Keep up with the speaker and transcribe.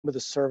of the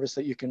service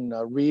that you can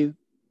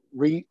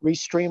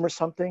restream or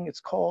something? It's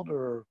called,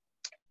 or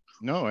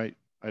no, I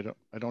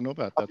don't know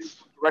that.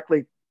 That's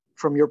directly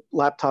from your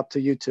laptop to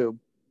YouTube.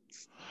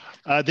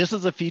 This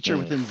is a feature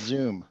within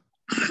Zoom.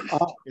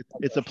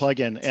 It's a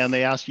plugin, and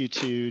they ask you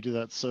to do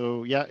that.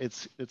 So yeah,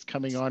 it's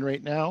coming on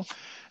right now,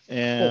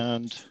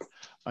 and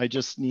I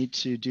just need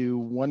to do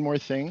one more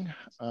thing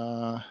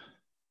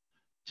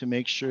to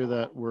make sure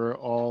that we're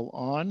all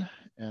on.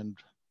 And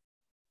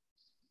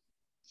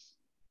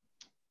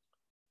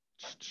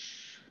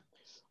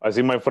I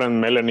see my friend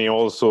Melanie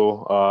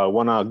also. I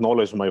want to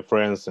acknowledge my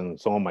friends and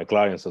some of my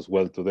clients as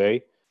well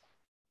today.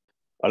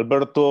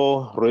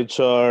 Alberto,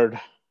 Richard,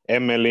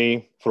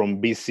 Emily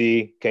from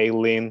BC,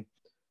 Kaylin,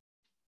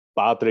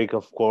 Patrick,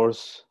 of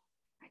course.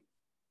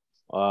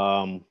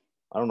 I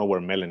don't know where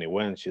Melanie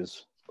went.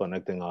 She's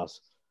connecting us.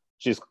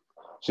 She's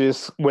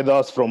with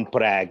us from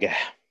Prague.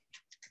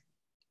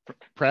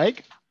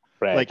 Prague?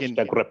 Prague, like in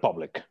Czech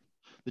Republic.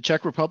 The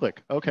Czech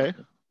Republic. Okay.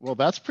 Well,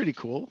 that's pretty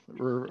cool.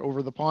 We're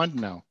over the pond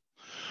now.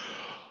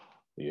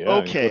 Yeah.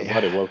 Okay.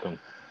 Everybody, welcome.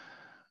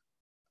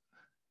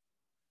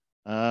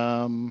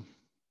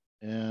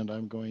 And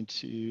I'm going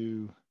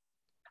to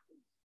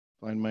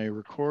find my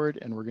record,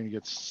 and we're going to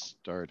get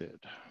started.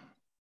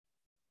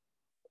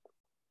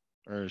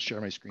 Or share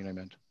my screen, I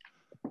meant.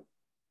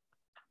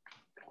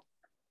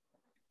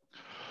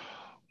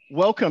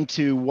 Welcome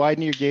to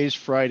Widen Your Gaze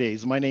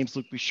Fridays. My name's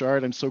Luc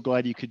Bouchard. I'm so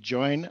glad you could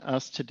join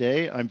us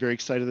today. I'm very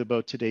excited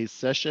about today's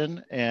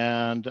session,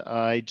 and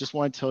I just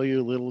want to tell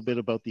you a little bit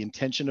about the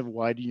intention of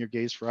Widen Your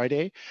Gaze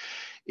Friday.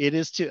 It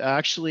is to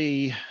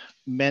actually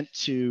meant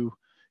to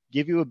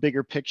give you a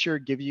bigger picture,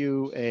 give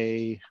you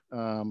a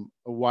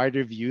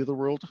wider view of the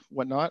world,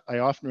 whatnot. I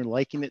often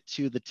liken it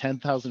to the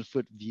 10,000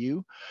 foot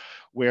view,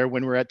 where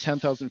when we're at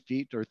 10,000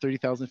 feet or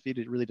 30,000 feet,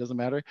 it really doesn't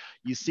matter.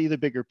 You see the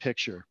bigger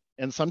picture.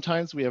 And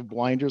sometimes we have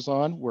blinders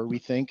on where we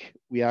think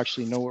we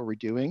actually know what we're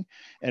doing.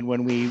 And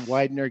when we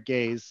widen our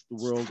gaze, the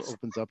world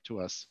opens up to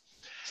us.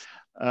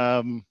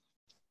 As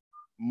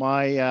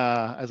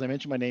I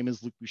mentioned, my name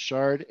is Luc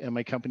Bouchard, and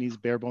my company is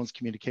Bare Bones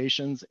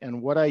Communications.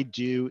 And what I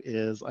do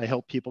is I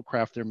help people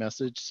craft their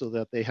message so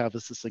that they have a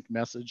succinct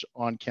message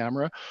on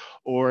camera,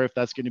 or if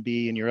that's going to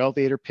be in your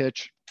elevator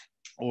pitch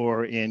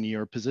or in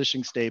your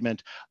positioning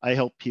statement, I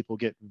help people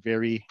get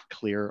very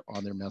clear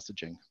on their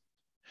messaging.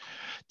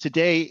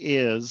 Today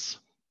is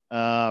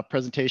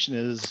presentation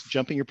is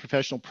jumping your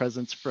professional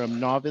presence from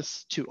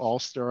novice to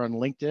all-star on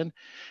LinkedIn.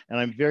 And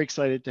I'm very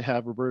excited to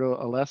have Roberto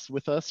Aless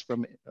with us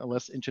from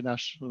Aless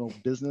International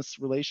Business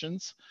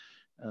Relations.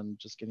 I'm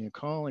just getting a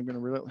call. I'm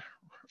going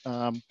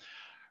to,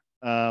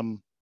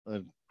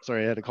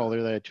 sorry, I had a call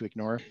there that I had to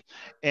ignore.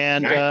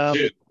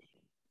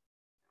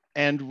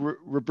 And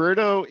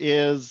Roberto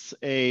is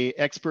an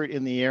expert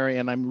in the area,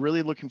 and I'm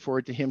really looking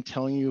forward to him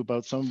telling you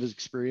about some of his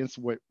experience,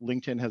 what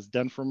LinkedIn has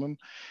done for him,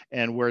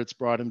 and where it's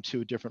brought him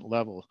to a different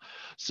level.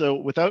 So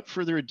without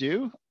further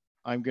ado,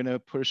 I'm going to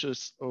put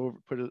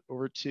it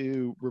over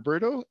to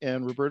Roberto.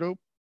 And Roberto,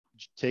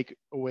 take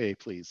away,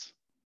 please.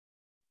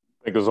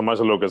 Thank you so much,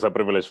 Luc. It's a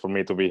privilege for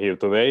me to be here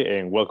today,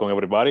 and welcome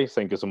everybody.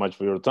 Thank you so much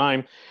for your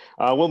time.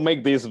 We'll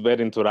make this very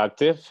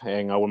interactive,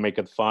 and I will make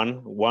it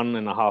fun.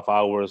 1.5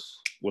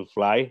 hours will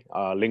fly.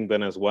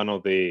 LinkedIn is one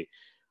of the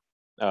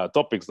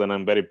topics that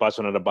I'm very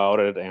passionate about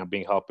it, and I've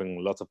been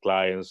helping lots of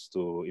clients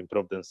to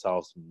improve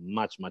themselves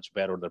much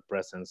better, their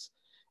presence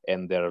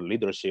and their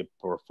leadership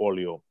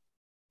portfolio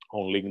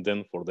on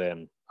LinkedIn for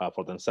them,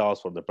 for themselves,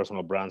 for their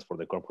personal brands, for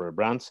their corporate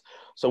brands.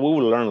 So we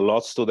will learn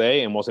lots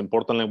today, and most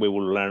importantly, we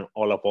will learn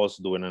all of us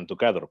doing it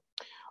together.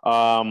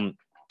 I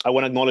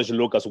want to acknowledge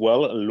Luc as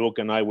well. Luc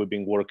and I, we've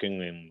been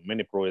working in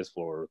many projects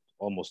for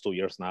almost 2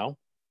 years now.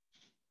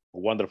 A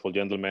wonderful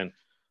gentleman.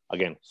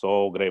 Again,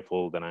 so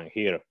grateful that I'm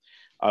here.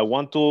 I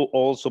want to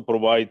also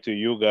provide to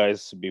you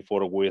guys,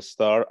 before we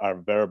start, our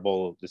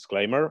verbal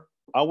disclaimer.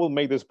 I will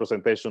make this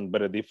presentation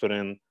very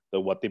different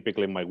than what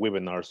typically my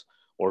webinars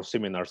or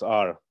seminars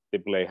are.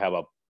 Typically I have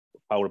a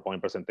PowerPoint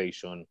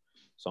presentation,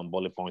 some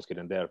bullet points here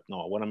and there.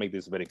 No, I want to make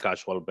this very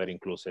casual, very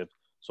inclusive,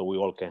 so we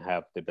all can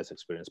have the best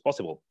experience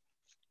possible.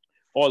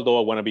 Although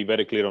I want to be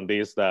very clear on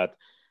this, that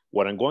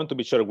what I'm going to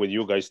be sharing with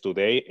you guys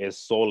today is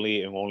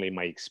solely and only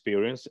my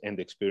experience and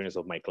the experience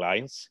of my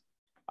clients.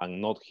 I'm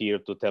not here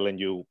to telling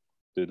you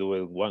to do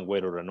it one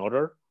way or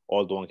another,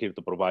 although I'm here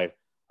to provide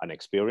an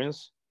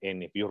experience.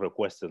 And if you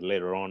requested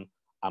later on,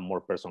 a more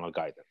personal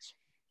guidance,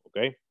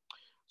 okay?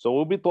 So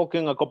we'll be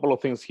talking a couple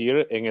of things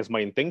here, and it's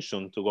my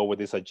intention to go with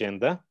this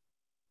agenda.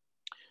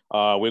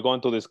 We're going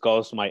to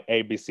discuss my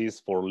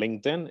ABCs for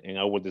LinkedIn, and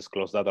I will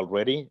disclose that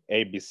already.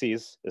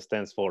 ABCs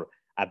stands for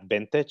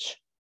advantage,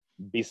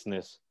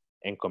 business,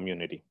 and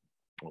community,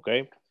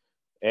 okay?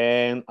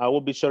 And I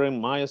will be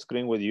sharing my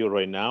screen with you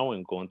right now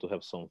and going to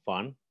have some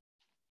fun.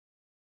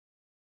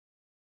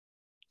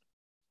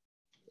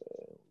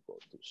 I'm going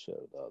to share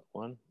that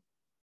one.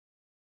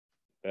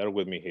 Bear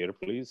with me here,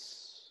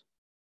 please.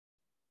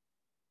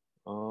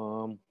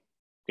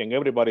 Can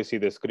everybody see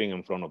the screen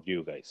in front of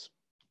you guys?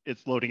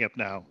 It's loading up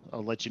now.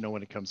 I'll let you know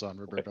when it comes on,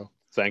 Roberto. Okay.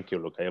 Thank you,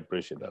 Luc. I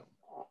appreciate that.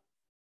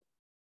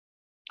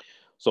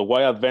 So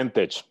why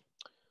advantage?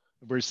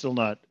 We're still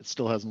not, it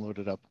still hasn't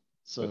loaded up.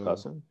 So It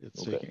hasn't?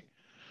 it's Okay. taking.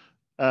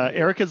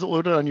 Eric, is it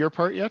loaded on your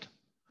part yet?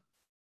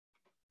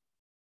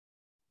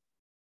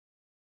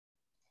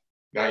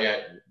 Not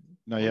yet.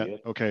 Not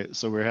yet. Okay,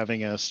 so we're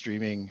having a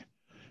streaming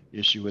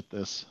issue with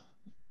this.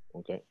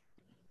 Okay.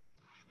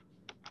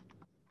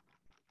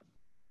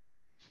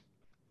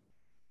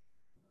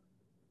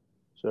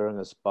 Sharing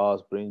a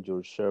spouse, bring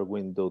your share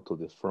window to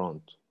the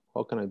front.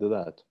 How can I do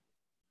that?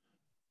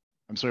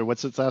 I'm sorry,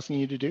 what's it's asking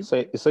you to do?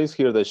 It says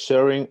here that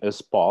sharing a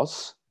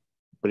spouse,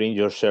 bring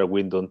your share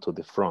window to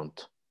the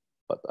front,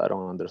 but I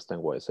don't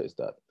understand why it says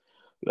that.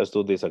 Let's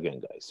do this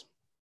again, guys.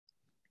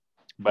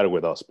 Bear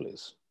with us,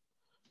 please.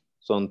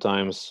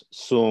 Sometimes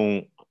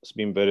Zoom has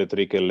been very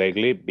tricky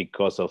lately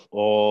because of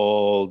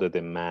all the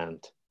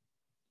demand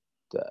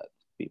that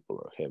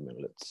people are having.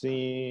 Let's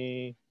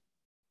see.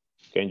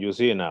 Can you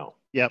see now?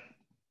 Yep,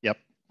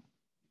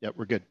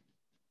 we're good.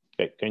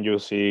 Okay, can you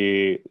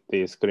see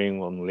the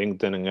screen on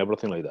LinkedIn and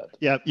everything like that?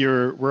 Yeah,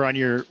 we're on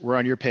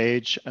your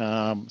page.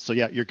 So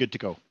yeah, you're good to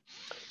go.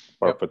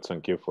 Perfect,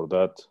 thank you for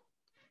that.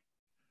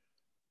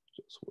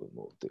 Just we'll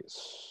move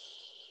this.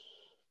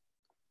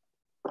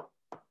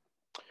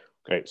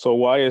 Okay, so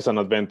why is an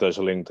advantage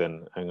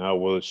LinkedIn? And I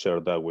will share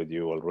that with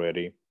you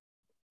already.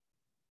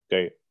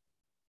 Okay.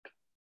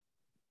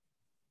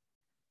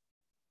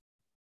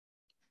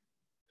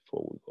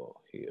 Before we go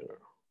here.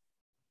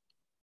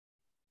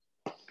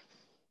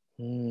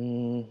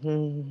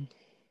 Mm-hmm.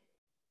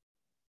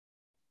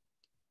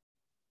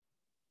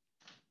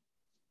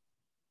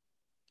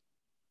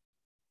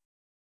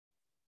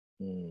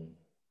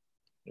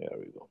 There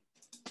we go.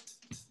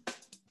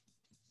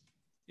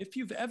 If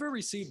you've ever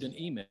received an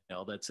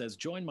email that says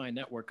join my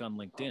network on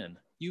LinkedIn,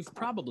 you've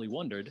probably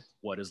wondered,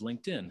 what is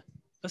LinkedIn?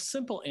 A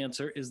simple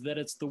answer is that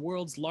it's the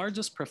world's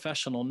largest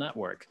professional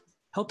network,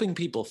 helping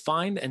people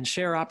find and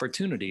share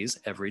opportunities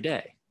every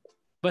day.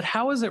 But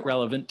how is it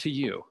relevant to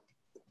you?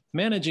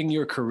 Managing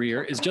your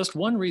career is just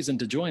one reason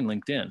to join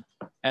LinkedIn.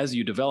 As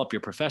you develop your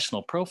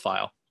professional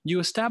profile, you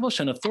establish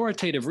an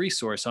authoritative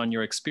resource on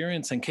your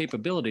experience and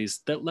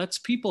capabilities that lets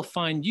people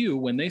find you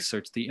when they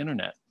search the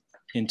internet.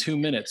 In 2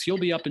 minutes, you'll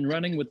be up and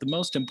running with the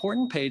most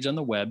important page on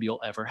the web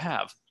you'll ever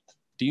have.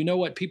 Do you know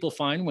what people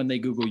find when they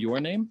Google your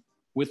name?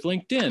 With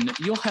LinkedIn,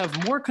 you'll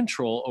have more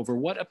control over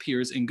what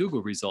appears in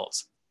Google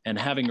results, and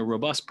having a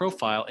robust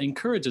profile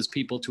encourages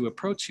people to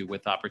approach you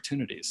with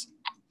opportunities.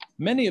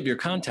 Many of your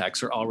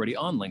contacts are already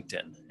on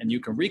LinkedIn, and you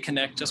can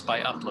reconnect just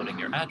by uploading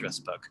your address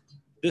book.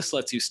 This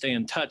lets you stay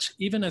in touch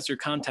even as your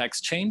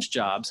contacts change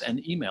jobs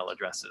and email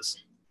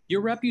addresses.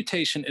 Your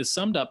reputation is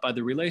summed up by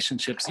the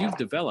relationships you've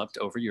developed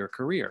over your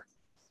career.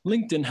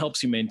 LinkedIn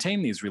helps you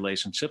maintain these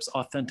relationships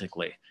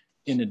authentically.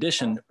 In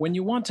addition, when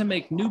you want to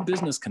make new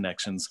business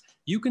connections,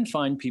 you can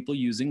find people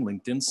using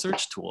LinkedIn's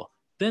search tool,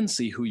 then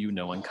see who you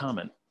know in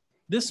common.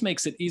 This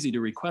makes it easy to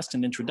request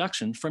an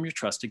introduction from your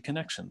trusted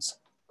connections.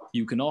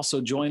 You can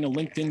also join a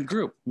LinkedIn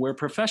group where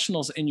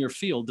professionals in your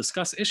field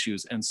discuss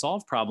issues and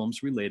solve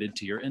problems related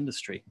to your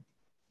industry.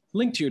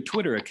 Link to your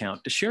Twitter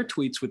account to share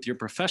tweets with your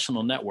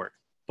professional network,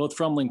 both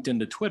from LinkedIn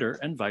to Twitter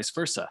and vice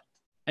versa.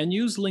 And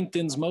use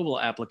LinkedIn's mobile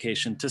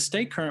application to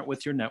stay current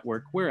with your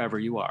network wherever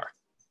you are.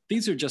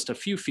 These are just a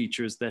few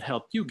features that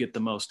help you get the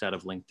most out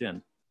of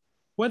LinkedIn.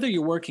 Whether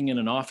you're working in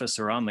an office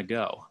or on the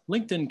go,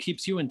 LinkedIn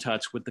keeps you in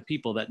touch with the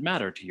people that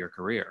matter to your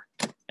career.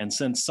 And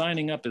since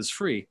signing up is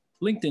free,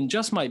 LinkedIn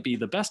just might be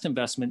the best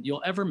investment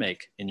you'll ever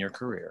make in your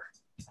career.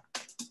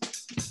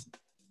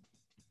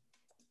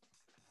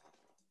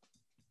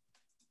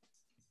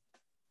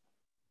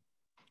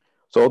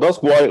 So that's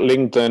why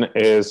LinkedIn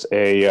is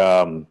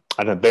an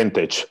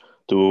advantage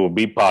to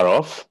be part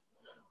of.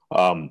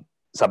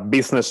 It's a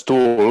business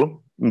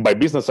tool. By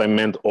business, I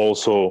meant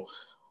also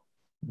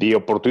the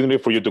opportunity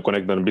for you to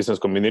connect in the business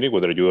community,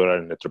 whether you are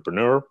an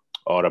entrepreneur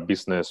or a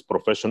business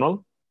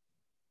professional.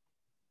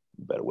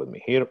 Bear with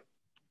me here.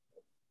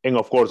 And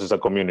of course, it's a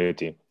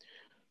community.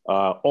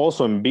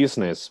 Also in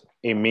business,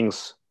 it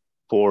means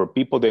for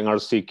people that are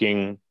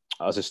seeking,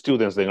 as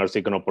students, they are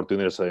seeking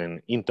opportunities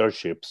and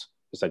internships.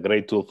 It's a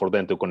great tool for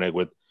them to connect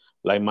with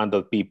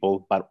like-minded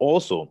people, but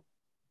also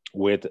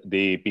with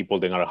the people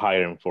that are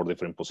hiring for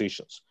different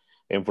positions.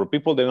 And for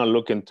people that are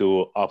looking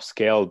to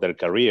upscale their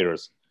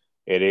careers,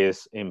 it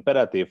is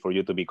imperative for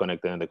you to be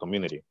connected in the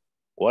community.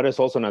 What is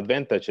also an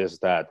advantage is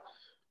that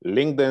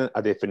LinkedIn,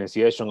 a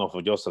differentiation of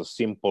just a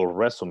simple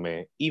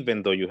resume,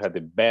 even though you have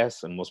the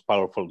best and most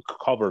powerful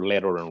cover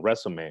letter and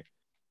resume,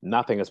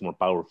 nothing is more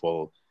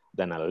powerful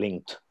than a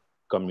linked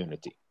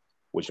community,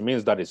 which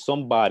means that if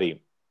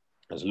somebody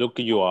is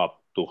looking you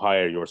up to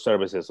hire your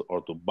services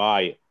or to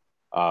buy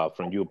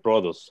from you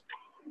products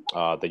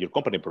that your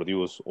company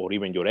produce, or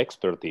even your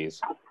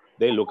expertise,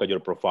 they look at your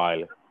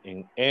profile,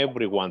 and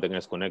everyone that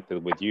is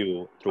connected with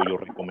you through your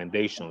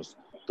recommendations,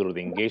 through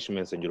the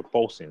engagements and your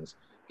postings,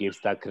 gives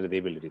that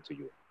credibility to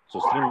you. So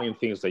 3 main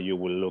things that you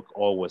will look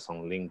always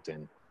on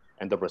LinkedIn,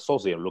 and the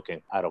results you're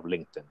looking out of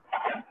LinkedIn: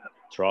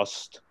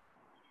 trust,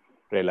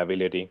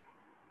 reliability,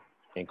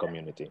 and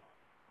community.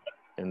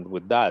 And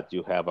with that,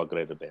 you have a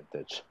great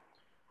advantage.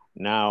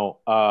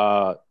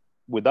 Now,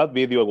 with that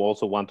video, I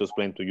also want to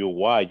explain to you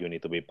why you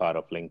need to be part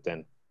of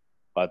LinkedIn.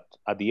 But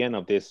at the end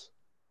of this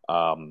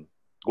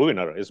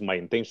webinar, it's my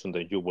intention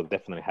that you will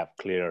definitely have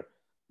clear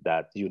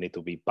that you need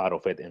to be part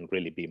of it and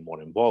really be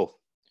more involved.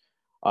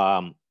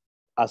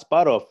 As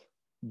part of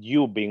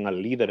you being a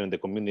leader in the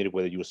community,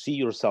 whether you see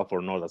yourself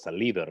or not as a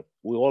leader,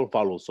 we all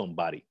follow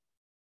somebody.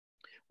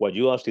 What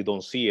you actually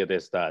don't see it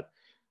is that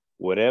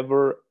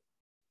whatever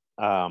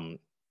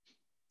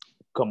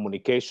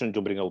communication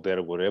you bring out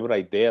there, whatever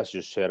ideas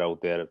you share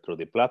out there through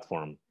the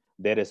platform,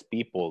 there is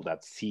people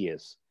that see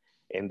us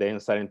and then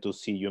starting to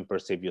see you and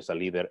perceive you as a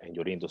leader in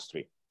your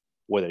industry.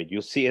 Whether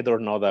you see it or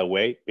not that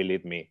way,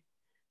 believe me,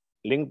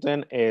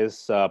 LinkedIn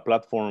is a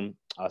platform,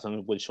 as I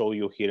will show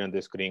you here on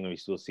the screen, if you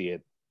still see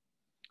it.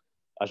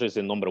 Actually, it's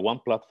the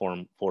 #1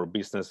 platform for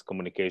business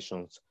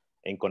communications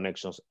and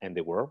connections in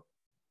the world.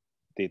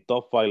 The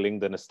top 5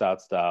 LinkedIn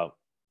stats that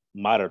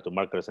matter to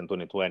marketers in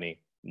 2020,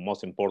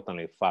 most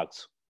importantly,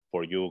 facts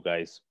for you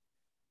guys,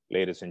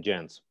 ladies and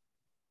gents.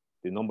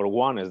 The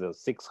 #1 is the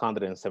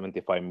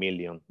 675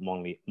 million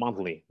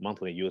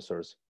monthly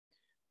users.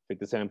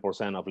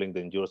 57% of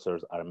LinkedIn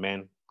users are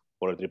men,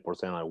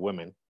 43% are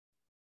women.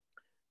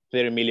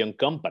 30 million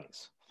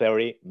companies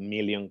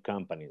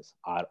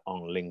are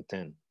on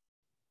LinkedIn.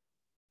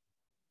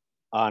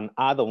 An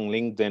ad on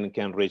LinkedIn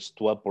can reach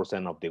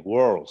 12% of the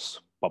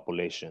world's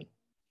population.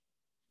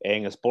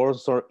 And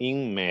sponsor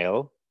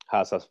email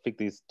has a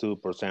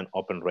 52%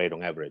 open rate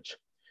on average.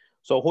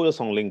 So who is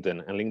on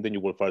LinkedIn? And LinkedIn,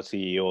 you will find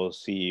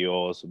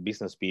CEOs,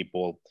 business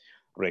people,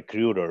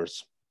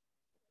 recruiters,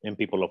 and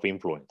people of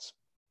influence.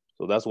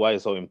 So that's why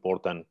it's so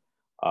important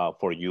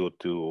for you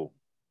to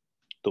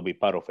be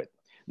part of it.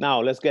 Now,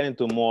 let's get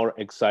into more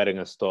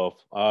exciting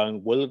stuff.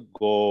 We'll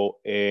go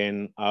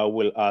and I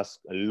will ask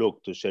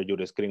Luke to share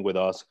your screen with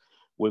us.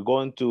 I will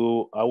going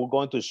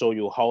to show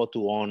you how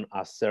to own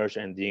a search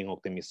engine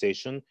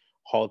optimization,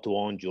 how to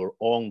own your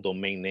own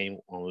domain name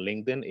on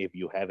LinkedIn if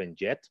you haven't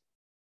yet.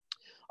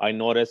 I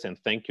noticed, and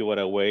thank you right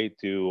away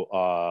to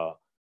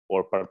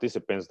our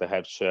participants that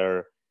have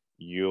shared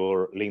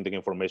your LinkedIn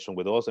information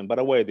with us. And by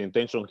the way, the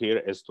intention here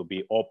is to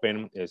be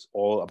open. It's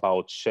all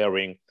about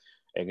sharing,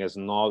 and it's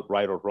not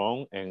right or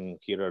wrong. And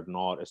here are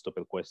not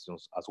stupid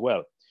questions as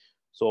well.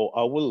 So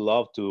I would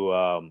love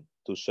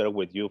to share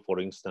with you,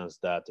 for instance,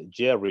 that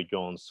Jerry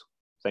Jones,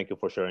 thank you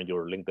for sharing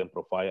your LinkedIn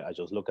profile. I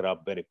just looked it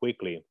up very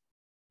quickly.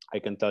 I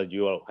can tell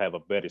you have a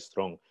very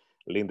strong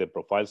LinkedIn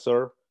profile,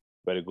 sir.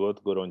 Very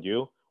good, good on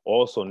you.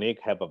 Also, Nick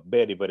have a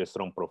very, very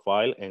strong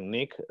profile. And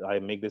Nick, I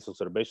make this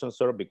observation,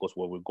 sir, because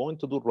what we're going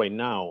to do right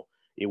now,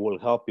 it will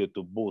help you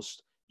to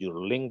boost your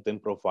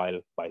LinkedIn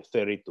profile by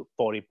 30 to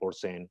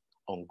 40%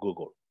 on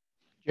Google.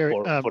 Jerry,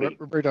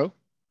 Roberto,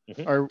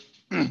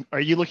 are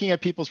you looking at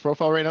people's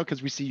profile right now?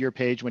 Because we see your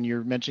page when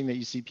you're mentioning that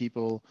you see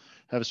people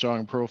have a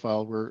strong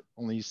profile.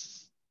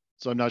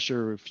 So I'm not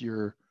sure if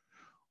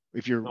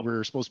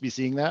we're supposed to be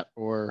seeing that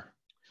or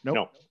nope?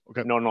 No.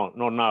 Okay. No, not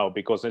now,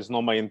 because it's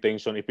not my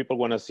intention. If people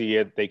want to see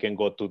it, they can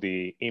go to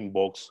the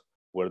inbox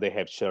where they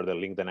have shared the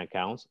LinkedIn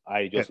accounts.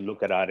 I just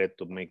look at it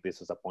to make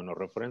this as a point of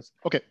reference.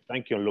 Okay.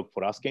 Thank you, Luke,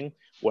 for asking.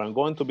 What I'm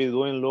going to be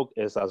doing, Luke,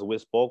 is as we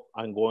spoke,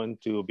 I'm going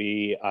to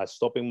be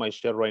stopping my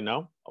share right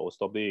now. I will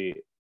stop the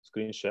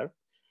screen share.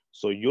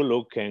 So you,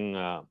 Luke,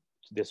 can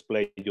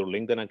display your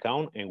LinkedIn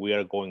account, and we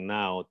are going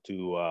now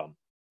to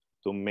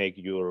make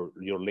your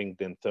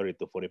LinkedIn 30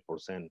 to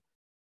 40%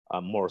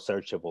 more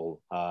searchable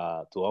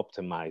to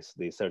optimize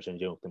the search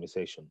engine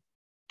optimization.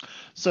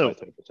 So,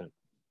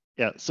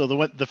 yeah. So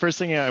the first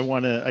thing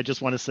I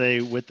just want to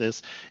say with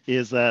this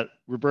is that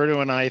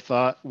Roberto and I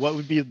thought what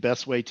would be the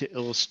best way to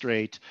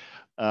illustrate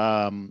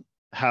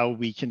how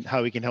we can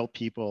help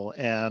people,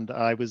 and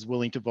I was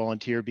willing to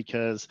volunteer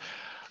because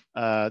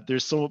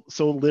there's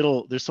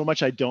so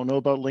much I don't know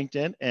about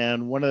LinkedIn.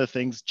 And one of the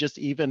things, just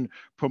even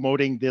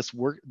promoting this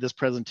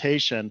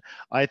presentation,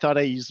 I thought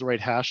I used the right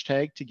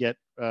hashtag to get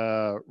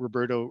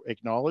Roberto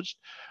acknowledged,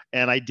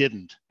 and I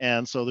didn't.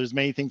 And so there's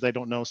many things I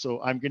don't know.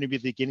 So I'm going to be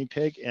the guinea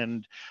pig,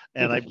 and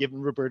I've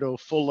given Roberto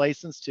full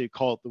license to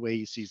call it the way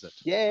he sees it.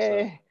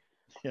 Yeah. So,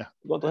 yeah.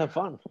 Got to have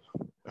fun.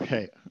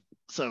 Okay.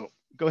 So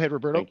go ahead,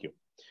 Roberto. Thank you.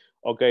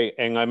 Okay,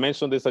 and I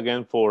mentioned this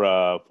again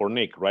for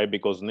Nick, right?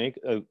 Because Nick,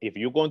 if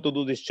you're going to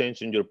do this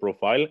change in your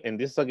profile, and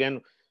this again,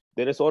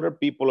 there is other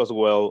people as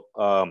well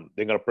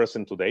that are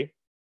present today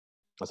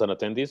as an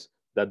attendees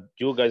that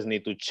you guys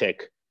need to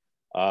check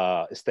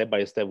step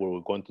by step what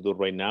we're going to do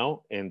right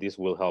now, and this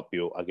will help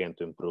you again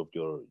to improve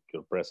your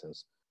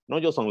presence,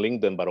 not just on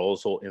LinkedIn, but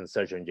also in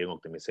search engine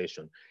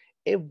optimization.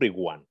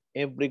 Everyone,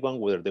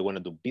 whether they want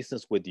to do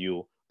business with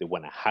you, they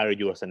want to hire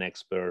you as an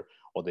expert,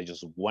 or they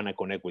just want to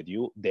connect with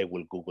you, they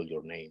will Google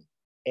your name.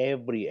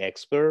 Every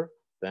expert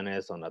that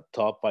is on the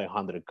top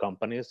 500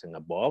 companies and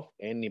above,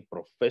 any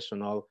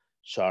professional,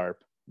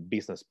 sharp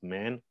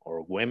businessman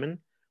or women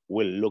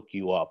will look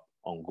you up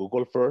on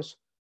Google first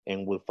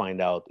and will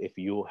find out if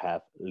you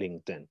have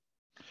LinkedIn.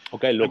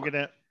 Okay, look.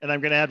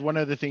 I'm gonna add one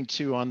other thing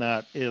too on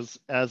that is,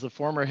 as a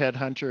former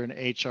headhunter in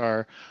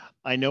HR,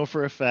 I know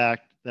for a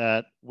fact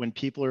that when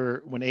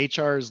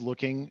HR is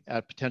looking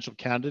at potential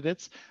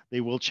candidates,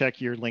 they will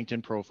check your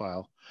LinkedIn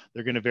profile.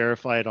 They're going to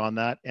verify it on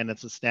that, and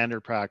it's a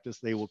standard practice.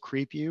 They will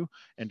creep you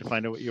and to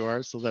find out what you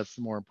are. So that's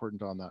more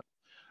important on that.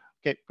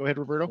 Okay, go ahead,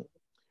 Roberto.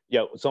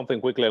 Yeah,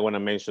 something quickly I want to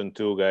mention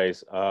too,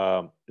 guys.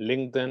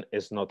 LinkedIn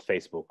is not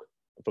Facebook.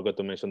 I forgot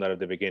to mention that at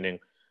the beginning.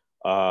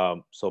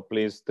 So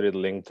please treat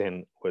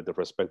LinkedIn with the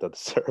respect that it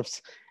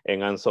deserves.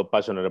 And I'm so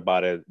passionate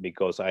about it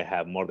because I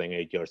have more than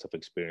 8 years of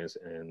experience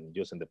in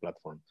using the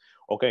platform.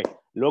 Okay,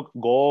 look,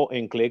 go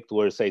and click to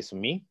where it says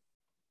me.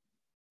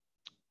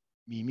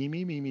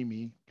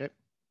 Me. Okay.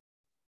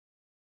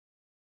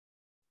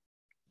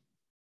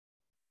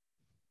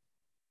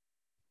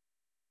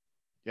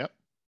 Yep.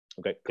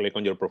 Okay, click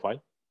on your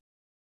profile.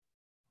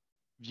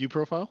 View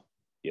profile?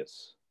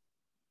 Yes.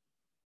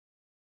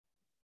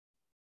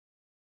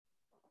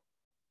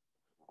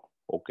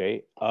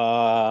 Okay,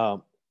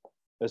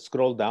 let's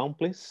scroll down,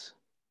 please.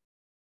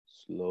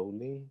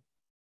 Slowly.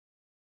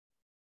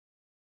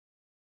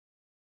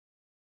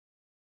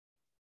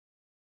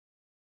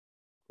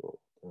 Go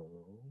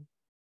down.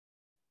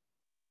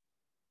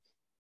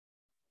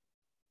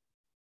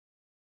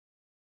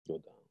 Go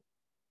down.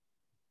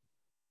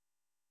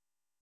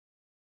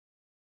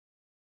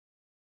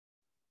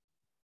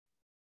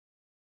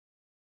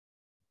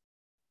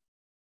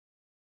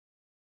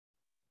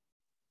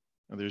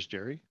 And there's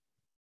Jerry.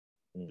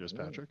 There's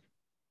Patrick.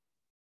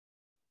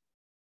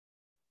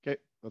 Okay,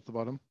 that's the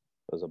bottom.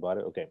 That's about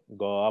it. Okay,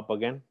 go up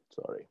again.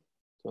 Sorry.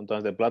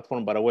 Sometimes the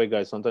platform, by the way,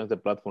 guys, sometimes the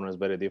platform is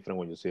very different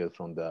when you see it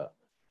from the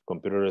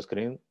computer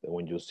screen than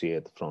when you see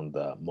it from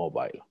the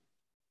mobile.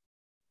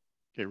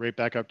 Okay, right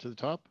back up to the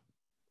top.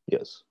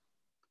 Yes.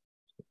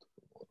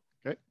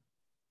 Okay.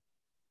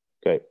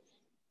 Okay.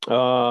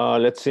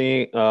 Let's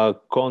see.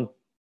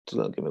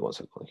 Give me 1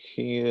 second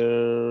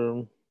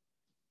here.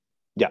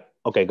 Yeah.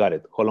 Okay, got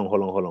it. Hold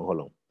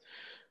on.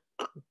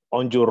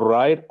 On your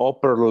right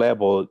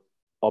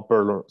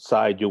upper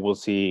side, you will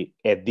see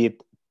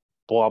edit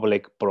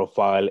public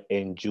profile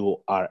and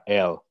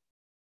URL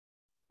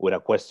with a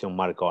question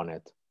mark on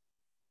it.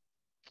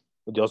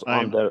 Just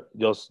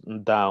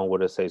down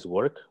where it says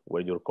work,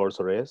 where your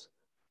cursor is.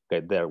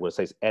 Okay, there where it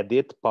says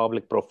edit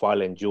public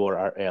profile and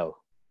URL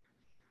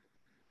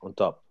on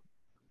top.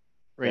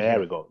 Right there here.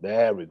 we go.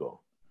 There we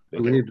go.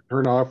 Do we need to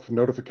turn off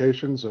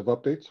notifications of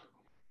updates?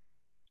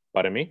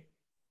 Pardon me?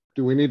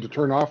 Do we need to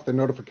turn off the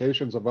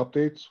notifications of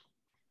updates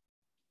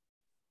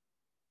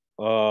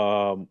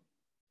so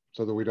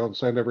that we don't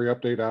send every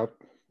update out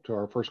to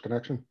our first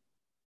connection?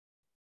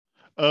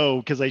 Oh,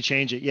 because I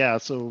changed it. Yeah,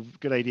 so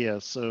good idea.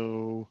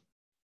 So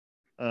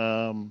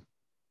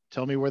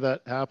tell me where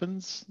that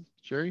happens,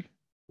 Jerry.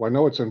 Well, I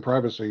know it's in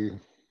privacy.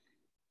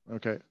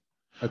 Okay.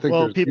 I think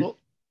well, people,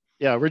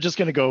 yeah, we're just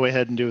going to go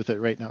ahead and do with it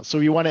right now. So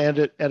you want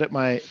to edit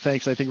my,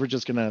 thanks. I think we're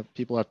just going to,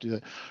 people have to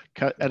do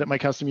that. Edit my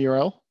custom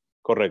URL.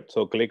 Correct.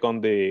 So click on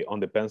the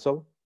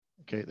pencil.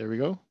 Okay, there we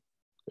go.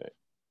 Okay.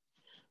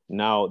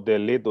 Now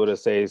delete where it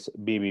says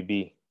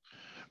BBB.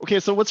 Okay,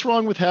 so what's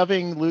wrong with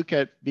having Luke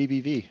at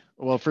BBV?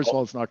 Well, first of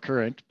all, it's not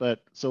current,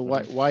 but so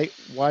why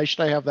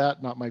should I have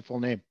that, not my full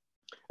name?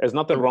 There's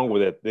nothing wrong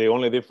with it. The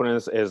only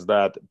difference is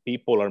that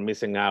people are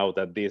missing out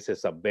that this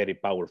is a very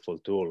powerful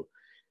tool.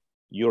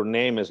 Your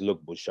name is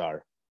Luke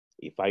Bouchard.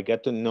 If I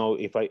get to know,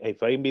 if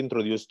I'm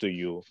introduced to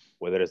you,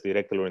 whether it's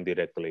directly or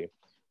indirectly,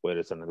 whether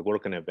it's a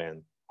networking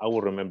event, I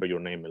will remember your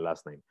name and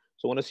last name.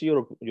 So when I see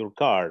your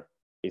card,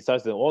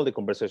 besides all the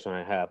conversation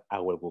I have, I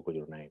will Google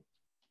your name.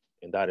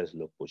 And that is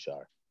Luke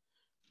Bouchard.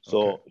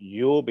 So okay.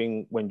 you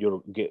being, when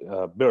you get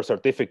birth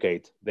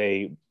certificate,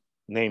 they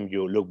name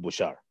you Luke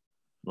Bouchard,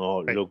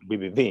 no right. Luke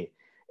BBV.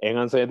 And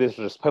I'm saying this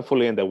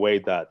respectfully in the way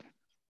that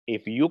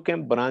if you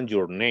can brand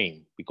your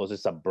name, because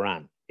it's a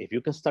brand, if you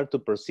can start to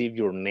perceive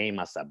your name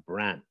as a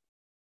brand,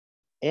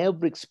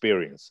 every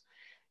experience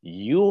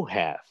you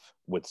have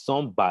with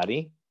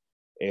somebody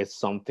is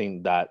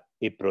something that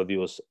it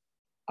produces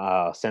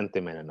a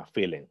sentiment and a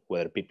feeling,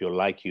 whether people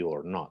like you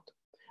or not.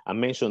 I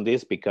mention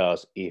this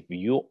because if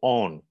you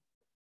own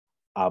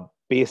a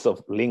piece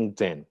of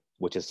LinkedIn,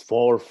 which is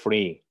for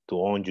free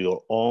to own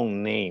your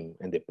own name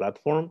in the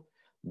platform,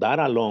 that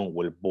alone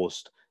will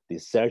boost the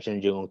search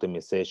engine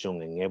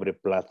optimization in every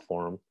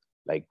platform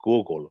like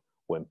Google.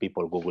 When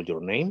people Google your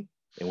name,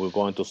 and we're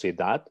going to see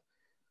that,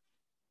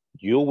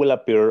 you will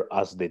appear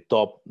as the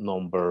top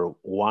number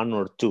 1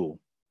 or 2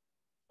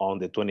 on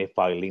the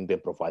 25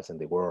 LinkedIn profiles in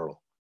the world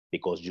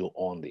because you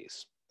own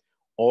this.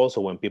 Also,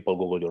 when people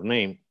Google your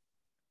name,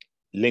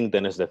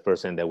 LinkedIn is the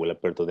first thing that will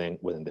appear to them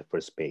within the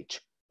first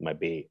page. It might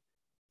be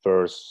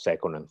first,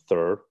 second, and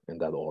third in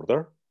that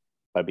order,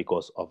 but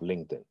because of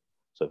LinkedIn.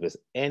 So if there's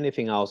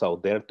anything else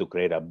out there to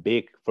create a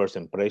big first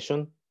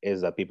impression,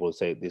 is that people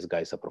say, this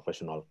guy's a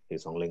professional,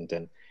 he's on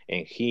LinkedIn,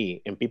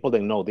 and people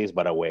don't know this,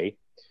 by the way,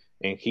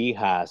 and he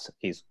has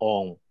his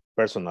own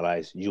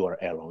personalized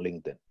URL on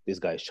LinkedIn. This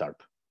guy is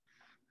sharp.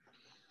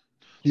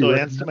 So it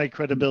adds to my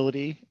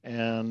credibility,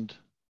 and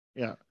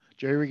yeah.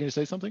 Jerry, were you going to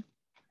say something?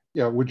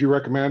 Yeah, would you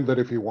recommend that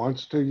if he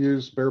wants to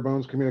use bare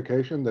bones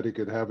communication, that he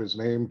could have his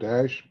name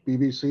dash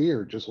BBC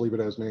or just leave it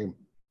as name?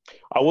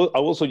 I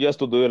will suggest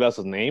to do it as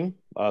a name,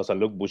 as a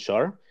Luke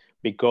Bouchard,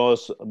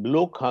 because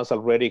Luke has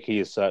already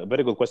his,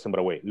 very good question, by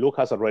the way. Luke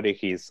has already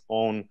his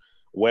own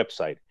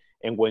website.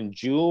 And when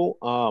you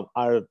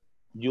are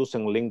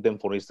using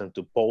LinkedIn, for instance,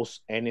 to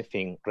post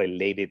anything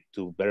related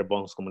to bare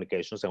bones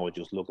communications, and we'll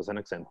just look as an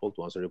example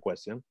to answer your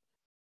question,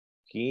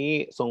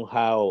 he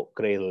somehow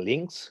created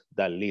links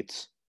that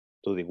leads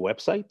to the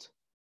website.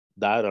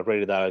 That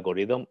already, that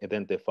algorithm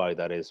identified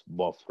that is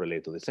both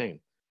related to the same.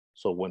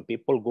 So when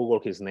people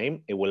Google his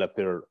name, it will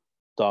appear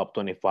top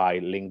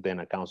 25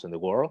 LinkedIn accounts in the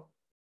world.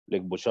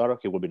 Luke Bouchard,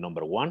 he will be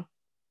number 1.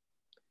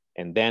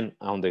 And then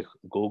on the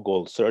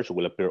Google search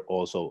will appear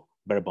also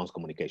bare bones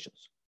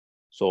communications.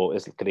 So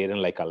it's creating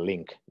like a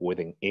link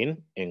within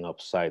in and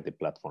outside the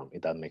platform,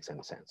 if that makes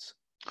any sense.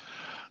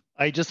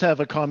 I just have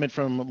a comment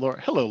from Laura.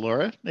 Hello,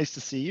 Laura. Nice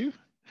to see you.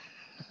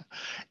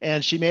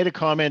 And she made a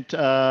comment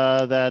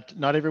that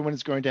not everyone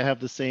is going to have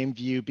the same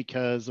view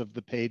because of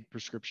the paid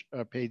prescription,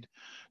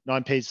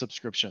 non-paid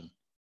subscription.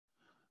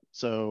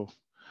 So,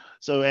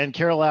 and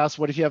Carol asked,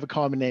 what if you have a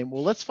common name?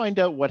 Well, let's find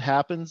out what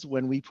happens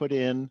when we put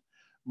in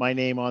my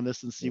name on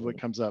this and see what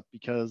comes up,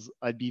 because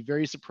I'd be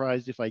very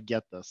surprised if I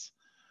get this.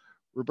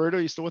 Roberto,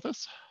 are you still with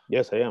us?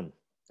 Yes, I am.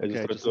 I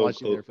Okay, just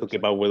wanted to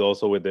keep up with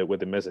also with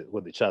the message,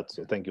 with the chat.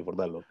 So thank you for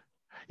that, Luke.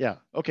 Yeah.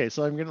 Okay.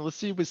 So let's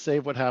see if we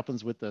save what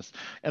happens with this.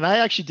 And I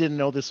actually didn't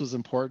know this was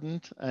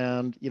important.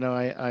 And you know,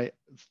 I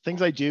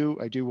things I do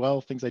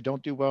well. Things I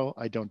don't do well,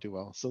 I don't do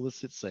well. So let's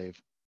hit save.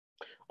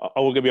 I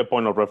will give you a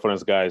point of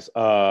reference, guys,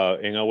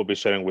 and I will be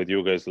sharing with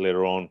you guys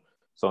later on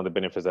some of the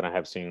benefits that I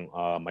have seen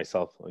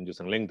myself on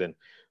using LinkedIn.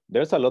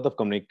 There's a lot of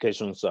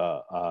communications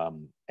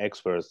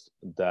experts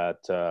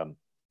that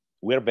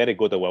we are very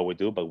good at what we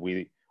do, but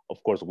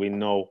of course, we don't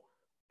know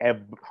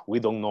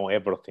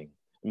everything.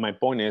 My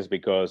point is,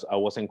 because I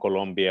was in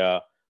Colombia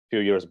a few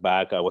years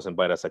back, I was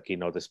invited as a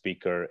keynote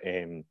speaker,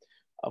 and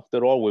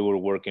after all, we were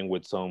working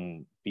with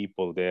some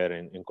people there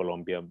in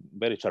Colombia,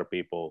 very sharp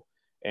people.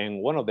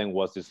 And one of them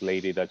was this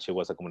lady that she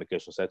was a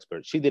communications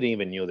expert. She didn't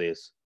even knew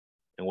this.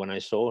 And when I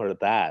showed her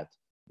that,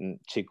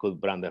 she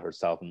could brand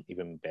herself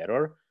even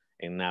better.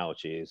 And now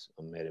she is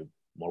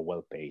more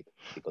well paid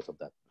because of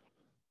that.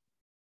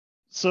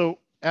 So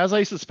as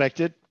I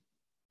suspected,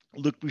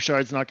 Luke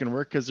Bouchard's not going to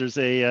work because there's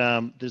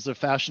a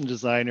fashion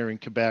designer in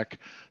Quebec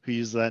who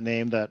used that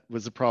name. That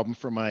was a problem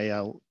for my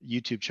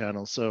YouTube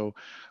channel. So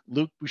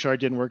Luke Bouchard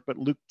didn't work, but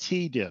Luke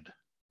T did,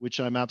 which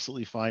I'm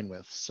absolutely fine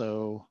with.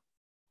 So.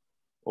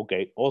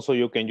 Okay. Also,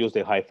 you can use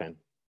the hyphen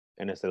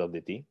instead of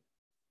the T.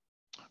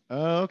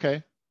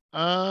 Okay.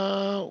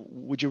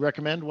 Would you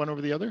recommend one over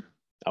the other?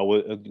 I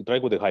will try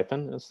with the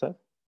hyphen instead.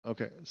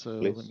 Okay. So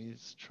please. Let me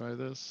try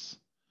this.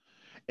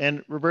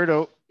 And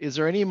Roberto, is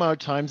there any amount of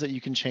times that you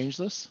can change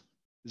this?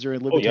 Is there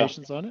any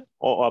limitations on it?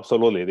 Oh,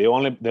 absolutely. The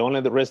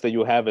only risk that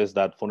you have is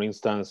that, for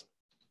instance,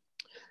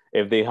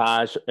 if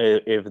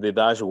the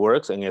dash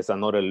works and it's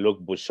another Luke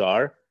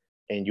Bouchard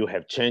and you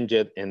have changed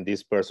it and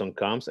this person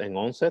comes and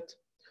owns it,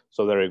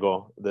 so there you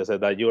go. They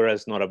said that URL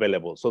is not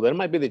available. So there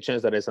might be the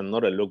chance that it's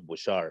another Luke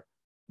Bouchard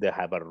that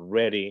have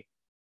already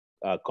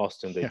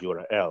custom the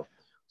URL.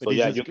 So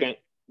yeah, you can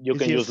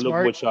use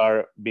Luke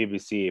Bouchard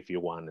BBC if you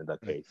want in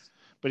that case.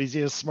 But is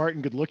he as smart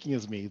and good looking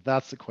as me?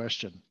 That's the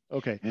question.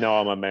 Okay.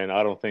 No, my man,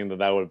 I don't think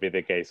that would be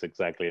the case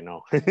exactly.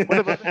 No. What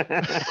about...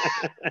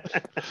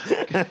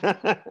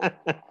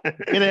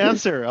 Good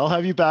answer. I'll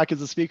have you back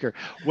as a speaker.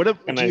 What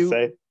do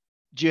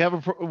you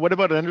have what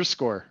about an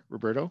underscore,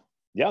 Roberto?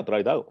 Yeah, try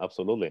it out.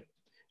 Absolutely.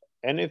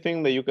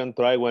 Anything that you can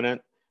try when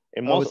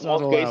in most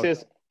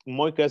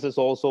cases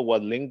also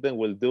what LinkedIn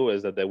will do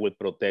is that they will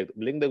protect.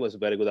 LinkedIn was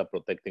very good at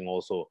protecting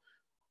also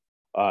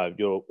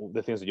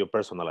the things that you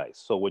personalize.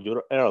 So with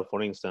your URL,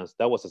 for instance,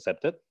 that was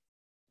accepted,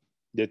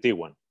 the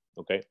T1,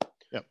 okay?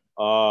 Yep.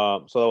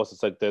 So that was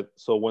accepted.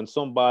 So when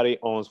somebody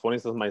owns, for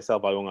instance,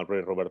 myself, I own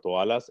already Roberto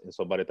Alas, and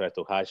somebody tries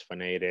to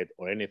hyphenate it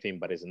or anything,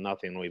 but it's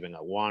nothing, not even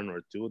a 1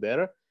 or 2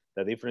 there,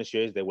 the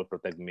differentiates, they will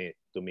protect me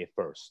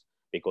first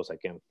because I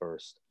came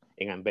first,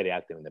 and I'm very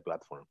active in the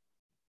platform.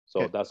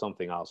 So that's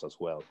something else as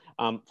well.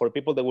 For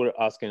people that were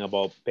asking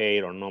about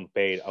paid or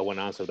non-paid, I want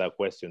to answer that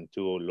question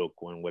too,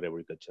 Luke, whenever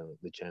you get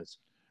the chance.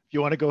 If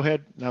you want to go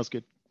ahead, now's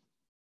good.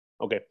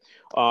 Okay.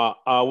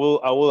 I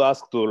will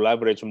ask to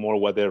leverage more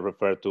what they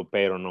refer to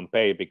paid or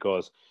non-paid,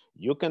 because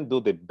you can do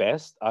the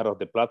best out of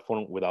the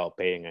platform without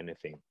paying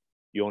anything.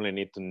 You only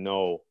need to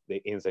know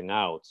the ins and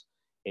outs.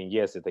 And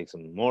yes, it takes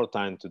more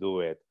time to do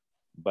it.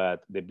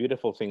 But the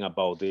beautiful thing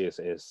about this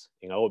is,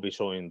 and I will be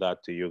showing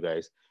that to you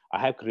guys, I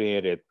have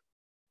created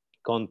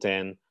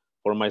content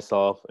for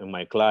myself and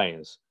my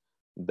clients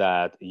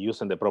that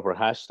using the proper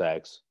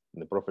hashtags,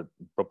 the proper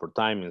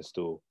timings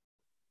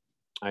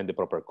and the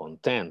proper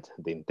content,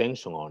 the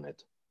intention on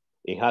it,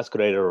 it has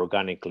created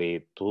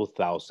organically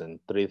 2,000,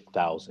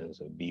 3,000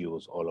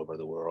 views all over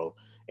the world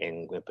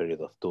in a period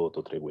of 2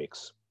 to 3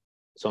 weeks,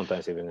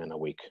 sometimes even in a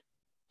week.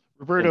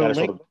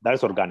 Roberto, that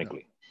is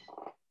organically.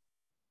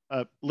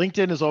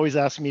 LinkedIn is always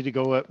asking me to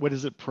go, what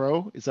is it,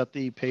 Pro? Is that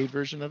the paid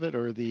version of it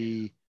or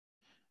the,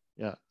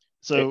 yeah.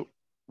 So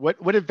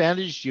what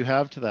advantage do you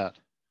have to that?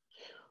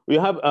 You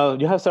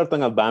have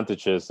certain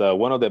advantages.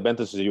 One of the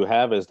advantages you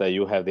have is that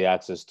you have the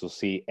access to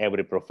see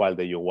every profile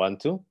that you want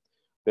to.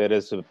 There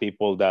is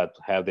people that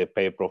have the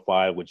paid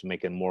profile, which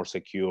make it more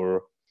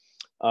secure.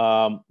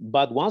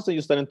 But once that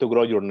you're starting to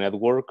grow your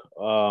network,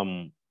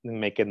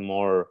 make it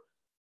more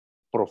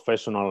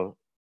professional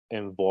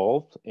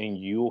involved, and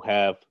you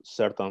have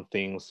certain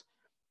things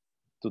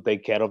to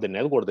take care of the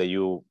network that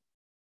you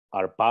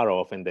are part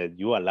of and that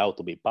you allow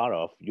to be part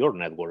of your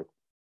network,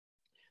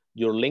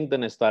 your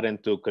LinkedIn is starting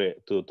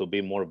to be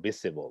more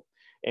visible.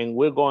 And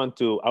we're going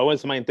to,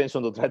 always my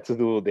intention to try to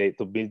do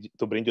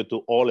to bring you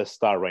to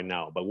all-star right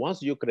now. But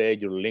once you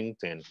create your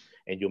LinkedIn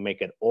and you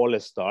make it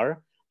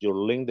all-star, your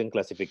LinkedIn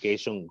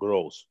classification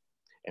grows.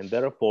 And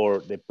therefore,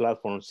 the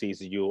platform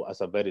sees you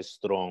as a very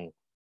strong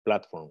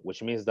platform,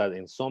 which means that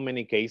in so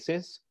many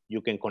cases,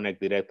 you can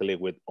connect directly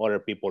with other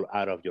people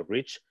out of your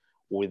reach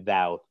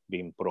without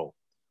being pro.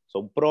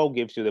 So pro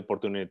gives you the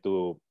opportunity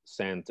to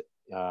send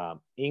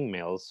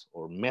emails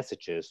or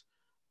messages,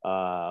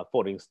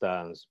 for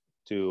instance,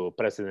 to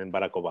President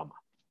Barack Obama.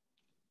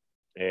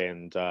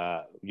 And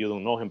you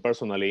don't know him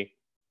personally,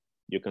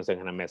 you can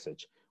send him a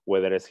message.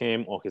 Whether it's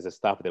him or his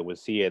staff that will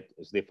see it,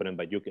 it's different,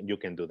 but you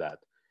can do that.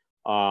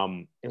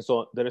 And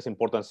so there is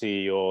important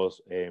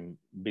CEOs and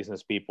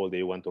business people that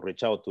you want to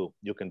reach out to,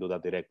 you can do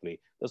that directly.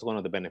 That's one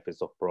of the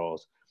benefits of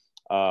pros.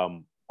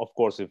 Of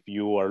course, if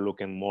you are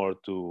looking more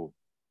to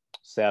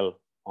sell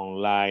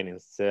online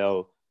and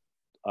sell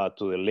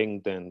to the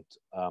LinkedIn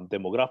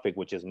demographic,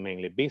 which is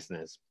mainly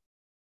business,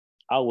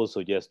 I would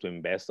suggest to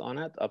invest on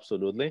it,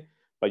 absolutely.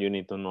 But you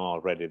need to know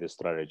already the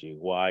strategy,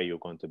 why you're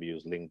going to be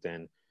using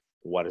LinkedIn,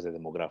 what is the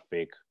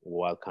demographic,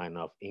 what kind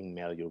of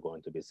email you're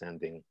going to be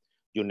sending.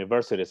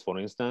 Universities, for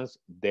instance,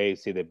 they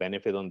see the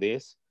benefit on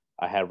this.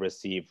 I have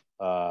received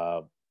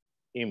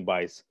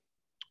invites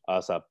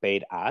as a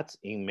paid ads,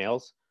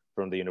 emails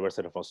from the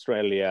University of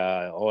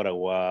Australia,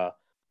 Ottawa,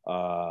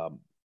 the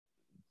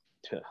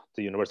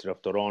University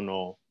of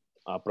Toronto,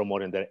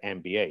 promoting their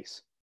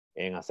MBAs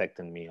and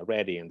accepting me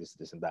already, and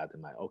this and that.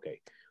 And okay.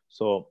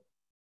 So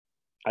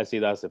I see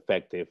that's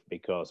effective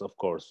because, of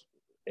course,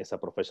 it's a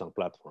professional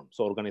platform.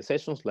 So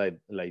organizations like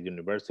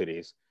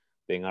universities,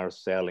 they are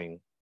selling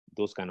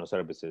those kind of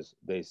services.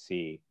 They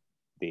see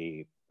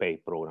the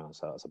paid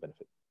programs as a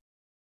benefit.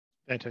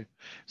 Fantastic.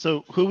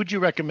 So who would you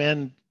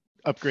recommend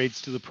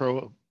upgrades to the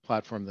pro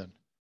platform then?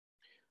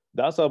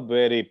 That's a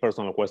very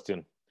personal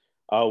question.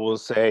 I will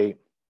say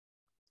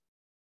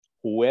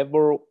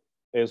whoever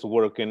is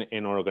working in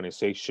an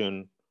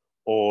organization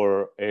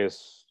or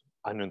is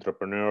an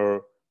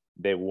entrepreneur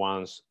that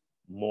wants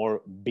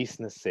more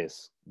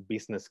business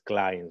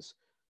clients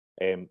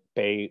and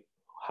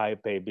high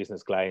paid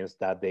business clients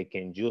that they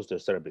can use their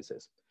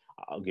services.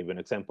 I'll give you an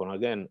example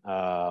again.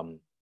 And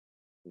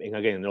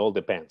again, it all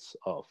depends.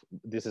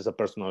 This is a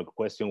personal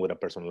question with a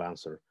personal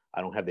answer.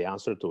 I don't have the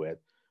answer to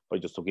it,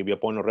 but just to give you a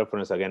point of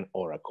reference, again,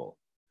 Oracle.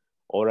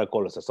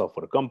 Oracle is a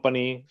software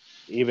company.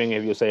 Even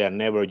if you say I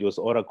never use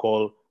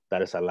Oracle,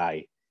 that is a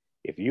lie.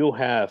 If you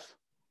have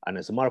a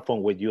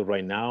smartphone with you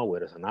right now,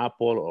 whether it's an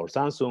Apple or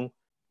Samsung,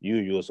 you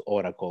use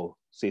Oracle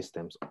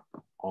systems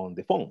on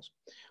the phones.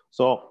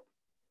 So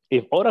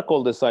if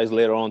Oracle decides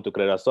later on to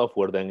create a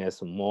software that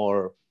is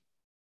more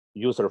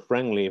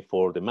user-friendly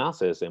for the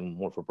masses and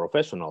more for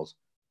professionals,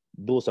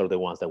 those are the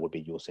ones that will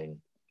be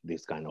using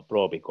this kind of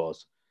pro,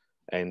 because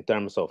in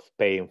terms of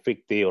paying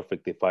 50 or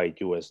 55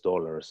 US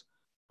dollars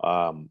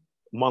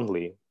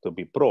monthly to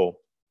be pro,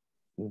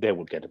 they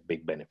will get a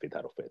big benefit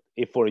out of it.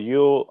 If for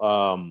you,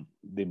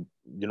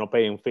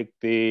 paying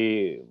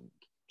 50,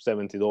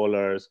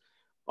 $70,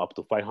 up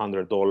to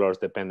 $500,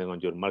 depending on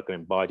your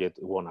marketing budget,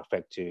 it won't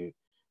affect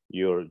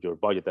your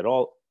budget at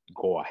all,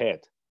 go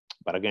ahead.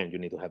 But again, you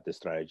need to have the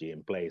strategy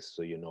in place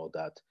so you know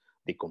that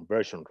the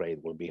conversion rate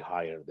will be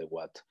higher than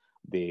what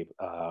the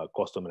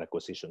customer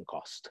acquisition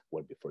cost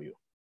will be for you.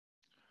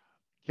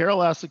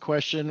 Carol asked the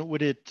question,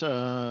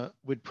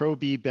 would pro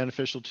be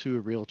beneficial to a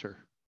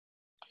realtor?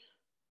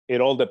 It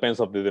all depends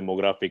on the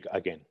demographic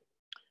again.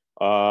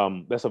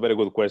 That's a very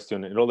good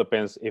question. It all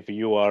depends if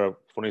you are,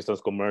 for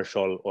instance,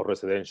 commercial or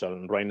residential.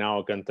 And right now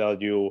I can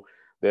tell you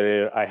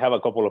that I have a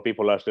couple of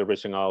people actually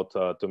reaching out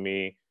to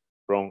me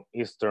from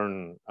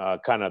Eastern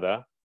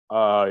Canada.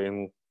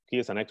 And he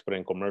is an expert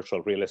in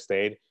commercial real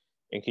estate.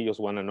 And he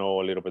just want to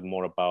know a little bit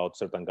more about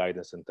certain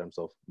guidance in terms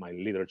of my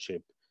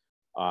leadership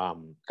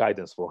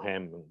guidance for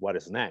him and what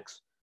is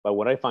next. But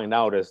what I find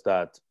out is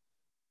that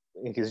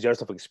in his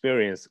years of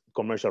experience,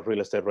 commercial real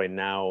estate right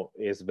now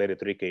is very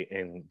tricky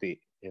in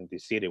the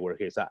city where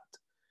he's at.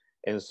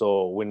 And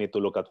so we need to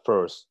look at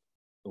first,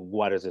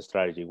 what is the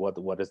strategy?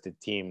 What is the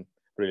team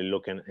really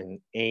looking and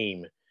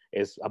aim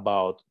is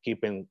about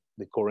keeping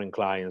the current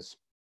clients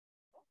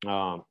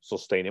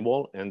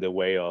sustainable and the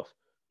way of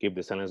keep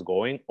the sales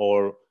going,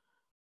 or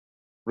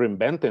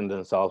reinventing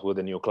themselves with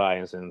the new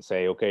clients and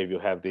say, okay, if you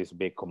have this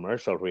big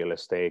commercial real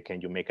estate,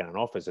 can you make an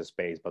office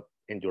space? But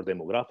in your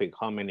demographic,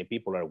 how many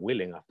people are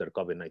willing after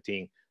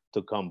COVID-19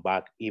 to come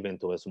back even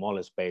to a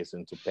smaller space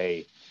and to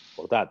pay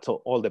for that?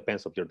 So all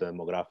depends on your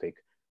demographic,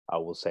 I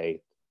will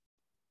say.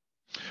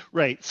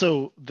 Right.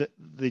 So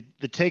the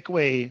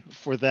takeaway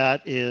for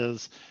that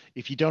is,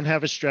 if you don't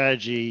have a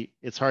strategy,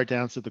 it's hard to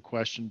answer the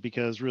question,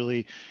 because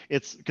really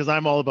it's because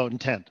I'm all about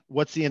intent.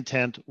 What's the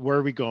intent? Where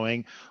are we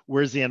going?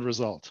 Where's the end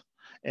result?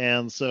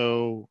 And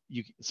so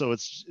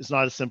it's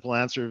not a simple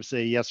answer to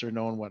say yes or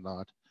no and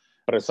whatnot.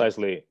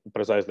 Precisely.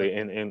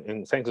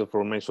 And thanks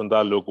for mentioning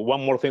that, Luke.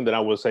 One more thing that I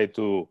will say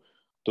to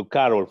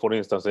Carol, for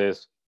instance,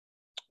 is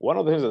one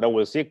of the things that I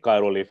will see,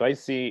 Carol,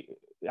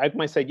 I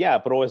might say, yeah,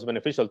 Pro is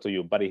beneficial to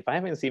you, but if I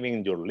haven't seen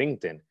in your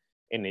LinkedIn,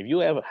 and if you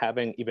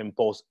haven't even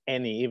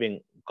posted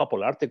even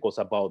couple articles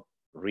about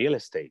real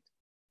estate,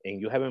 and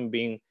you haven't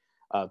been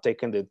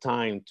taking the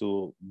time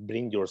to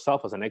bring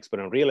yourself as an expert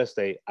in real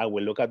estate, I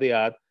will look at the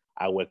ad,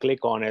 I will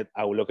click on it,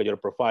 I will look at your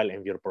profile, and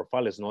if your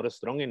profile is not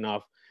strong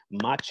enough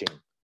matching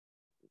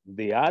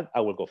the ad, I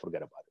will go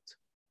forget about it.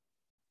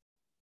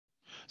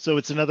 So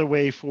it's another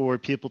way for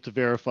people to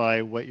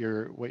verify what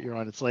you're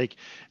on. It's like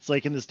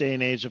in this day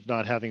and age of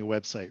not having a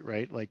website,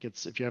 right? Like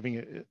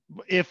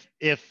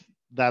if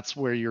that's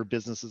where your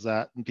business is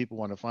at and people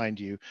want to find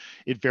you,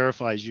 it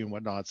verifies you and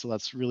whatnot. So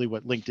that's really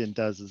what LinkedIn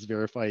does, is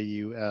verify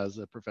you as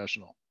a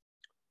professional.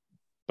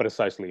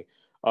 Precisely.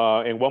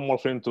 And one more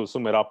thing to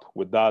sum it up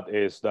with that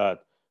is that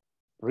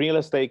real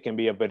estate can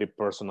be a very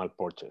personal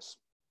purchase.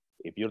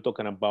 If you're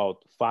talking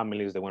about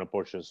families that want to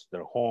purchase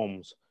their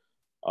homes,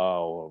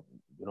 or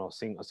a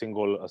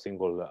single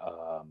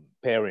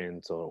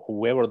parent, or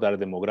whoever that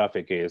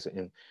demographic is,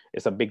 and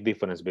it's a big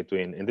difference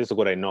between, and this is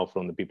what I know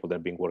from the people that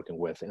I've been working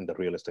with in the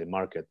real estate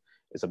market,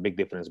 it's a big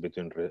difference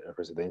between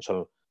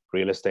residential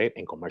real estate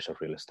and commercial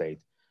real estate.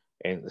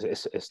 And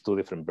it's two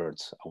different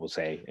birds, I would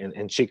say.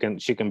 And she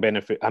can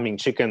benefit, I mean,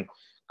 she can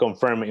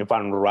confirm if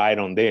I'm right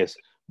on this.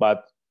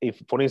 But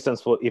if, for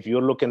instance, if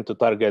you're looking to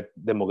target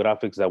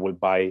demographics that will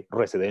buy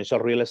residential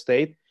real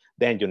estate,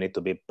 then you need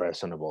to be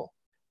personable.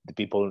 The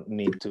people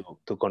need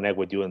to connect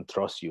with you and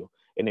trust you.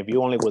 And if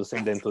you only will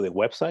send them to the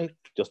website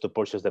just to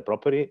purchase the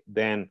property,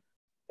 then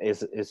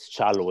it's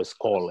shallow, it's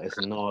cold, it's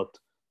not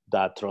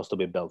that trust to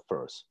be built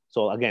first.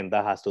 So again,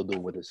 that has to do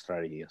with the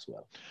strategy as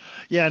well.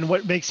 Yeah, and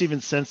what makes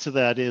even sense to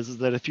that is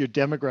that if your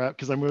demographic,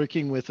 because I'm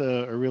working with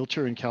a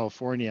realtor in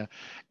California,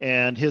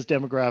 and his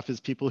demographic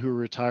is people who are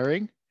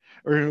retiring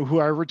or who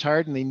are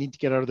retired and they need to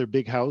get out of their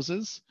big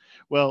houses.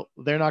 Well,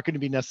 they're not going to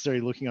be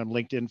necessarily looking on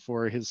LinkedIn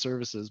for his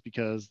services,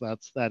 because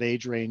that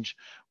age range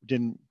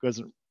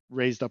wasn't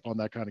raised up on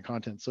that kind of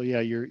content. So yeah,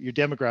 your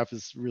demographic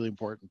is really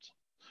important.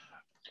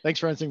 Thanks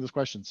for answering those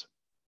questions.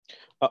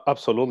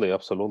 Absolutely.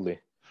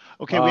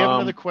 Okay, we have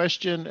another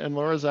question, and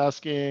Laura's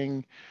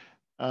asking,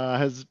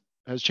 has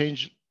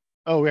changed?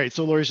 Oh, right.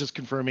 So Laura's just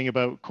confirming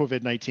about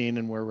COVID-19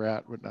 and where we're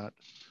at, whatnot.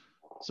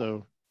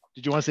 So,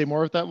 did you want to say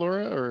more with that,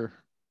 Laura, or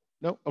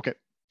no? Okay.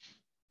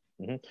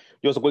 Mm-hmm.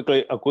 Just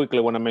I quickly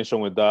want to mention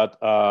with that.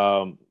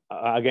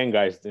 Again,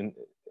 guys,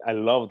 I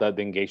love that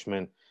the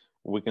engagement.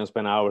 We can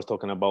spend hours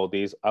talking about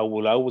this. I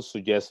would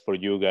suggest for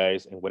you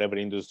guys, in whatever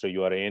industry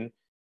you are in,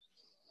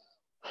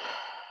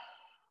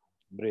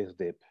 breathe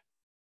deep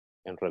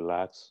and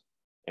relax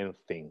and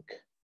think,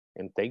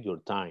 and take your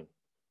time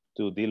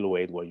to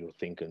develop what you're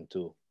thinking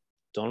too.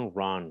 Don't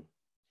run,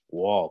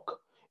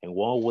 walk, and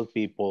walk with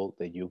people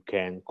that you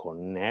can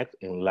connect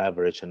and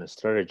leverage and a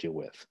strategy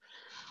with.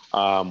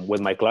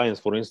 With my clients,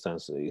 for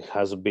instance,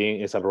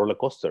 it's a roller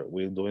coaster.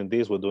 We're doing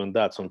this, we're doing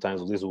that.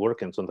 Sometimes this is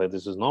working, sometimes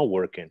this is not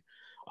working.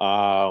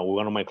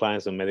 One of my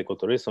clients in medical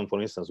tourism,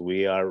 for instance,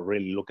 we are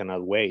really looking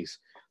at ways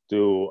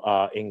to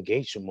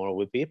engage more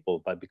with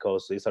people, but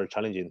because these are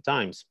challenging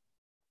times,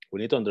 we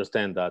need to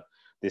understand that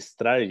the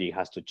strategy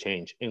has to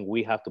change, and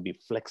we have to be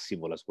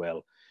flexible as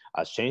well.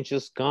 As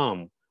changes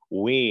come,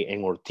 we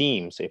and our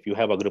teams, if you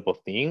have a group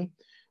of team,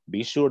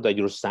 be sure that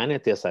your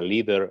sanity as a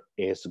leader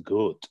is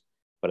good.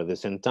 But at the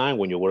same time,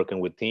 when you're working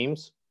with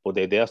teams, put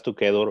the ideas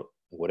together,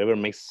 whatever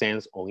makes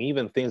sense, or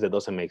even things that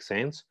doesn't make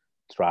sense,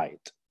 try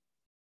it.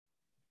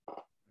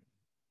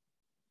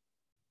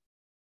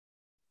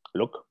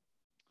 Look.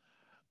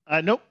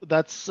 Nope,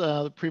 that's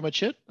pretty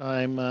much it.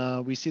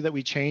 We see that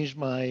we changed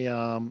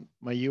my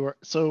my URL.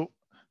 So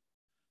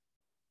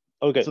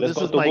okay, let's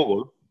go to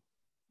Google.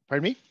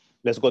 Pardon me?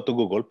 Let's go to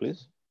Google,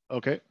 please.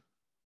 Okay.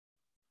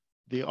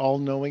 The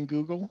all-knowing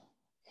Google.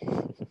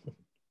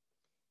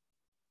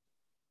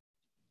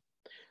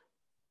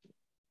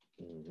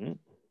 Mm-hmm.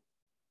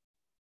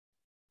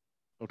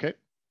 Okay.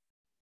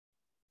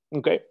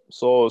 Okay,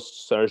 so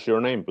search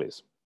your name,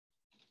 please.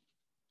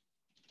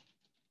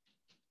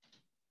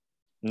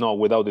 No,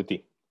 without the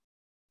T.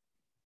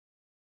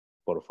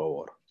 Por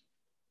favor.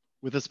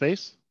 With a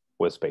space?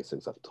 With space,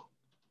 exacto.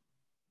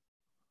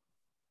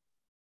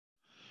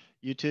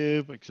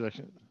 YouTube,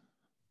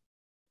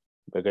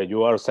 Okay,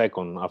 you are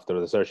second after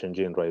the search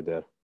engine right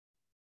there.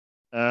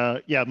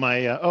 Yeah,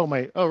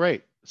 my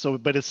right. So,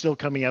 but it's still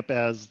coming up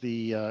as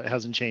the, it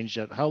hasn't changed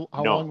yet. How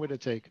No. long would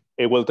it take?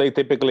 It will take,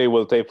 typically it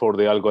will take for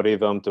the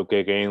algorithm to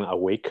kick in a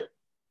week.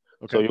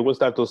 Okay. So you will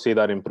start to see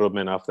that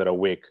improvement after a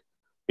week,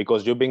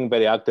 because you're being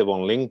very active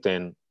on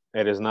LinkedIn.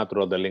 It is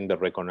natural the link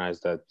that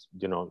recognizes that,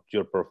 you know,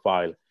 your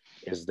profile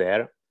is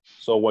there.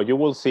 So what you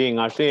will see, and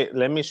actually,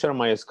 let me share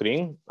my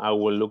screen. I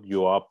will look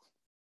you up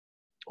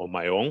on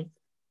my own.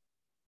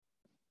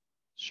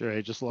 Sure, I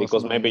just lost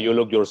Because my, maybe you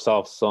look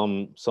yourself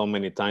so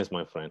many times,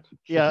 my friend.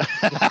 Yeah.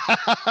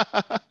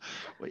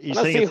 You're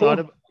saying it's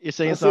not, you're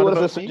saying it's not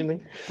about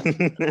me?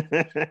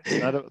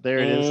 There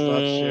it is. Stop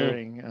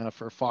sharing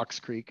for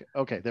Fox Creek.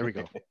 Okay, there we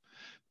go.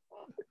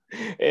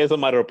 It's a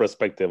matter of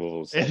perspective.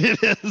 It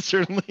is,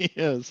 certainly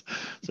is.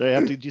 So I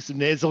have to do some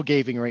nasal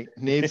gaving, right?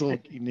 Naval.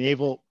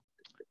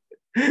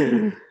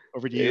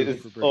 Over to you,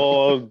 It's Roberto.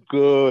 all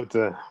good.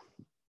 In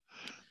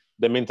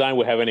the meantime,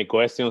 we have any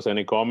questions,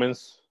 any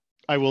comments?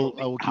 I will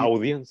keep,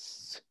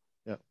 audience.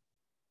 Yeah.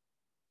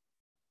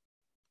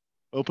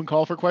 Open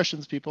call for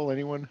questions, people.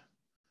 Anyone?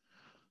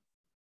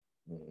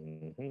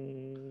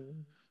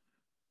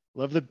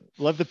 Love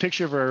the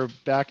picture of our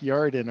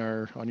backyard in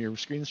on your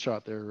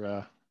screenshot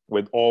there.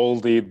 With all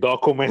the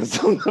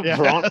documents on the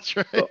front. That's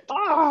right.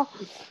 So,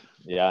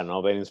 yeah,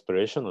 no, very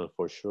inspirational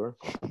for sure.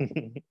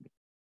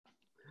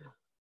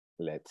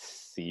 Let's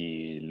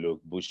see,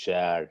 Luke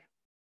Bouchard.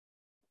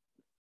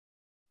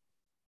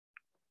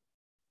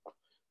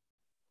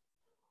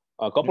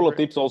 A couple of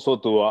tips also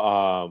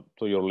to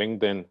your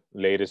LinkedIn,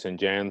 ladies and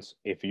gents.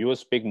 If you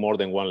speak more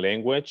than one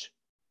language,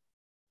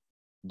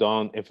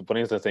 if for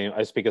instance,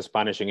 I speak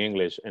Spanish and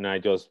English and I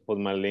just put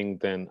my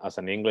LinkedIn as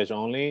an English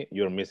only,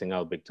 you're missing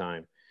out big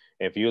time.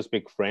 If you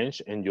speak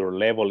French and your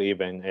level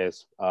even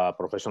is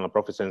professional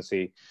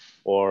proficiency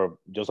or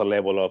just a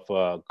level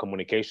of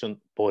communication,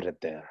 put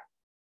it there.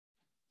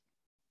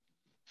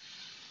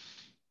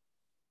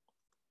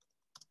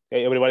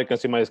 Okay, everybody can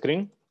see my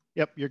screen?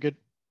 Yep, you're good.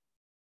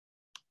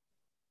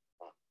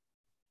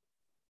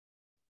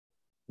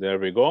 There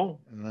we go.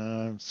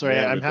 Sorry,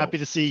 I'm happy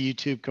to see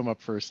YouTube come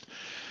up first.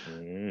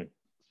 It's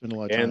been a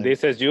lot of time. And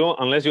this is you,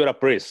 unless you're a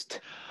priest.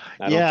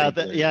 The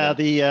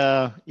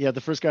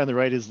first guy on the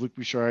right is Luc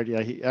Bouchard.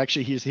 Yeah,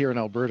 he's here in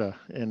Alberta,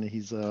 and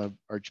he's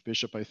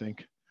Archbishop, I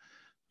think.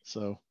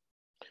 So.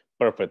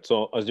 Perfect.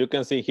 So as you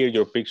can see here,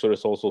 your picture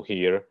is also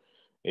here.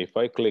 If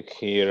I click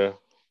here,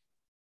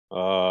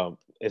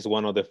 it's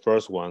one of the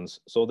first ones.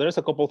 So there's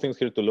a couple of things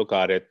here to look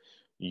at it.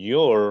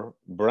 Your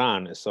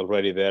brand is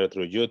already there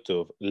through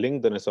YouTube.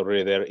 LinkedIn is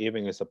already there,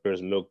 even as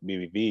appears Luke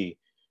BBB.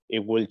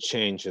 It will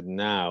change it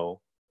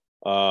now.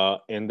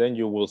 And then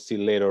you will see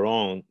later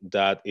on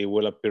that it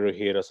will appear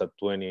here as a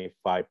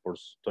 25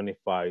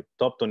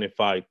 top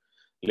 25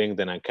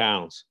 LinkedIn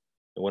accounts.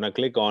 And when I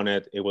click on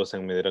it, it will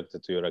send me directly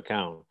to your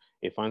account.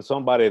 If I'm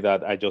somebody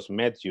that I just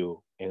met you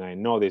and I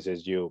know this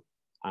is you,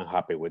 I'm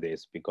happy with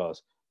this,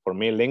 because for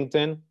me,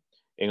 LinkedIn,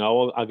 and I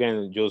will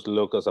again just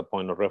look as a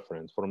point of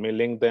reference. For me,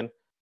 LinkedIn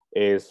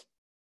is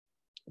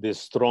the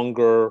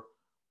stronger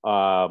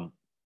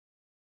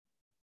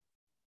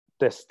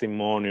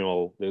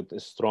testimonial, the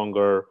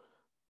stronger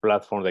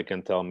platform that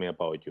can tell me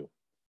about you.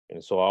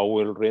 And so I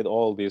will read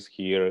all this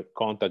here,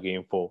 contact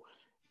info.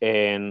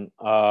 And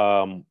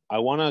I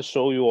want to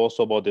show you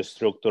also about the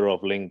structure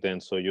of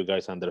LinkedIn so you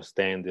guys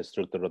understand the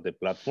structure of the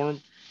platform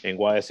and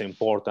why it's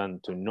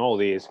important to know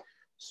this.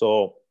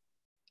 So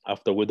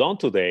after we're done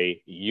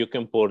today, you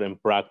can put in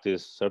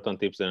practice certain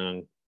tips that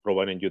I'm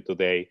providing you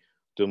today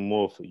to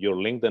move your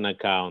LinkedIn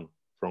account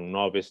from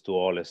novice to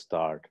all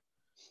start.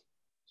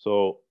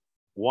 So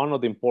one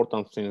of the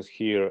important things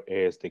here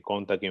is the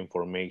contact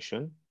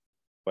information.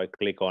 If I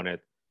click on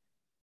it,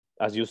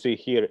 as you see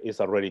here, it's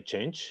already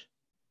changed.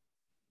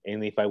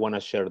 And if I want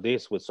to share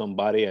this with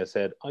somebody, I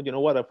said, oh, you know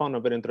what? I found a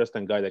very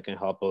interesting guy that can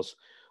help us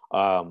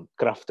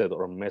craft it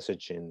or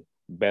messaging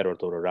better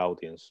to our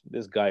audience.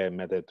 This guy, I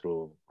met it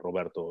through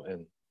Roberto,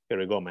 and here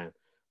we go, man.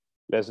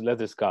 Let's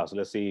discuss.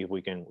 Let's see if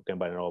we can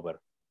buy it over.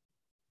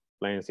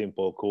 Plain,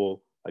 simple,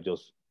 cool. I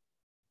just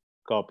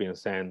copy and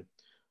send.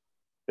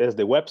 There's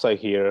the website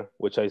here,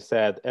 which I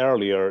said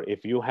earlier.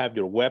 If you have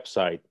your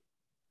website,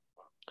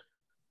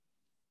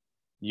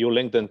 you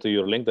link them to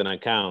your LinkedIn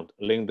account.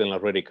 LinkedIn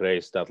already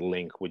creates that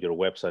link with your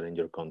website and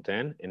your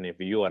content. And if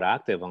you are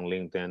active on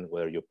LinkedIn,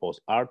 where you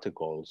post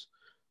articles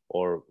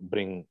or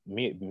bring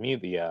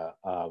media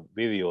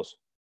videos,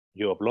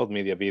 you upload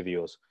media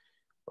videos,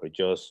 or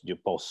just you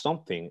post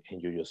something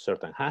and you use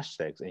certain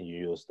hashtags and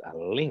you use a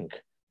link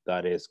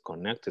that is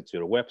connected to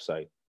your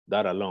website,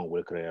 that alone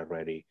will create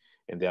already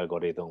in the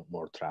algorithm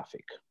more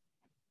traffic.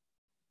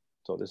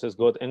 So this is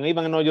good. And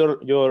even though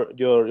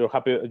you're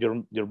happy,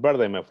 your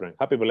birthday, my friend.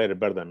 Happy belated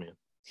birthday, man.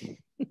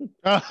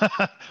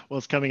 Well,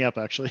 it's coming up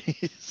actually.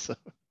 So.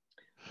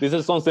 This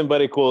is something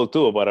very cool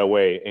too, by the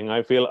way. And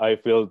I feel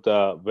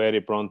very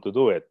prone to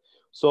do it.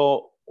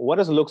 So what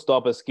is Luke's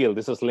top skill?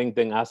 This is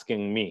LinkedIn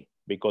asking me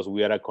because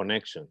we are a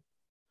connection.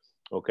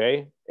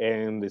 Okay.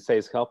 And it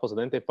says, help us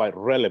identify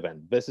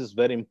relevant. This is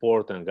very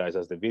important, guys,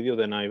 as the video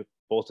that I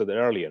posted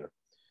earlier.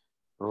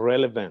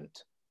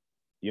 Relevant.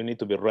 You need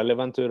to be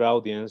relevant to your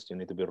audience. You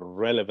need to be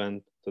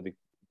relevant to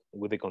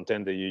with the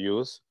content that you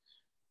use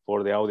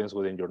for the audience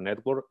within your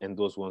network and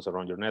those ones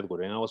around your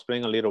network. And I was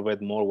playing a little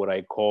bit more what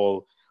I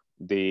call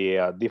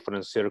the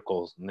different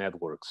circles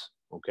networks,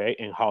 okay?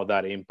 And how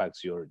that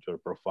impacts your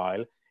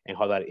profile and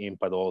how that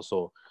impacts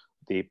also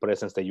the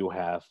presence that you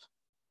have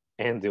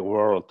in the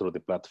world through the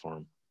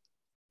platform.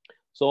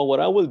 So what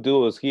I will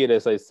do is here,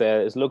 as I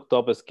said, is look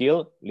top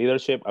skill,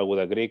 leadership, I would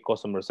agree,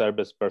 customer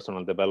service,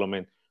 personal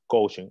development,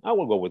 coaching. I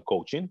will go with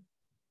coaching.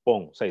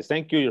 Boom, says,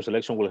 thank you, your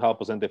selection will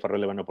help us identify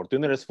relevant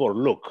opportunities for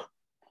look,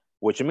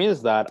 which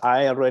means that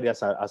I already,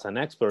 as an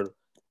expert,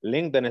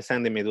 LinkedIn is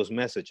sending me those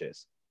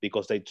messages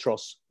because they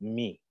trust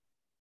me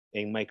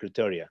in my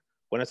criteria.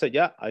 When I say,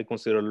 yeah, I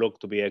consider look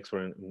to be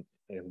expert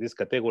in this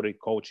category,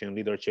 coaching,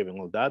 leadership, and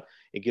all that,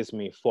 it gives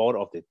me 4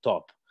 of the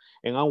top.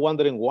 And I'm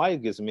wondering why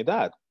it gives me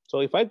that. So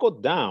if I go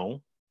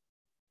down,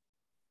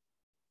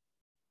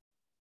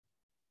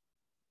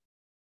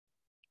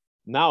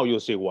 now you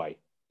see why.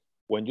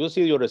 When you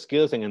see your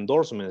skills and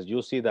endorsements,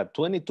 you see that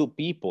 22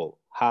 people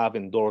have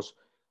endorsed,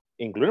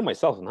 including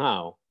myself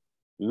now,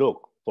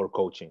 look for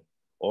coaching.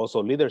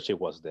 Also leadership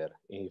was there.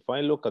 If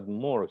I look at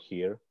more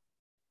here,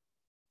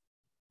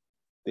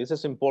 this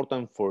is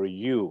important for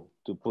you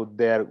to put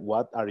there,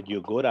 what are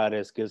you good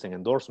at, skills and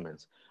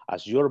endorsements.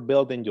 As you're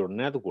building your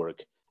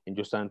network and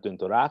you're starting to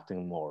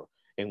interacting more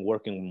and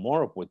working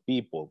more with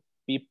people,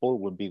 people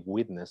will be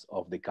witness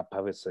of the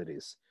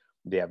capacities,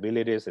 the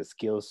abilities, the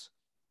skills,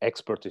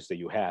 expertise that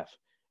you have.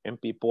 And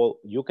people,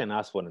 you can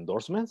ask for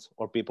endorsements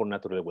or people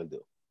naturally will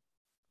do.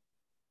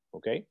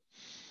 Okay?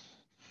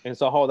 And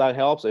so how that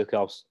helps, it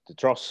helps the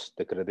trust,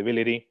 the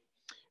credibility.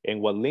 And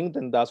what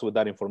LinkedIn does with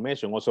that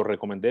information, also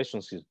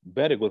recommendations, is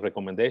very good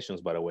recommendations,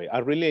 by the way. I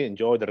really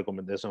enjoyed the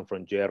recommendation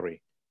from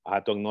Jerry. I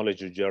had to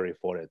acknowledge you, Jerry,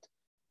 for it.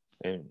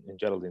 And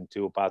Geraldine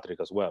too, Patrick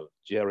as well.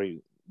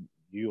 Jerry,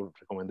 your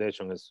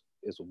recommendation is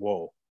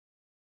whoa.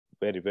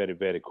 Very, very,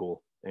 very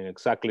cool. And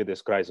exactly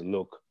describes the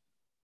look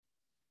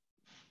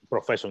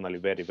professionally,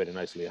 very, very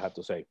nicely, I have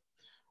to say.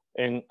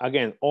 And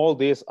again, all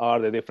these are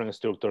the different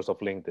structures of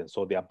LinkedIn.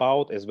 So the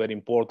about is very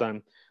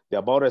important. The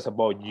about is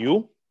about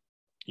you.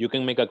 You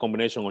can make a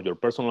combination of your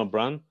personal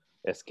brand,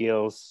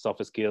 skills,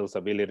 soft skills,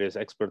 abilities,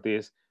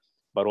 expertise,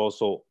 but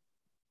also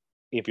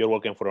if you're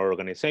working for an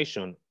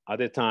organization, at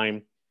the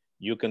time,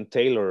 you can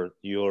tailor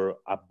your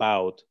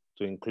about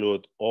to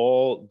include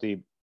all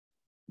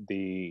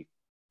the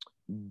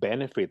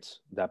benefits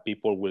that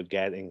people will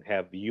get and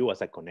have you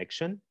as a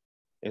connection.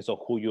 And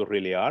so who you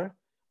really are,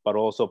 but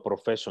also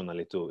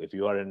professionally too. If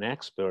you are an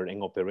expert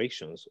in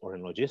operations or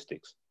in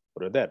logistics,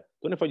 put it there.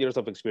 25 years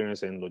of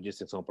experience in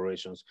logistics and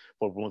operations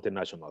for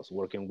multinationals,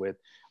 working with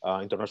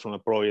international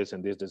employees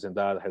and this and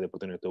that. I had the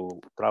opportunity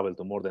to travel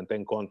to more than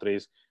 10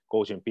 countries,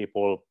 coaching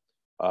people,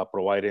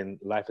 providing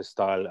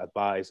lifestyle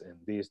advice and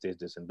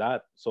this and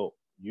that. So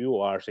you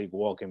are actually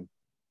walking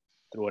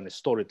through a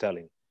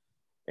storytelling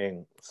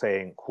and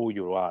saying who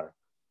you are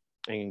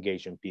and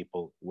engaging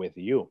people with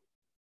you.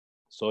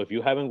 So if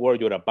you haven't worked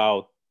your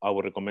about, I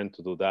would recommend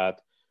to do that.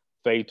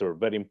 Fator,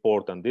 very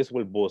important. This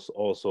will boost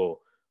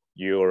also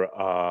your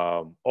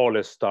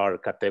all-star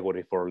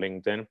category for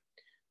LinkedIn.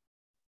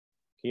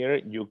 Here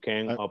you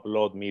can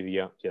upload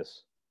media.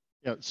 Yes.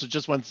 Yeah. So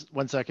just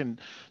one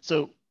second.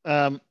 So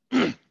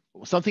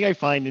something I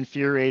find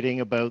infuriating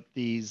about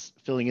these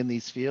filling in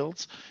these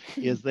fields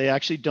is they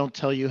actually don't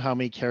tell you how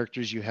many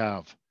characters you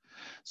have.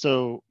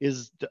 So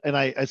it's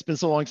been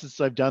so long since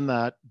I've done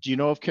that. Do you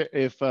know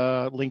if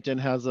LinkedIn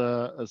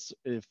has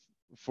if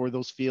for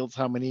those fields,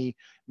 how many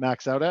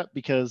max out at?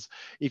 Because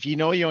if you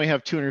know you only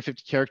have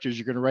 250 characters,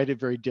 you're going to write it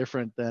very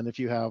different than if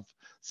you have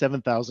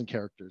 7,000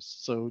 characters.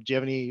 So do you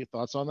have any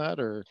thoughts on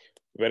that? Or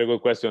very good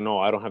question. No,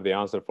 I don't have the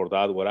answer for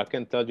that. What I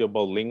can tell you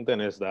about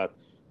LinkedIn is that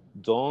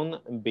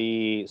don't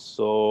be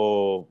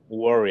so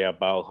worried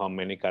about how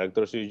many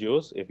characters you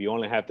use. If you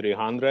only have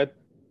 300,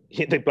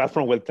 the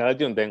platform will tell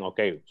you, and then,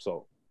 okay,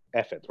 so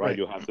F it, right?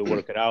 You have to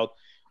work it out.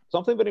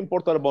 Something very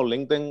important about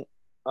LinkedIn,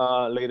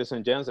 ladies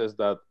and gents, is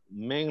that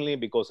mainly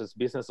because it's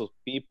business of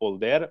people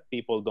there,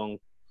 people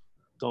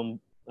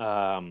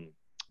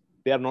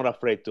they are not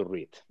afraid to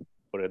read,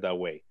 put it that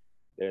way.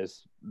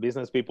 There's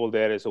business people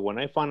there. So when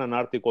I find an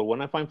article,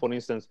 for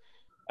instance,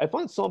 I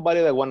find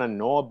somebody that want to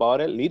know about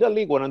it,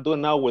 literally what I'm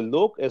doing now will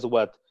look is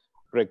what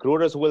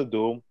recruiters will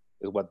do,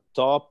 is what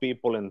top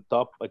people in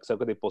top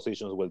executive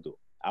positions will do.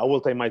 I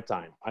will take my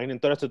time. I'm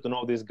interested to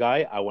know this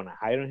guy. I want to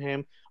hire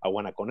him. I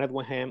want to connect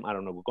with him. I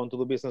don't know, we're going to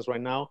do business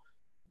right now.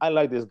 I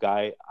like this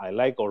guy. I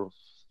like our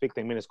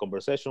 15 minutes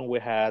conversation we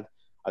had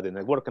at the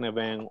networking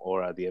event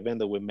or at the event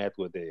that we met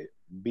with the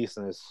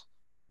business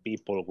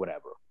people,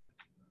 whatever.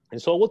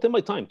 And so I will take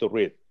my time to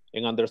read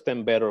and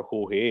understand better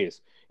who he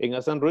is. And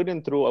as I'm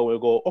reading through, I will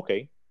go,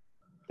 okay.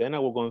 Then I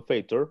will go in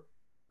Fator.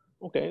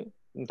 Okay,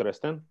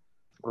 interesting,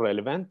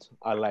 relevant.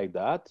 I like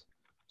that.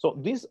 So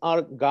these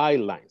are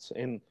guidelines.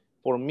 And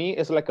for me,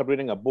 it's like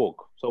reading a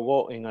book. So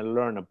go and I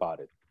learn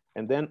about it.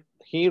 And then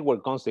here where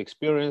comes the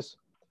experience,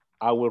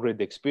 I will read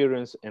the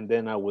experience and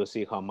then I will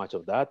see how much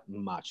of that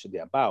match the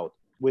about.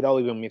 without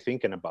even me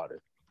thinking about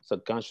it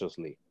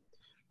subconsciously.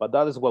 But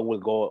that is what will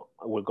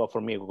go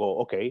for me. We'll go,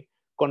 okay,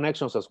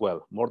 connections as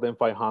well, more than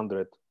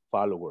 500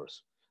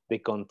 followers. The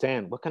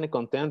content, what kind of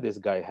content this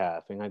guy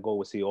have? And I go,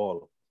 we see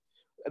all.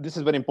 This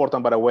is very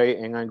important, by the way,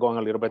 and I'm going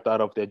a little bit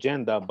out of the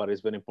agenda, but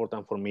it's very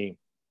important for me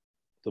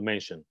to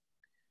mention.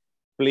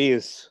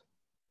 Please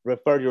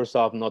refer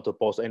yourself not to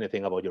post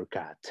anything about your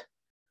cat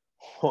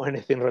or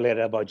anything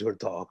related about your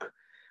dog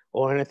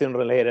or anything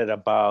related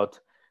about,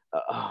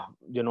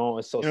 you know,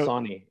 it's so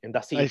sunny and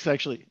that's it.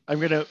 Actually, I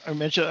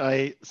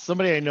mention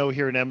somebody I know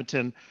here in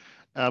Edmonton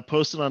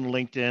posted on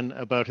LinkedIn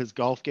about his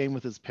golf game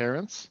with his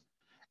parents.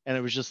 And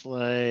it was just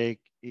like,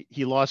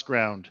 he lost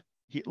ground.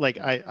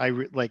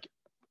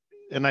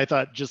 And I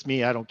thought, just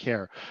me, I don't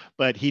care.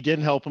 But he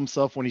didn't help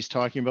himself when he's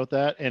talking about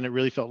that. And it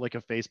really felt like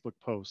a Facebook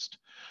post.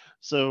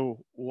 So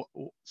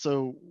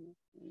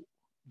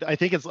I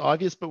think it's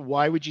obvious, but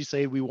why would you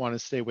say we want to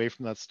stay away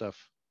from that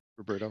stuff,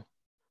 Roberto?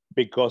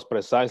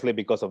 Precisely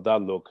because of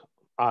that look.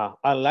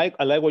 I like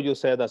what you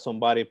said, that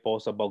somebody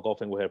posts about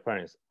golfing with her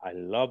parents. I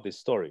love this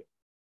story.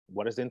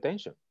 What is the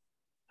intention?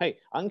 Hey,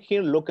 I'm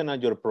here looking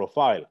at your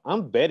profile.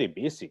 I'm very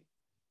busy.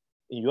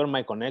 You're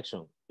my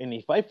connection. And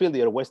if I feel that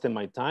you're wasting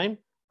my time,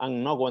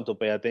 I'm not going to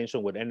pay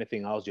attention with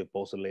anything else you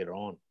posted later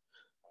on.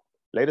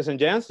 Ladies and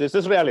gents, this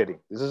is reality.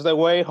 This is the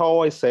way how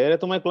I say it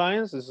to my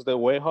clients. This is the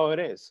way how it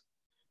is.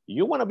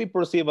 You want to be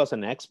perceived as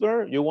an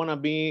expert. You want to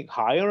be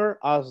hired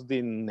as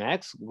the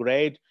next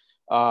great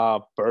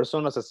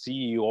person, as a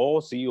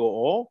CEO,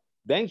 COO,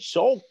 then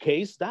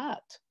showcase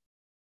that.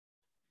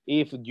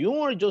 If you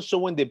are just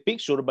showing the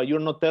picture, but you're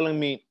not telling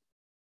me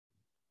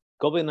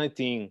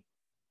COVID-19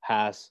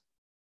 has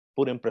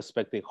put in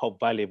perspective how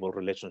valuable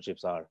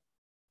relationships are.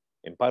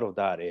 And part of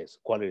that is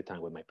quality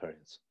time with my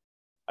parents.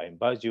 I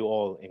invite you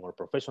all in our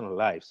professional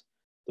lives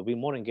to be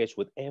more engaged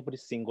with every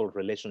single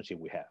relationship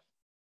we have,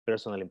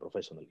 personally and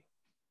professionally.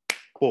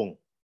 Boom.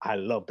 I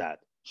love that.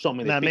 Show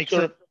me the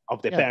picture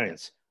of the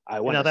parents. I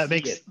want to see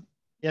it.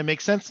 Yeah, it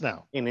makes sense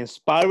now. It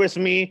inspires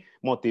me,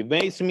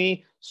 motivates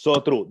me. So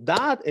true.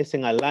 That is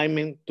in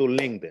alignment to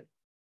LinkedIn.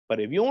 But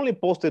if you only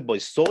post it by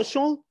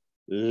social,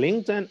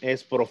 LinkedIn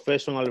is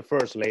professional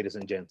first, ladies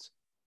and gents.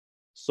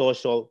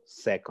 Social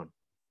second.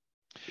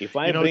 If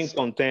I bring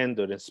content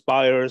that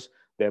inspires,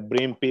 that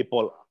bring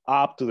people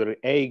up to their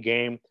A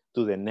game,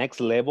 to the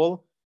next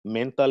level,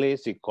 mentally,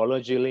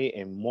 psychologically,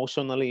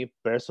 emotionally,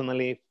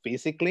 personally,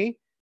 physically,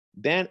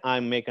 then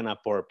I'm making a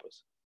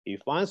purpose.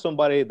 If I'm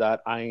somebody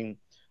that I'm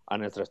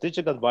a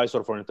strategic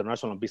advisor for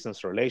international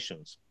business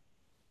relations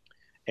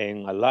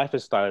and a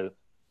lifestyle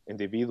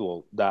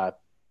individual that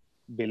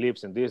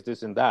believes in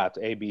this and that,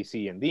 A, B,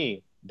 C, and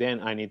D, then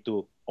I need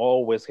to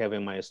always have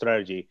in my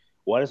strategy,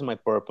 what is my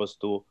purpose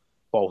to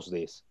post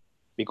this?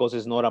 Because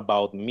it's not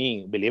about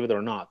me, believe it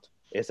or not.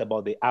 It's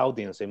about the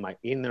audience in my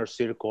inner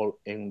circle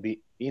and the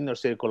inner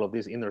circle of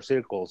these inner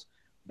circles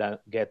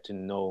that get to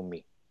know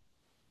me.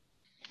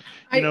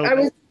 I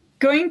was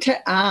going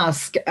to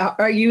ask,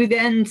 are you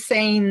then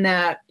saying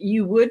that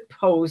you would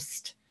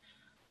post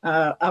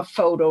a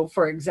photo,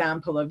 for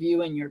example, of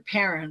you and your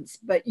parents,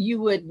 but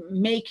you would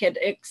make it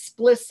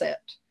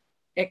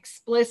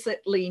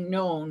explicitly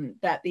known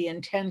that the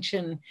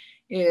intention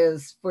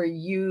is for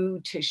you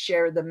to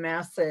share the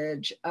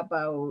message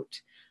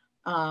about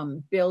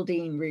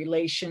building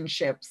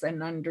relationships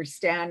and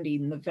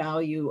understanding the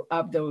value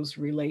of those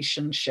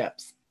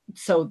relationships?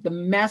 So the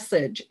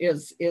message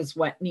is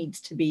what needs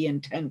to be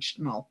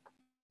intentional.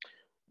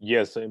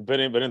 Yes,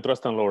 very, very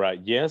interesting, Laura.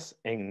 Yes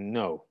and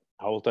no.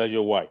 I will tell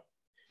you why.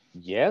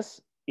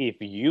 Yes, if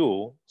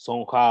you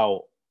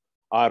somehow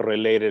are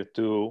related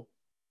to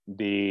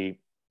the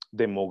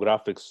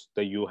demographics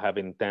that you have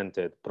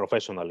intended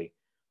professionally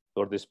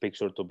for this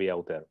picture to be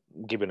out there.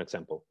 I'll give you an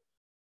example.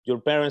 Your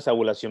parents, I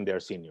will assume they are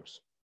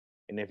seniors.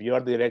 And if you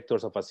are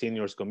directors of a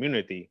seniors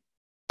community,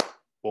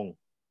 boom,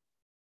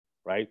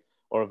 right?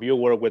 Or if you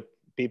work with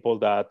people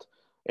that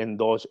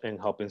indulge in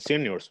helping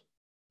seniors,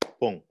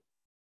 boom.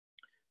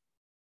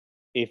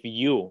 If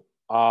you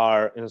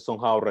are in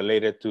somehow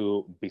related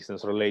to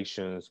business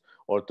relations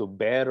or to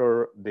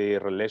better the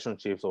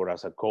relationships, or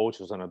as a coach,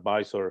 as an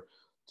advisor,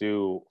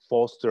 to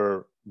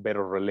foster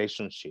better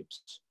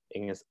relationships,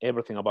 and it's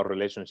everything about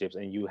relationships,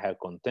 and you have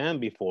content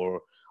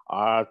before,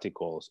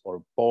 articles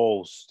or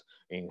posts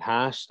and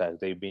hashtags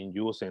they've been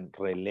using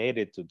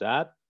related to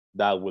that,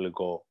 that will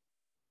go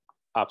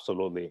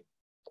absolutely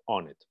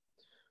on it.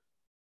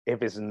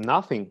 If it's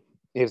nothing,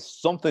 if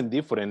something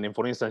different, and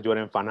for instance, you're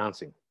in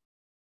financing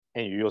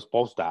and you just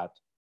post that,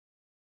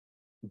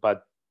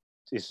 but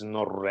it's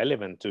not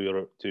relevant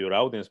to your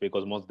audience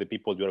because most of the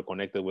people you're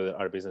connected with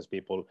are business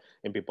people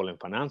and people in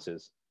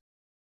finances,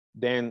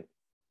 then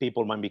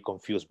people might be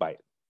confused by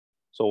it.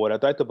 So what I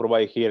try to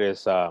provide here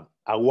is a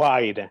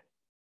wide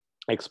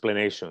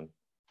explanation.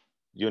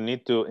 You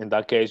need to, in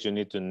that case, you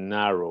need to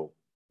narrow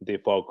the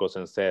focus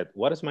and say,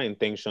 what is my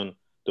intention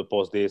to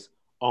post this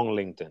on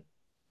LinkedIn?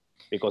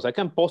 Because I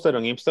can post it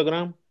on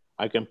Instagram,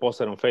 I can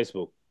post it on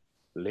Facebook.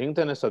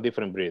 LinkedIn is a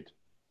different breed.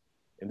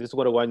 And this is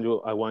what I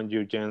want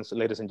you gents,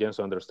 ladies and gents,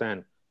 to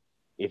understand.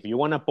 If you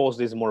want to post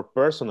this more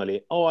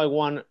personally, oh, I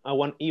want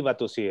Eva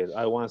to see it.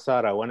 I want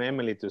Sarah, I want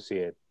Emily to see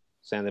it.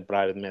 Send a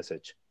private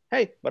message.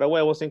 Hey, by the way,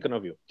 I was thinking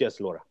of you. Yes,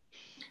 Laura.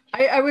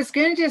 I was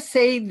going to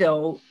say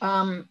though,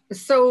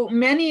 so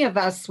many of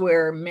us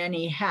wear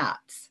many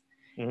hats,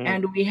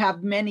 and we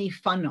have many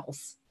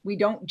funnels. We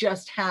don't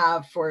just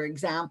have, for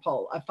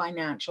example, a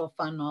financial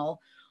funnel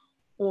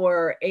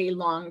or a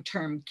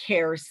long-term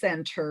care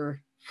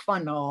center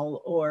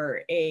funnel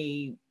or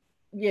a,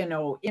 you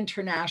know,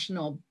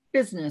 international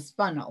business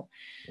funnel.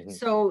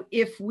 So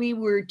if we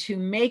were to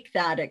make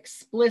that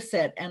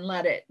explicit and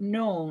let it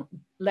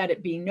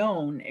be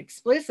known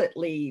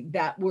explicitly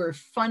that we're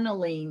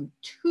funneling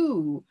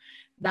to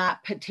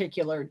that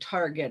particular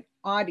target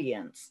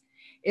audience,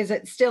 is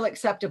it still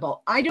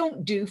acceptable? I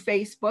don't do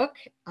Facebook.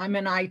 I'm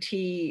in IT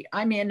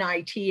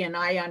and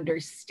I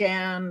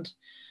understand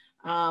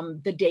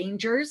the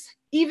dangers,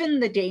 even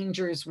the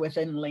dangers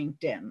within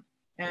LinkedIn.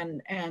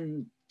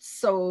 And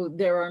so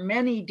there are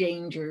many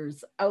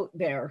dangers out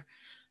there,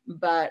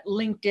 but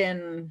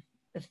LinkedIn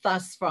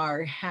thus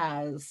far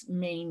has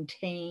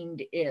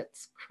maintained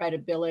its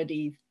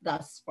credibility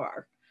thus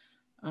far.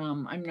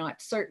 I'm not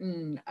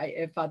certain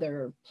if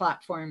other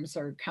platforms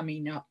are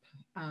coming up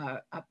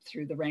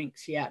through the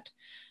ranks yet,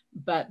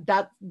 but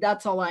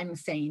that's all I'm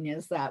saying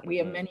is that we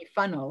have many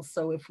funnels.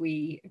 So if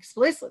we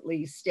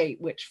explicitly state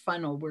which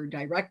funnel we're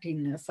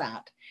directing this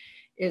at,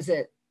 is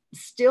it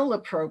still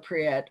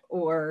appropriate,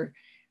 or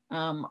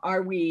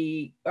are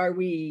we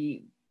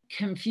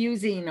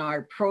confusing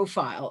our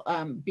profile?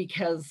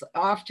 Because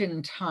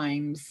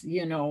oftentimes,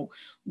 you know,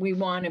 we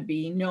want to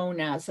be known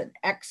as an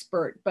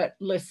expert, but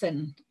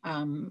listen,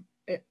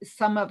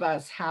 some of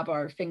us have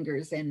our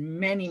fingers in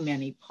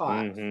many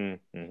pots,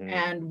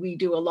 and we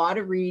do a lot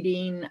of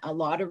reading, a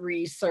lot of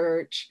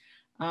research.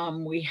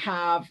 We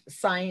have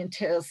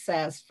scientists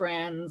as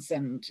friends,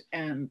 and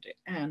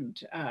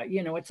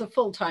you know, it's a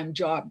full-time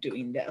job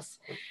doing this.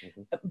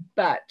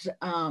 But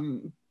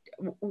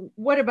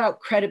what about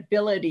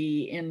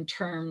credibility in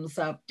terms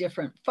of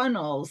different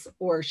funnels,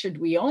 or should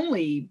we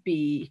only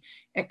be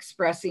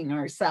expressing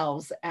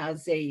ourselves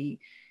as a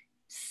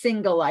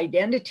single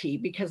identity?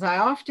 Because I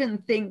often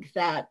think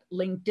that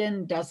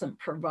LinkedIn doesn't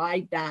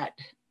provide that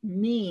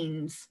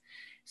means.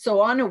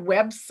 So on a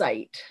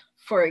website,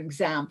 for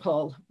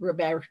example,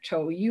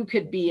 Roberto, you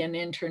could be an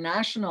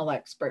international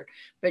expert,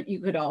 but you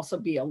could also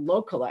be a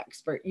local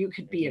expert. You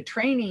could be a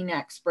training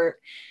expert.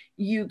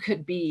 You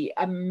could be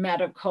a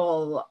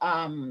medical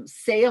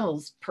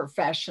sales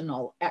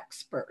professional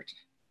expert.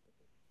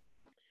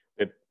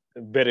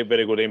 Very,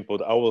 very good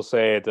input. I will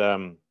say it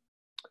as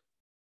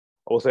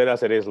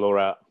it is,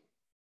 Laura.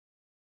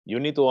 You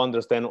need to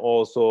understand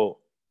also,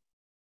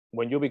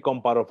 when you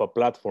become part of a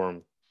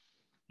platform,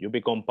 you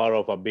become part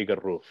of a bigger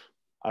roof.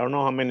 I don't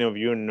know how many of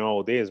you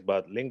know this,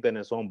 but LinkedIn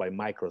is owned by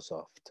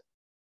Microsoft.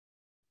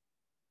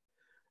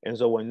 And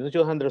so when you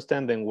just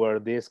understanding where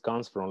this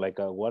comes from, like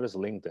what is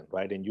LinkedIn,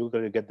 right? And you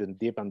get the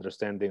deep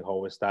understanding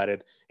how it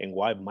started and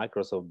why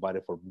Microsoft bought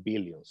it for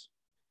billions.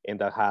 And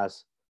that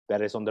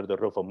is under the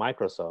roof of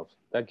Microsoft.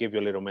 That gives you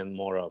a little bit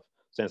more of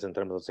sense in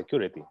terms of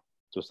security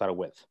to start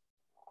with.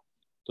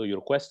 To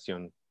your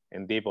question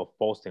and deep of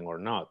posting or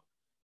not,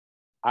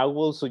 I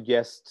will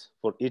suggest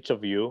for each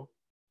of you,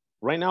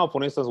 right now,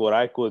 for instance, what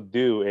I could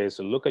do is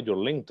look at your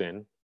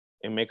LinkedIn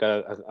and make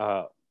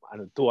a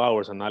 2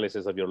 hours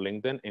analysis of your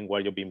LinkedIn and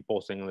what you've been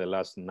posting in the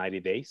last 90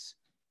 days,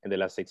 in the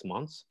last 6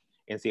 months,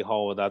 and see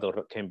how that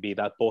can be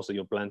that post that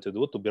you plan to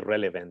do to be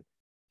relevant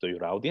to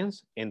your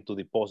audience and to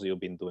the post you've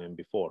been doing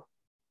before.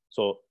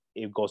 So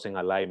it goes in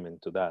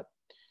alignment to that.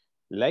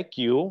 Like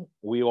you,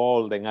 we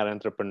all then are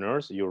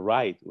entrepreneurs. You're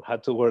right. We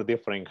had to wear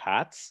different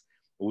hats.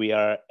 We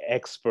are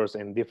experts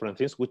in different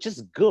things, which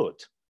is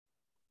good.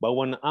 But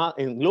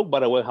and look,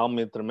 by the way, how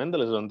many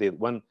tremendously on did.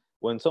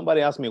 When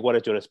somebody asked me, what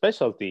is your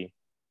specialty?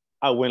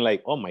 I went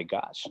like, oh my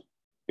gosh,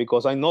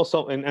 because I know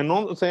some, and I'm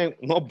not saying,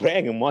 not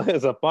bragging,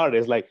 modest apart.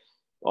 It's like,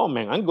 oh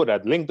man, I'm good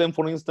at LinkedIn,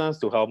 for instance,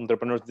 to help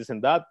entrepreneurs, this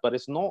and that, but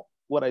it's not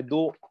what I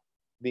do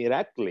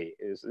directly.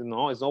 It's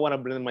not what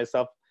I'm bringing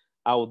myself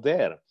out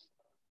there.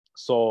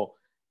 So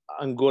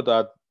I'm good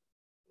at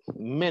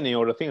many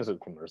other things,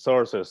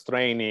 resources,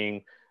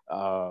 training,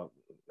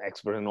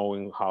 expert in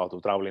knowing how to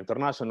travel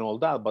international, all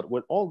that. But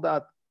with all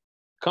that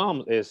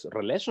comes is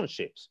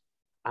relationships.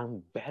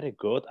 I'm very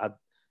good at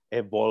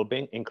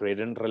evolving and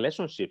creating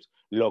relationships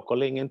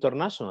locally and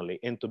internationally,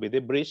 and to be the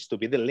bridge, to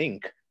be the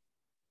link,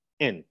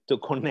 and to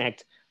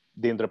connect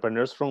the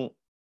entrepreneurs from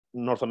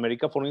North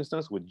America, for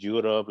instance, with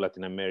Europe,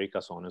 Latin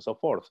America, so on and so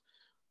forth.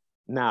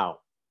 Now,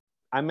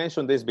 I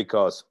mentioned this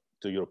because,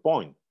 to your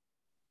point,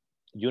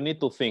 you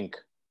need to think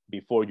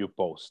before you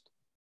post.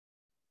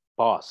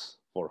 Pause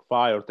for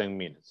 5 or 10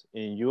 minutes,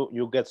 and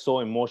you get so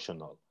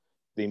emotional.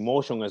 The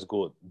emotion is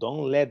good.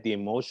 Don't let the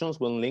emotions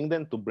when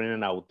LinkedIn to bring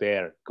it out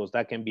there, because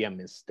that can be a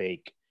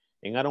mistake.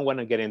 And I don't want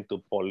to get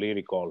into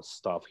political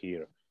stuff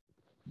here,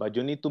 but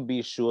you need to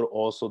be sure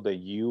also that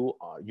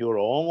your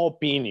own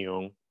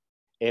opinion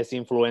is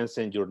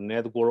influencing your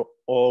network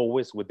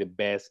always with the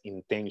best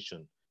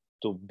intention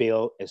to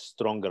build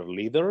stronger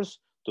leaders,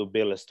 to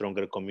build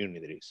stronger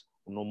communities,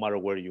 no matter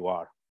where you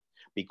are.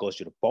 Because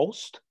your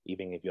post,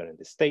 even if you're in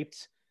the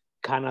States,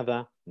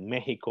 Canada,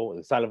 Mexico,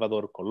 El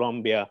Salvador,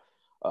 Colombia,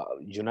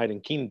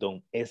 United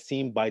Kingdom, is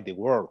seen by the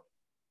world.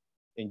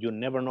 And you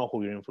never know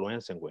who you're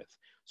influencing with.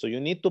 So you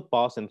need to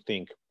pause and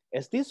think,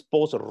 is this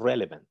post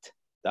relevant?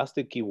 That's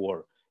the key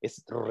word.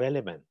 It's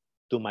relevant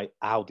to my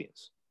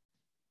audience.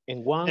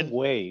 And one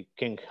way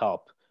can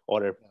help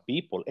other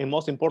people. And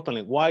most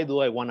importantly, why do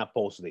I want to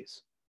post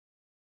this?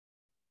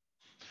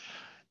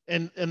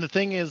 And the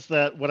thing is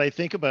that what I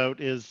think about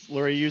is,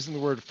 Lori, using the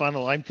word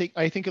funnel, I think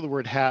of the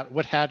word hat.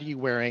 What hat are you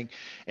wearing,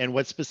 and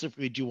what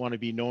specifically do you want to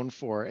be known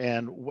for?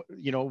 And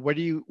what are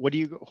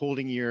you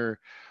holding your,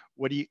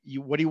 what do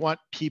you want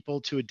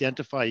people to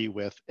identify you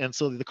with? And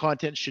so the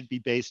content should be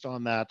based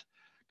on that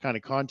kind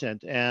of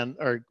content,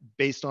 or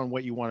based on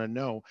what you want to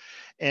know.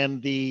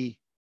 And I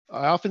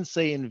often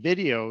say in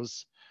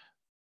videos,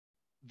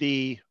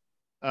 the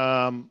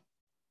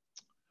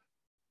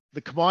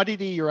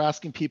commodity you're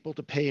asking people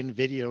to pay in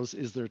videos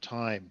is their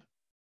time.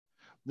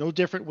 No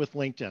different with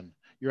LinkedIn.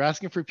 You're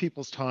asking for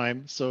people's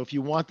time. So if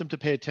you want them to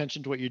pay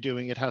attention to what you're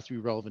doing, it has to be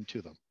relevant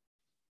to them.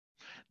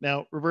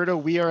 Now, Roberto,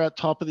 we are at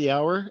top of the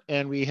hour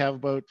and we have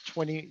about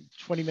 20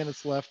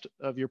 minutes left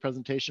of your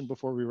presentation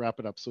before we wrap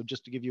it up. So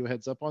just to give you a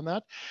heads up on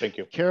that. Thank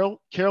you. Carol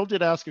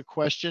did ask a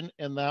question,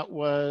 and that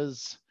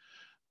was,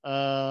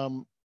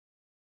 Carol,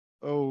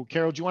 do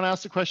you want to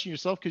ask the question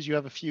yourself? Because you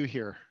have a few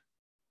here.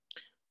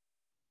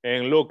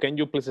 And Luke, can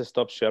you please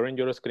stop sharing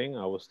your screen?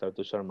 I will start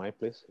to share mine,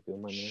 please. If you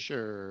don't mind.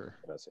 Sure.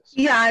 Gracias.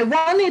 Yeah, I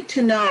wanted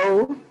to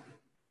know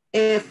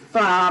if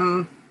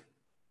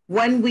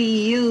when we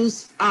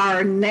use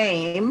our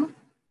name,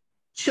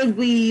 should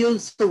we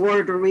use the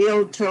word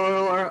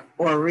realtor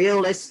or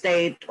real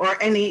estate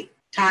or any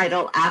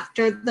title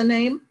after the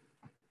name,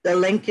 the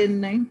LinkedIn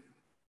name?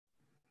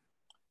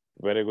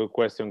 Very good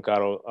question,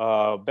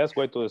 Carol. Best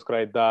way to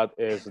describe that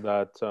is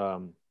that.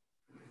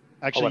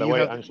 Actually, by the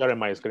way, I'm sharing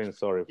my screen.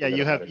 Sorry. Yeah,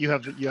 you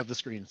have the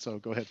screen. So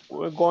go ahead.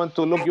 We're going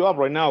to look you up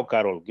right now,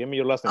 Carol. Give me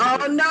your last name.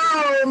 Oh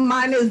no,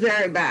 mine is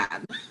very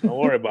bad. Don't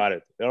worry about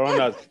it. They're on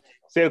a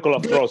circle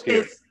of pros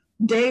here.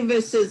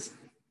 Davis is.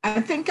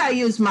 I think I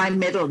use my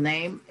middle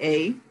name,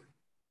 A,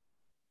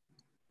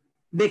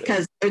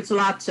 because there's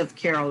lots of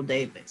Carol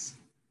Davis.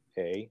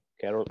 Okay,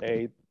 Carol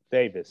A.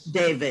 Davis.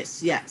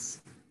 Davis,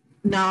 yes.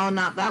 No,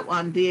 not that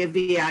one.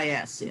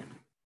 D-A-V-I-S, yeah.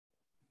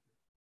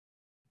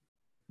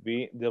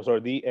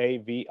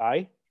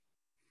 D-A-V-I?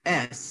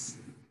 S.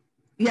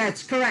 Yeah,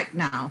 it's correct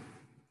now.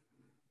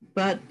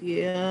 But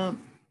yeah.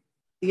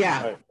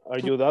 Are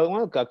you that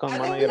one? Account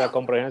manager,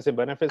 comprehensive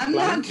benefits I'm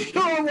plan? not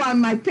sure why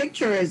my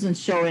picture isn't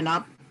showing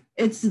up.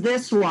 It's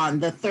this one,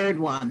 the third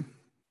one.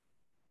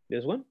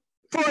 This one?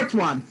 Fourth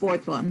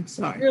one,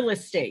 sorry. Real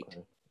estate.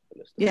 Okay.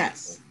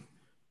 Yes.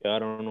 Yeah, I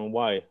don't know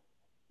why.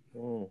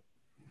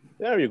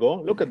 There you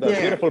go. Look at that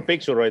beautiful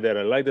picture right there.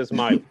 I like the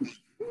smile.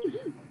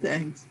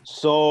 Thanks.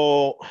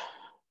 So,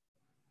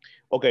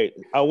 okay,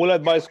 I will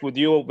advise with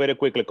you very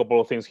quickly a couple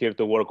of things here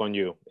to work on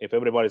you. If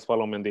everybody's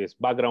following this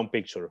background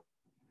picture,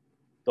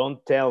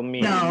 don't tell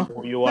me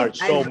who you are.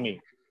 Show me.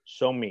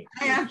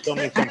 I have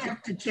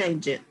to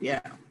change it.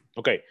 Yeah.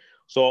 Okay,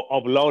 so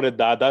uploaded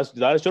that.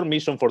 That's your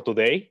mission for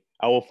today.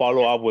 I will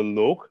follow up with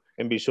Luke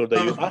and be sure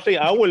that you. Actually,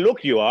 I will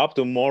look you up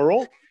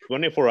tomorrow,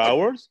 24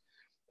 hours,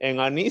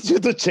 and I need you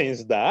to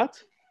change that.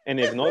 And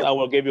if not, I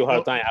will give you a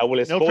hard time. I will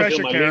expose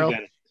you my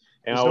LinkedIn.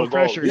 And I will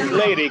go, this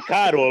lady,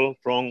 Carol,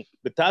 from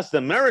Bethesda,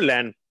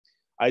 Maryland,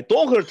 I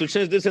told her to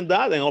change this and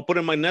that, and I'll put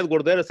in my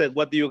network there and said,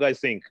 what do you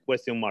guys think?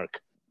 Question mark.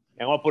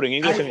 And I'll put in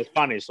English and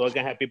Spanish, so I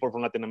can have people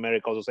from Latin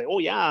America also say, oh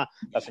yeah,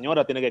 la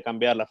señora tiene que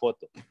cambiar la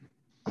foto.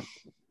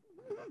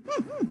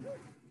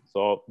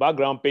 So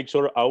background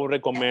picture, I would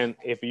recommend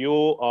if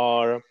you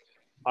are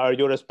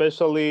you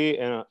especially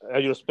are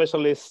you a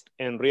specialist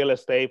in real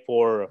estate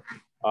for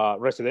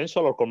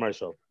residential or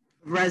commercial?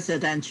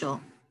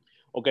 Residential.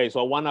 Okay, so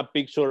I want a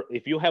picture.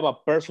 If you have a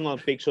personal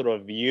picture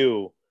of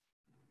you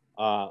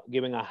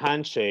giving a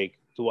handshake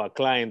to a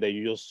client that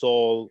you just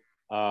sold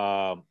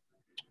a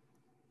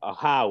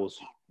house,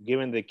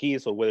 giving the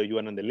keys, or whether you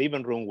are in the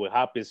living room with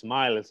happy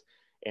smiles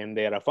and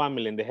they're a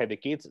family and they have the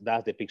kids,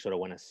 that's the picture I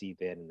want to see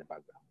there in the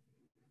background.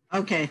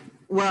 Okay,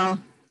 well,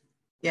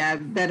 yeah, I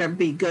better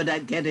be good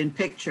at getting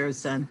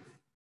pictures then.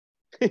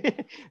 That's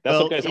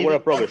okay, it's a work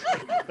of progress.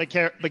 But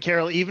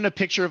Carol, even a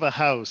picture of a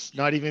house,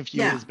 not even if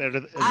you is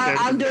better.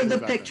 I'll do the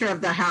picture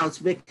of the house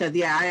because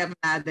I haven't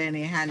had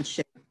any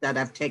handshake that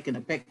I've taken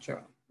a picture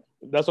of.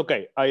 That's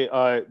okay.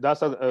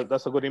 That's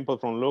a good input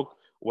from Luke.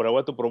 What I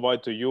want to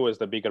provide to you is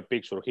the bigger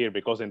picture here,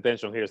 because the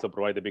intention here is to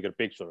provide the bigger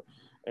picture.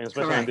 And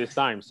especially in these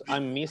times,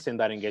 I'm missing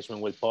that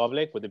engagement with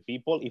public, with the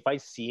people. If I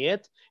see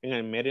it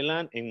in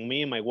Maryland and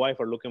me and my wife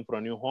are looking for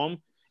a new home,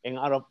 and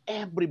out of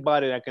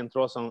everybody that I can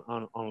trust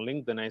on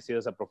LinkedIn, I see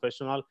as a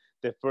professional,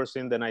 the first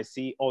thing that I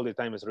see all the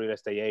time is real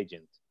estate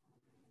agent.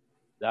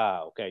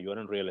 Okay, you're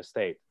in real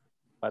estate,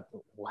 but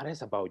what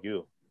is about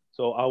you?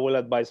 So I will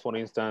advise, for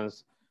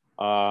instance,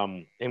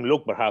 and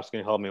Luke perhaps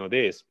can help me with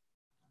this.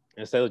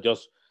 Instead of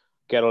just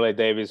Caroline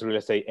Davis, real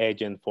estate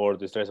agent for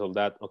distress, all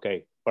that.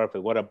 Okay,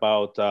 perfect. What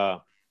about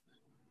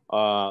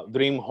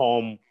dream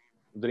home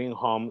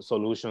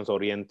solutions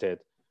oriented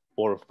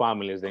for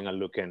families that are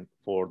looking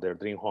for their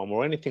dream home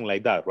or anything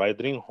like that, right?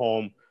 Dream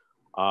home,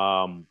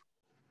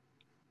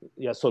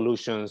 yeah,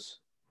 solutions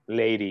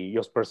lady,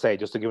 just per se,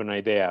 just to give an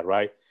idea,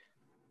 right?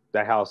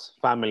 That has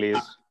families,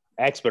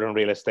 expert in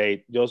real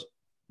estate, just,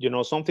 you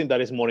know, something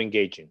that is more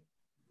engaging.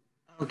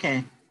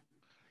 Okay.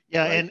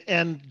 Yeah, Right.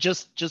 and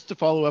just to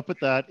follow up with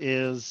that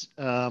is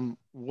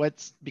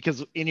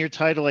because in your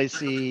title I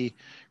see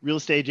real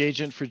estate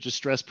agent for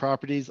distressed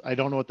properties. I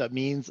don't know what that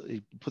means.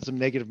 It put some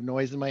negative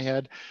noise in my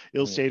head.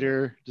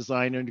 Illustrator,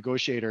 designer,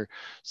 negotiator.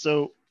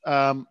 So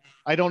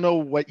I don't know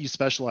what you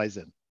specialize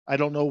in. I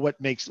don't know what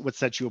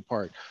sets you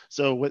apart.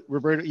 So what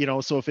Roberto, you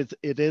know, so if it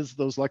is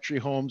those luxury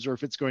homes, or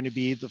if it's going to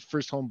be the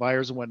first home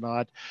buyers and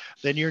whatnot,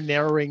 then you're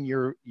narrowing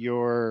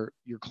your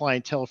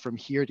clientele from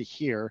here to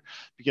here,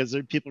 because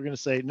people are going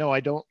to say, no,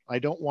 I don't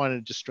want a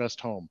distressed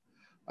home.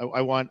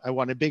 I want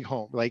a big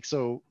home. Like,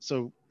 so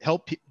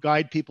help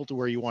guide people to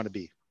where you want to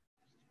be.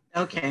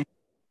 Okay.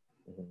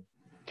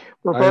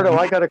 Roberto,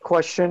 I got a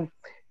question.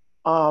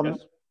 Yes.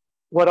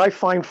 What I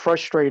find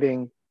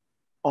frustrating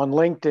on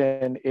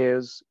LinkedIn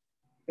is,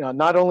 you know,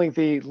 not only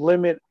the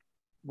limit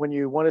when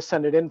you want to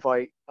send an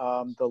invite,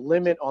 the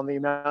limit on the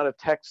amount of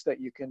text that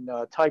you can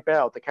type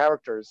out, the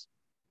characters.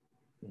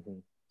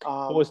 Who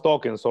was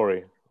talking?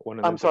 Sorry.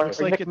 I'm sorry,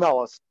 like Nick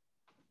Mellis.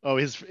 Oh,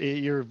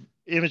 your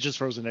image is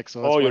frozen, Nick.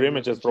 So oh, your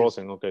image is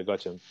frozen. Okay,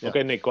 gotcha. Yeah.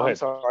 Okay, Nick, go ahead. I'm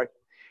sorry.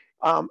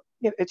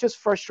 It's just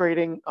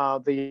frustrating,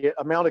 the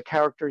amount of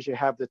characters you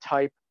have to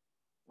type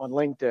on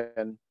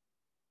LinkedIn.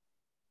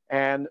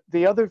 And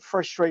the other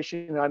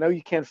frustration, I know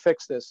you can't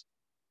fix this,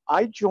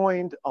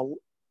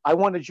 I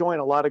want to join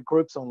a lot of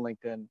groups on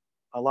LinkedIn,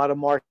 a lot of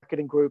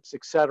marketing groups,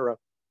 etc.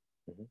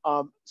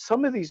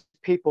 Some of these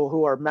people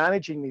who are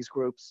managing these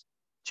groups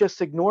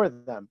just ignore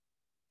them.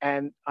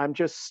 And I'm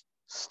just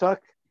stuck.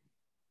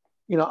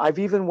 You know, I've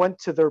even went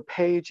to their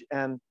page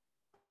and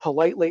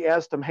politely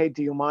asked them, hey,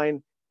 do you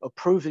mind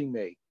approving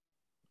me?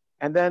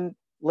 And then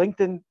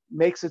LinkedIn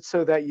makes it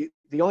so that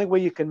the only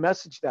way you can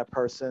message that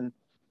person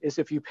is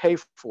if you pay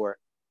for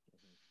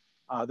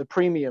it, the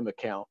premium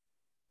account.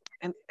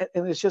 And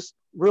it's just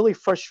really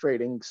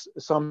frustrating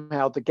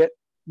somehow to get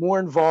more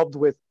involved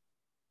with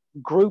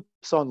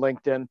groups on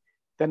LinkedIn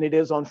than it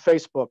is on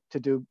Facebook to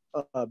do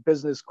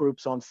business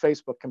groups on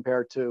Facebook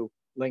compared to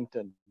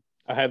LinkedIn.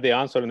 I have the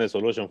answer and the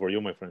solution for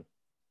you, my friend.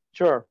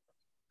 Sure.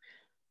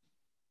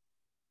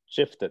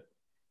 Shift it.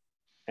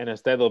 And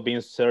instead of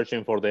being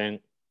searching for them,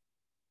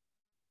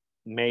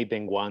 make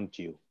them want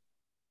you.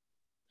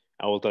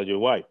 I will tell you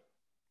why.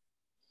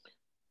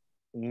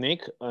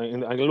 Nick,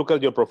 I look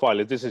at your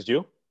profile. This is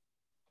you?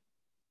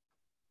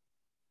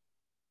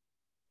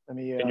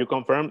 Can you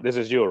confirm this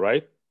is you,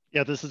 right?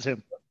 Yeah, this is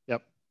him.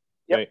 Yep.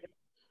 Okay.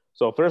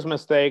 So first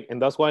mistake,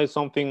 and that's why it's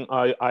something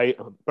I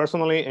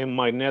personally in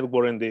my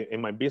network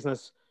in my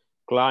business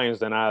clients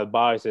that I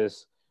advise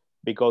is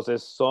because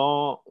there's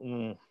so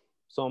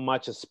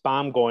much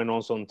spam going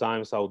on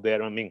sometimes out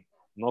there. I mean,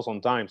 not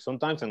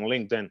sometimes in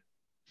LinkedIn.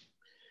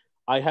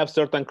 I have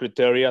certain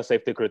criteria,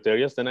 safety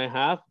criteria that I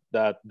have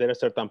that there are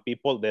certain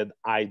people that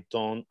I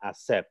don't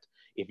accept.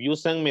 If you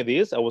send me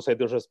this, I will say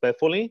this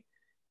respectfully,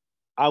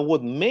 I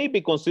would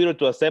maybe consider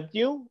to accept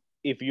you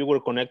if you were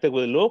connected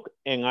with Luke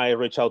and I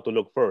reach out to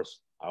Luke first.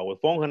 I will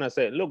phone him and I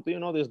say, look, do you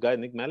know this guy,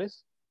 Nick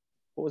Mellis?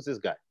 Who is this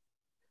guy?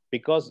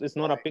 Because it's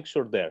not a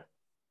picture there.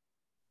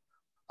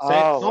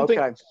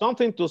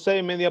 Something to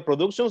say media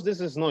productions, this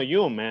is not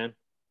you, man.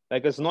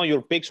 Like, it's not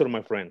your picture,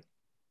 my friend.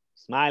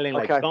 Smiling,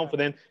 like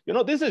confident. You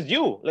know, this is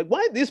you. Like,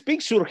 why this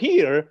picture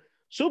here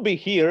should be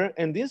here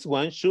and this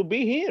one should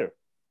be here?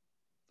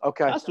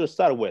 Okay. That's to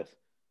start with.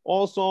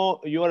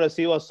 Also, you are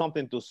see as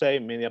something to say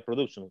media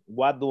production.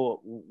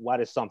 What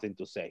is something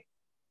to say?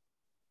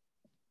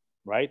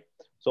 Right?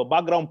 So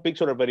background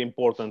picture are very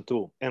important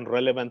too and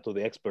relevant to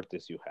the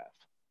expertise you have.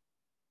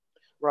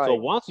 Right. So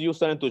once you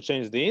start to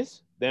change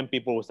this, then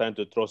people will start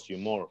to trust you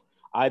more.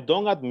 I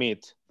don't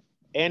admit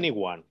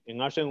anyone,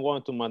 and actually I'm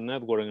going to my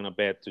network in a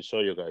bit to show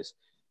you guys.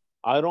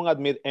 I don't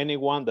admit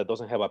anyone that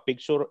doesn't have a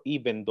picture,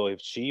 even though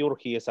if she or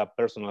he is a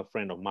personal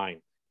friend of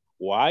mine.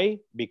 Why?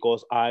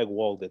 Because I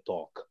walk the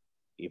talk.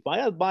 If I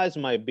advise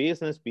my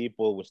business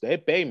people, which they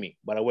pay me,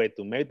 by the way,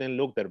 to make them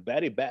look their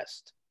very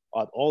best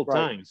at all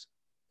times,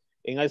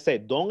 and I say,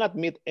 don't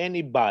admit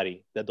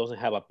anybody that doesn't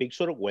have a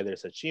picture, whether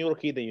it's a she or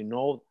he that you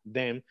know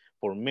them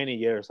for many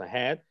years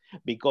ahead,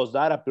 because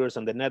that appears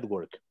on the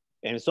network.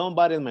 And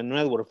somebody in my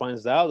network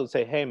finds out and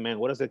say, hey man,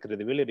 what is the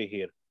credibility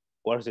here?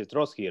 What is the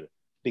trust here?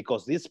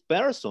 Because this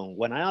person,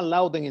 when I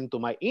allow them into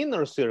my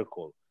inner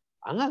circle,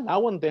 I'm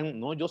allowing them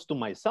not just to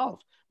myself,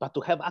 but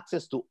to have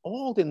access to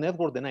all the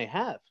network that I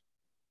have.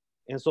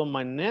 And so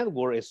my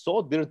network is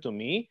so dear to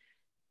me,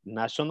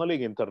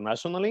 nationally,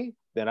 internationally,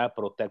 that I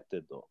protect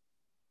it though.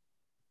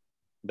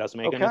 Does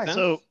make any sense?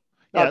 So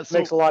yeah, that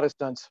makes a lot of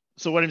sense.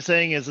 So what I'm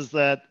saying is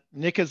that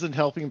Nick isn't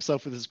helping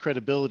himself with his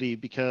credibility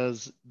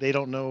because they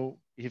don't know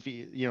if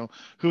he,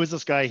 who is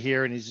this guy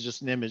here? And he's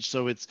just an image.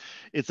 So it's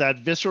that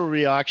visceral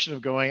reaction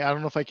of going, I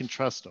don't know if I can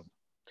trust him.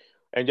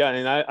 And yeah,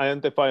 and I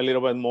identify a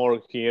little bit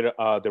more here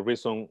the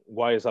reason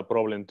why it's a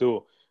problem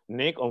too.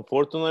 Nick,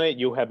 unfortunately,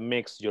 you have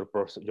mixed your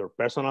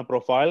personal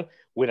profile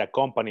with a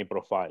company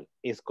profile.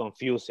 It's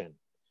confusing.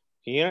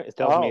 Here, it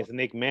tells me it's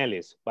Nick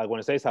Mellis, but when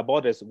it says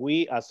about us,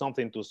 we have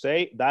something to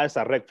say, that's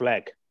a red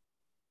flag.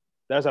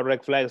 There's a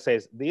red flag that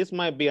says, this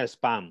might be a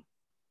spam,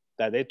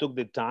 that they took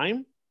the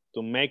time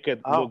to make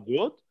it look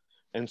good.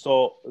 And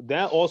so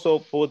that also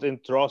put in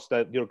trust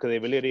that your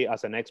credibility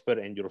as an expert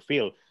in your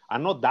field.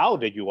 I'm not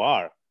doubt that you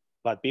are,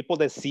 but people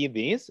that see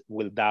this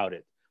will doubt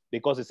it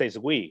because it says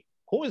we.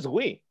 Who is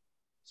we?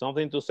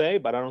 Something to say,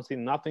 but I don't see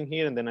nothing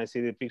here. And then I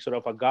see the picture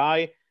of a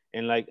guy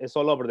and like, it's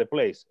all over the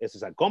place. Is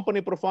this a company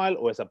profile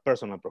or is it a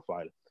personal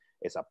profile?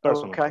 It's a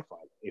personal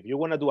profile. If you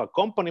want to do a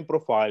company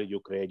profile,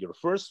 you create your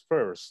first,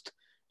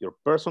 your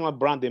personal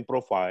branding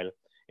profile,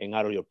 and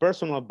out of your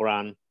personal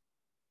brand,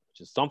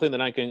 which is something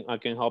that I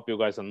can help you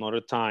guys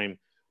another time,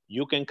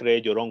 you can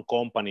create your own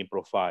company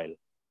profile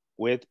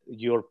with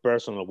your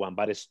personal one,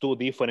 but it's two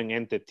different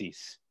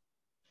entities.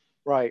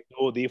 Right.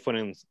 Two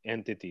different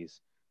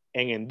entities.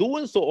 And in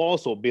doing so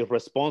also be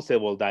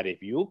responsible that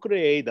if you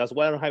create, that's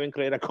why I haven't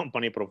created a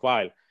company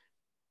profile,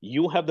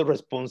 you have the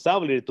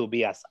responsibility to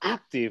be as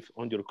active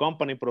on your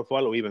company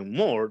profile or even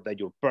more than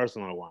your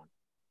personal one.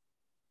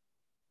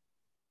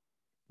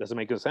 Does it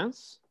make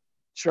sense?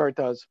 Sure, it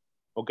does.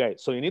 Okay,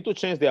 so you need to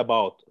change the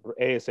about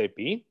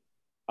ASAP,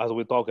 as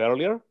we talked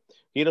earlier.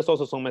 Here's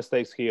also some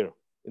mistakes here.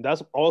 And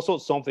that's also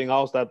something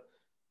else that,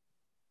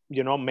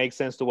 makes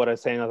sense to what I'm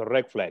saying as a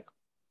red flag.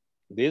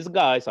 These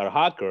guys are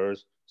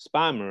hackers,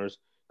 spammers,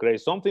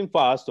 create something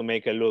fast to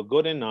make it look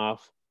good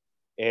enough.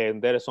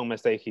 And there is some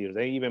mistake here.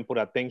 They even put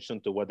attention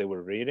to what they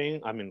were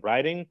writing,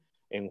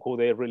 and who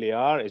they really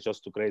are. It's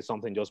just to create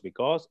something just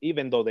because,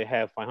 even though they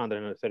have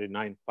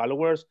 539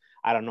 followers,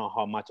 I don't know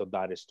how much of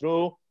that is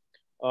true.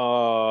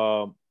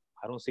 I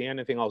don't see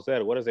anything else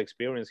there. What is the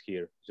experience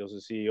here? Just the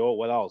CEO,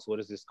 what else? What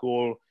is the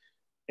school?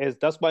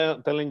 That's why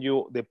I'm telling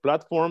you, the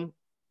platform,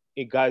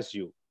 it guides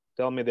you.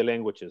 Tell me the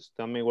languages,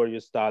 tell me where you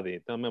study,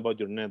 tell me about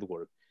your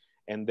network.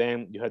 And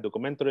then you have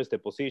documentaries, the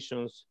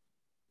positions,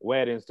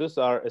 weddings, those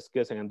are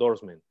skills and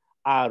endorsement.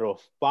 Out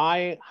of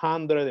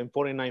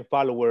 549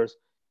 followers,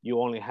 you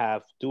only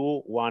have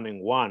 2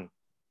 1-on-1.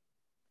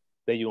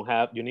 That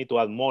you need to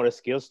add more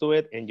skills to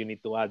it, and you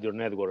need to add your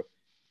network.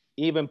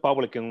 Even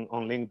public on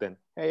LinkedIn.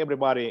 Hey,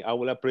 everybody, I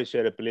will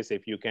appreciate it, please,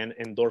 if you can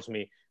endorse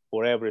me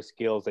for every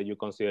skills that you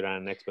consider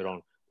an expert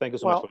on. Thank you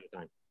so much for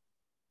your time.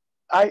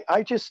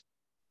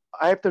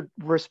 I have to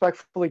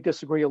respectfully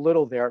disagree a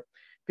little there,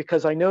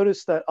 because I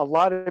noticed that a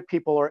lot of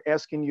people are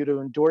asking you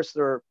to endorse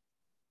their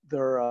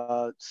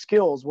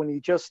skills when you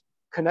just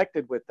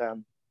connected with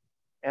them.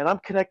 And I'm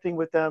connecting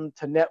with them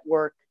to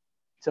network,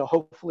 to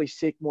hopefully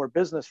seek more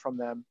business from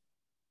them.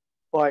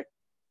 But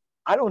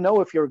I don't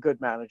know if you're a good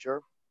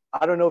manager.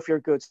 I don't know if you're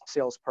a good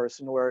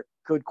salesperson or a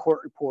good court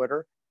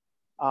reporter.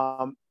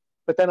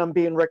 But then I'm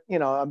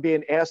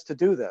being asked to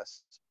do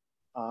this.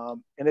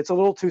 And it's a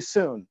little too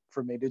soon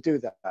for me to do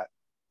that.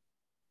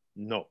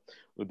 No,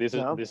 this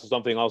is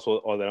something also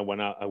that I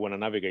wanna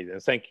navigate.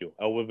 And thank you.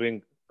 I will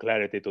bring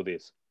clarity to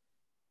this.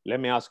 Let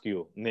me ask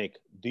you, Nick,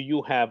 do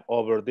you have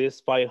over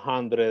this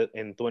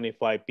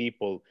 525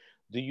 people,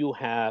 do you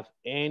have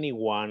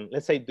anyone,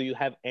 let's say, do you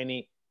have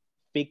any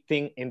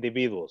 15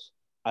 individuals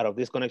out of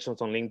these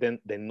connections on LinkedIn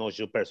that knows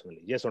you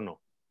personally? Yes or no?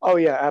 Oh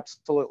yeah,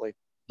 absolutely.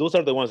 Those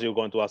are the ones you're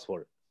going to ask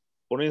for.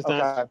 For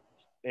instance,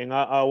 and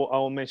I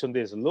will mention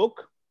this,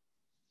 Luke,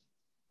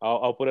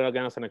 I'll put it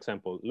again as an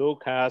example.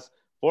 Luke has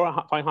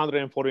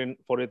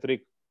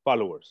 543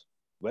 followers,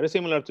 very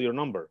similar to your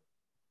number.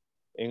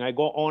 And I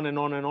go on and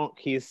on and on.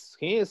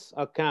 His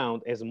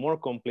account is more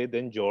complete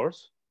than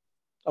yours.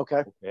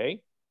 Okay.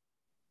 Okay.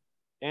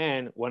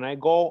 And when I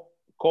go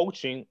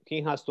coaching,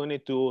 he has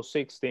 22,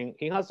 16.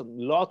 He has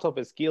lots of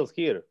skills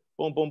here.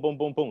 Boom, boom, boom,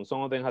 boom, boom.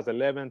 Some of them has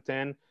 11,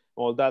 10,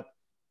 all that.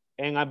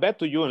 And I bet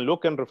to you, and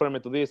Luke can refer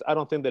me to this, I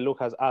don't think that Luke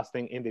has asked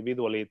them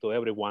individually to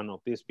every one of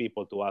these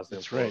people to ask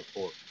them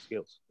for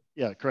skills.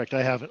 Yeah, correct.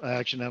 I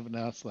actually haven't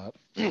asked that.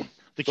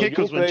 The kick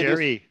was when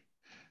Jerry...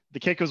 The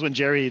kick was when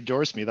Jerry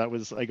endorsed me.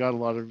 I got a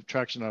lot of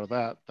traction out of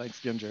that. Thanks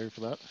again, Jerry, for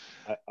that.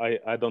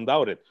 I don't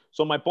doubt it.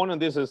 So my point on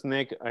this is,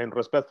 Nick, and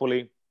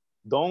respectfully,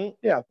 don't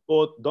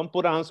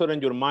put an answer in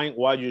your mind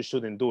why you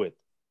shouldn't do it.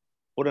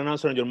 Put an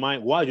answer in your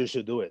mind why you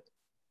should do it.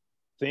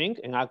 Think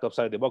and act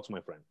outside the box,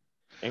 my friend.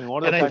 In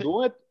order to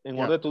do it,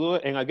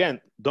 and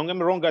again, don't get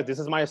me wrong, guys, this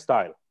is my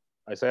style.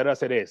 I say it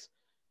as it is.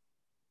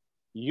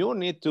 You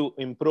need to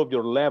improve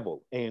your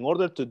level. And in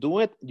order to do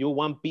it, you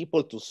want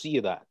people to see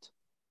that,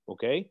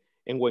 okay?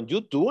 And when you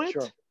do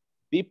it,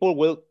 people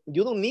will,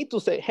 you don't need to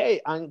say,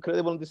 hey, I'm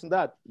incredible in this and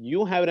that.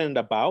 You have it in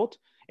the about,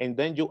 and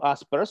then you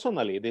ask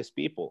personally these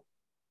people.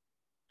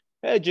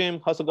 Hey,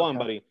 Jim, how's it going,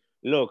 buddy?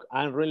 Look,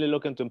 I'm really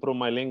looking to improve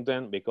my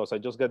LinkedIn because I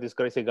just got these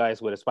crazy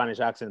guys with a Spanish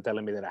accent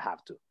telling me that I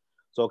have to.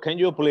 So can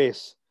you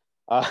please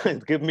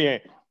give me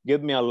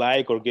give me a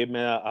like or give me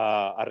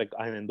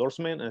an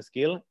endorsement, a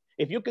skill.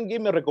 If you can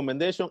give me a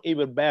recommendation,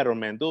 even better,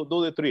 man. Do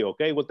the 3,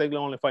 okay? It will take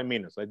only 5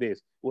 minutes like this.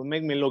 It will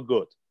make me look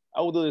good.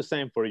 I will do the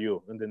same for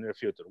you in the near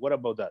future. What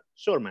about that?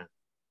 Sure, man.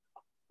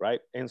 Right?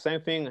 And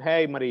same thing,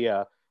 hey,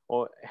 Maria,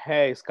 or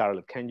hey,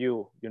 Scarlett, can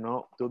you,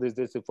 do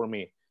this for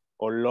me?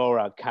 Or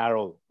Laura,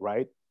 Carol,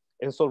 right?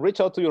 And so reach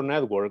out to your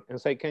network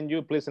and say, can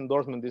you please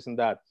endorse me this and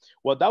that?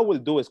 What that will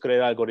do is create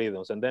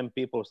algorithms, and then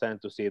people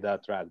tend to see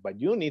that track. But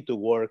you need to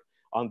work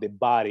on the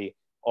body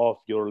of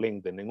your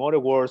LinkedIn. In other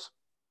words,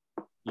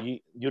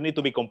 you need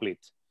to be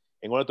complete.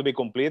 In order to be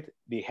complete,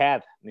 the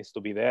head needs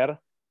to be there,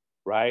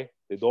 right?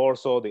 The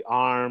dorsal, the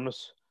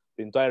arms,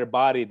 the entire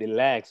body, the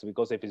legs,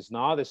 because if it's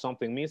not, there's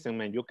something missing,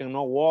 man. You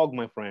cannot walk,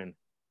 my friend,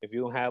 if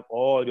you don't have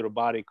all your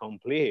body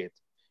complete.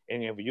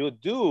 And if you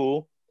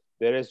do,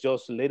 there is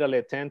just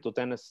literally 10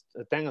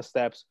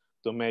 steps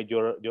to make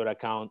your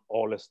account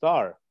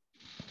all-star.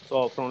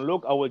 So from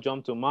Luke, I will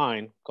jump to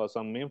mine because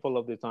I'm mindful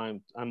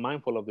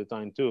of the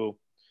time too.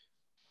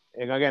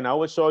 And again, I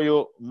will show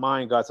you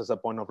mine, guys, as a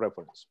point of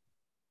reference.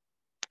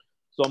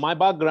 So my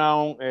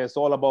background is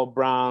all about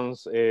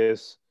brands,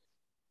 is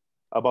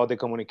about the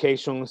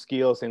communication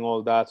skills and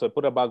all that. So I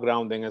put a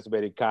background and it's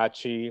very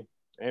catchy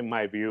in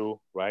my view,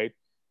 right?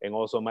 And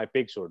also my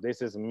picture,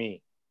 this is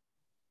me,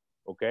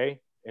 okay?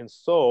 And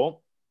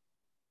so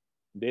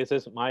this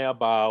is my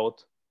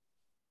about,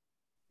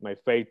 my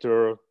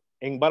fator.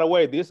 And by the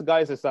way, this,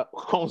 guys, is a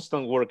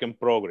constant work in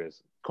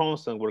progress,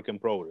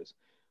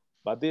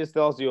 But this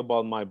tells you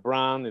about my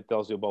brand. It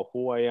tells you about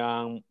who I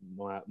am,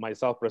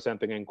 myself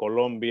presenting in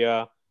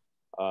Colombia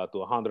to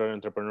 100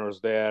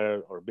 entrepreneurs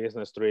there, or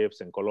business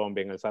trips in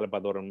Colombia, in El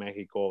Salvador, in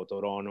Mexico,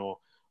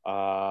 Toronto,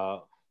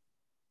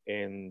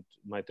 and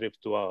my trips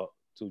to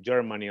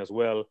Germany as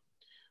well.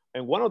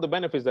 And one of the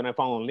benefits that I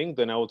found on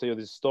LinkedIn, I will tell you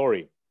this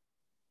story.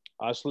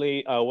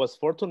 Actually, I was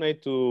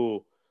fortunate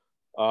to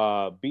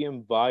be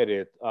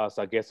invited as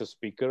a guest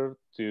speaker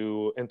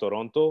in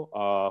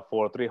Toronto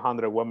for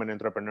 300 women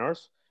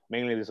entrepreneurs.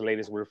 Mainly these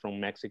ladies were from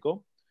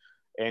Mexico.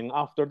 And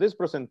after this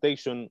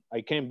presentation,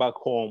 I came back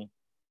home.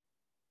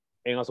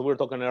 And as we were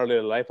talking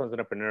earlier, life as an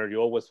entrepreneur, you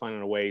always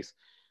find ways,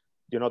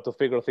 to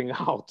figure things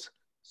out.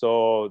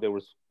 So there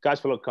was cash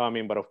flow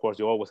coming, but of course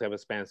you always have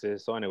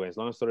expenses. So anyways,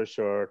 long story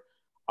short,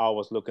 I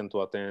was looking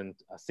to attend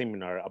a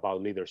seminar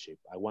about leadership.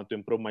 I want to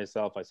improve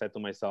myself. I said to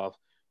myself,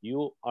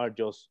 you are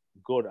just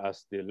good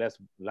as the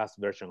last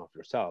version of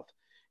yourself.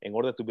 In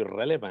order to be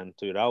relevant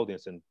to your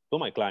audience and to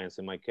my clients,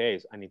 in my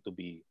case, I need to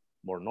be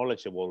more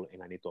knowledgeable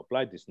and I need to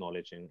apply this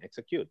knowledge and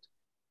execute.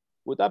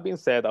 With that being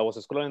said, I was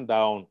scrolling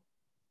down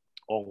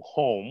on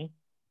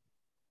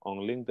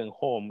LinkedIn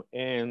Home,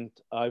 and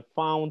I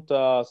found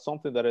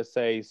something that it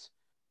says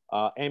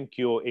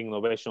MQ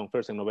Innovation,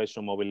 First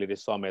Innovation Mobility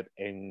Summit,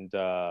 and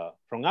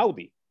from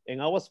Audi.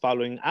 And I was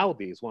following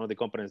Audi. It's one of the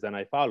companies that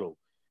I follow.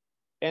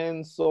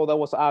 And so that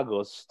was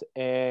August,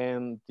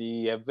 and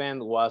the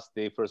event was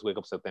the first week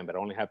of September.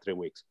 I only have 3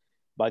 weeks,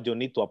 but you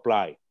need to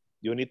apply.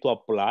 You need to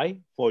apply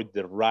for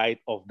the right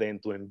of them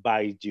to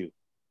invite you.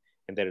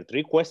 And there are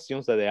 3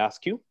 questions that they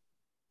ask you,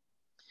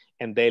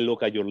 and they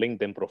look at your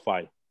LinkedIn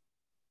profile.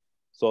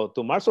 So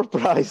to my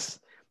surprise,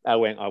 I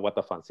went, oh, what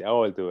a fancy, I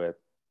will do it.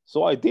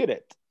 So I did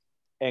it.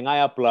 And I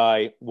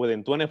applied.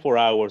 Within 24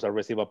 hours, I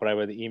received a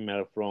private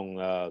email from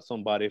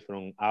somebody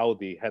from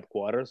AUDI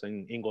Headquarters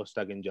in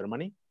Ingolstadt in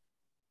Germany.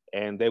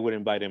 And they were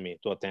inviting me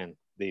to attend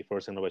the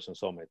First Innovation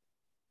Summit.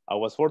 I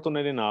was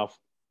fortunate enough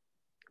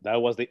that I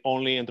was the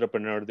only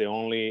entrepreneur,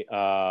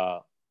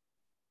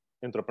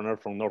 entrepreneur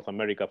from North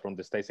America, from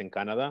the States and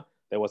Canada,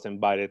 that was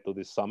invited to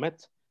this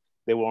summit.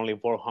 There were only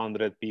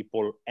 400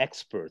 people,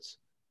 experts,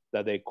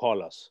 that they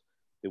call us.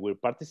 They will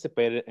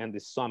participate in the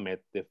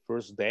summit the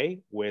first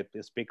day with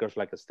speakers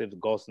like Steve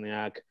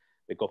Wozniak,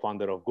 the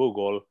co-founder of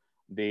Google,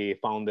 the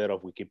founder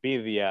of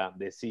Wikipedia,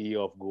 the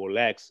CEO of Google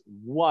X.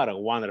 What a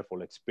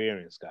wonderful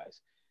experience,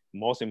 guys.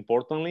 Most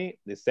importantly,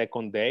 the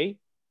second day,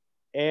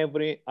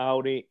 every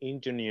Audi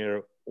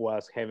engineer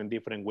was having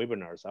different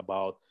webinars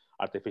about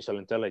artificial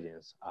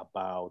intelligence,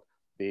 about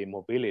the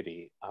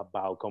mobility,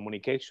 about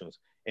communications.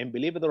 And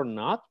believe it or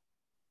not,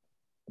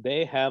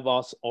 they have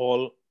us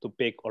all to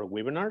pick our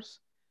webinars,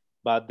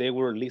 but they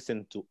were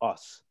listening to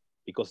us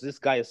because this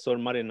guy is so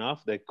smart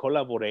enough. They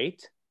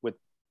collaborate with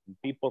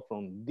people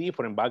from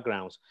different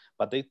backgrounds,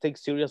 but they take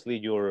seriously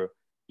your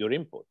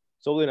input.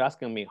 So they're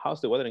asking me,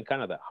 how's the weather in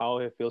Canada? How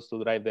it feels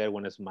to drive there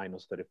when it's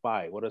minus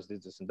 35? What is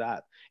this and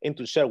that? And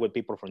to share with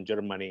people from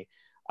Germany,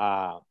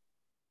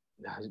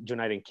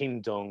 United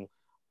Kingdom,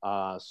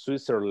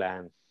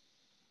 Switzerland,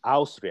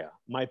 Austria.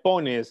 My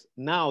point is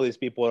now these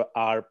people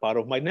are part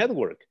of my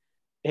network.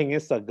 And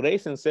it's a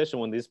great sensation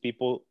when these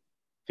people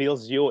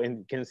feels you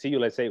and can see you,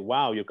 like say,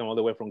 wow, you come all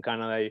the way from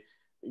Canada.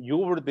 You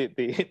were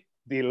the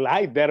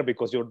light there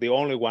because you're the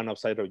only one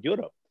outside of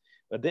Europe.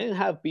 But then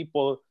have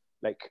people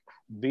like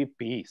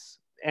VPs.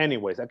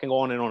 Anyways, I can go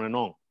on and on and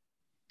on.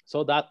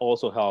 So that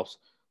also helps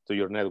to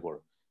your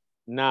network.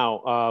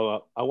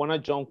 Now, I want to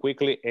jump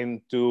quickly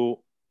into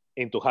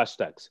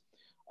hashtags.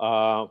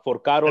 For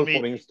Carol,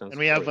 for instance. And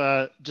we have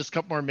just a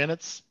couple more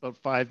minutes, about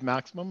 5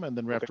 maximum, and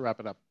then we have to wrap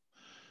it up.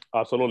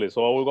 Absolutely.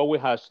 So I will go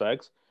with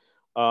hashtags.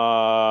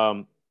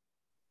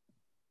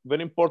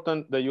 Very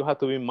important that you have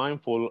to be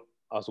mindful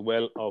as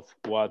well of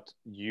what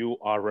you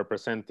are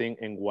representing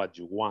and what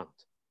you want.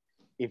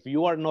 If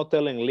you are not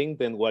telling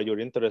LinkedIn what your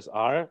interests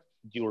are,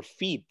 your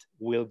feed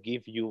will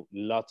give you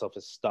lots of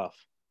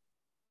stuff.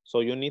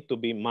 So you need to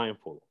be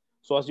mindful.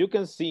 So as you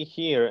can see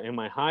here in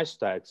my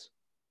hashtags,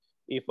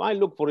 if I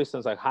look, for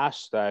instance, at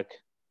hashtag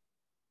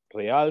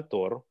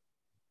Realtor,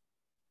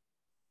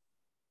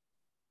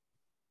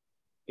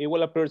 it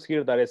will appear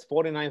here that it's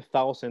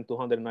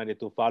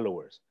 49,292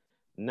 followers.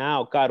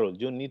 Now, Carol,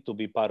 you need to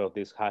be part of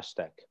this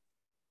hashtag.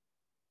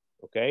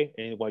 Okay,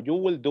 and what you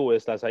will do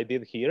is, as I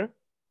did here,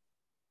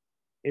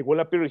 it will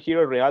appear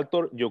here,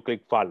 Realtor, you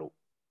click follow.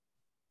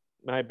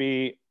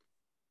 Maybe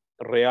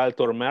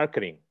Realtor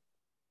Marketing.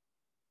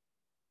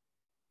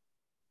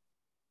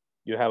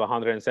 You have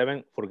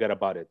 107, forget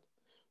about it.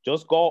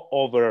 Just go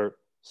over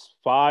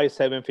 5,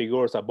 7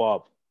 figures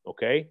above,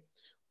 okay?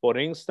 For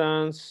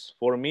instance,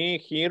 for me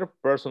here,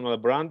 personal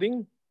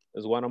branding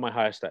is one of my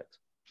hashtags.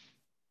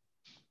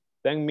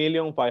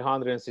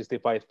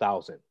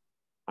 10,565,000.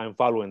 I'm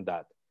following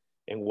that.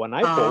 And when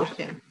I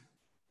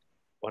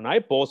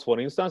post, for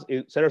instance,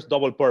 it serves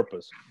double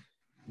purpose.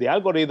 The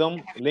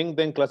algorithm,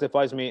 LinkedIn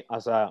classifies me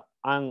as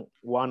I'm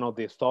one of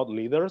the thought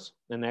leaders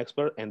and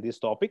expert in these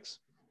topics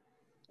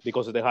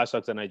because of the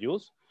hashtags that I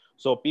use.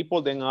 So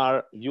people then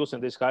are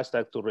using this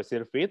hashtag to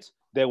receive feeds.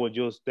 They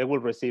will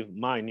receive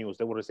my news.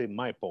 They will receive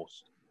my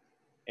post.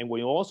 And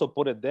when you also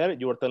put it there,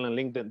 you are telling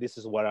LinkedIn, this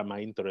is where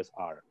my interests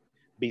are,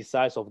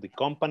 besides of the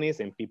companies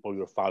and people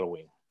you're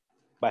following.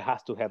 But it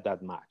has to have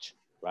that match,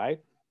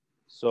 right?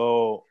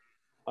 So,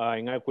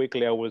 and I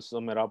will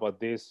sum it up at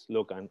this.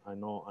 Look, I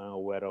know I'm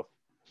aware of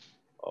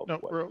no,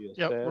 what you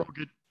said. said. We're all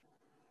good.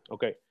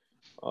 Okay.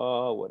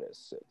 What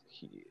is it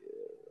here?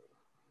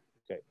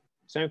 Okay.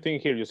 Same thing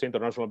here. You say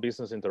international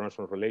business,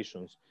 international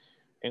relations.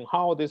 And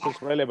how this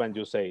is relevant,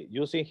 you say.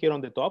 You see here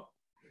on the top,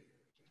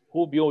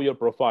 who viewed your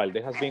profile?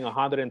 There has been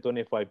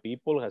 125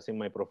 people has seen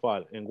my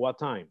profile. In what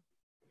time?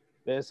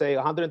 They say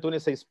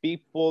 126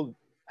 people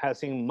has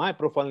seen my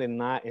profile in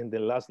the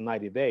last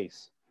 90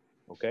 days.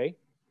 Okay.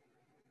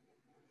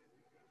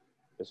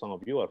 Some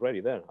of you are already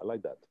there. I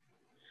like that.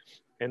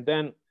 And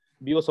then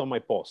views on my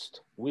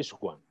post. Which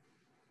one?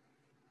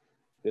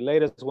 The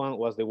latest one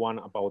was the one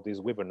about this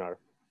webinar.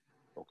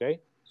 Okay.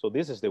 So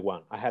this is the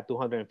one. I had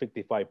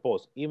 255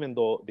 posts, even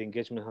though the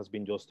engagement has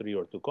been just 3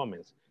 or 2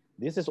 comments.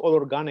 This is all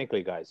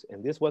organically, guys.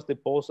 And this was the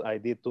post I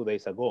did 2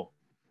 days ago.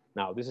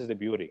 Now, this is the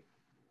beauty.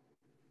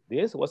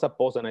 This was a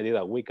post that I did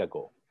a week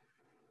ago.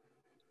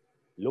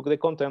 Look at the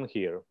content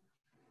here.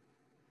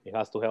 It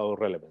has to have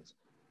relevance.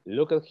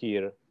 Look at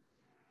here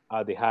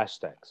at the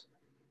hashtags.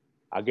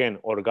 Again,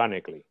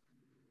 organically.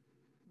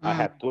 I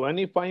had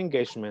 25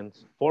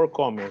 engagements, 4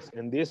 comments,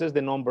 and this is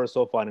the number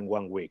so far in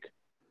 1 week.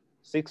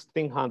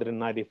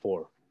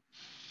 1,694.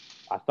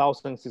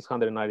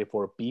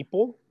 1,694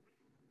 people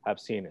have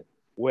seen it.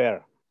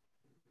 Where?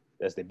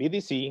 There's the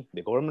BDC,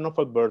 the Government of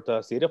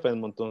Alberta, City of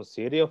Edmonton,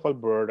 City of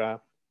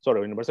Alberta,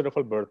 sorry, University of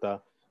Alberta,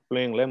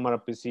 playing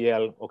Landmark,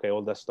 PCL, okay,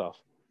 all that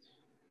stuff.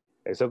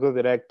 Executive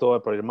Director,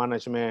 Project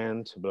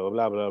Management, blah,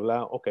 blah, blah,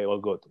 blah. Okay, all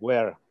good.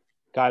 Where?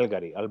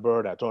 Calgary,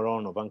 Alberta,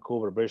 Toronto,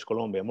 Vancouver, British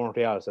Columbia,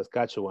 Montreal,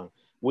 Saskatchewan,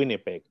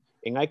 Winnipeg.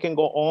 And I can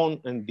go on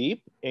and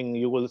deep, and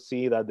you will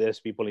see that there's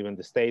people even in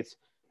the States,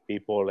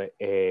 people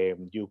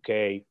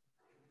UK,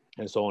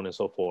 and so on and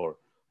so forth.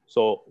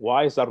 So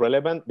why is that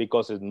relevant?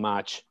 Because it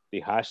matches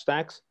the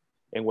hashtags.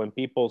 And when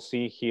people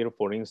see here,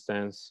 for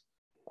instance,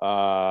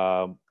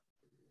 the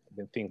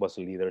thing was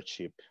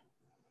leadership.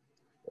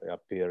 They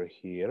appear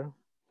here.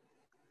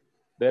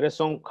 There is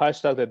some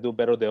hashtags that do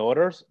better than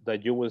others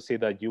that you will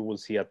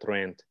see a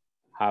trend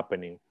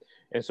happening.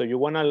 And so you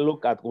want to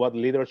look at what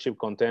leadership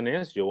content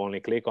is. You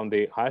only click on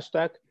the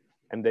hashtag,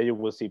 and then you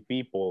will see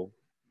people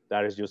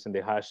that is using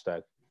the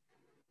hashtag.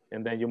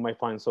 And then you might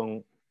find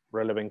some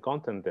relevant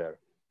content there.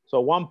 So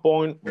at one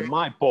point,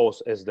 my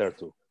post is there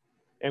too.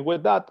 And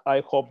with that,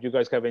 I hope you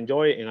guys have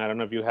enjoyed. And I don't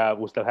know if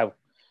we still have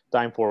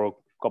time for a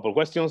couple of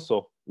questions.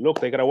 So Luke,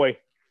 take it away.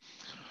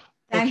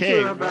 Thank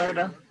you,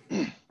 Roberto.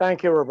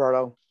 Thank you,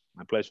 Roberto.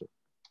 My pleasure.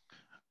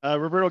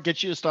 Roberto,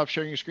 get you to stop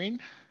sharing your screen.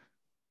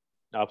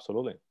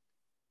 Absolutely.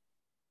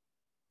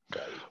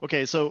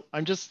 Okay, so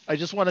I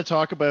just want to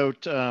talk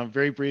about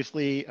very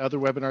briefly other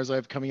webinars I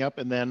have coming up,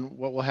 and then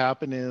what will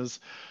happen is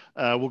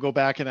we'll go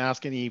back and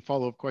ask any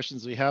follow-up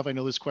questions we have. I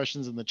know there's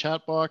questions in the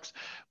chat box,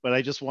 but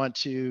I just want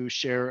to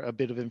share a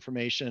bit of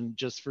information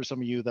just for some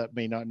of you that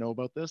may not know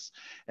about this,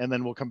 and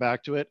then we'll come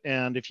back to it.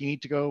 And if you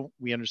need to go,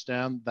 we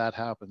understand that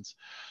happens.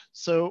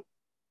 So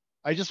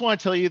I just want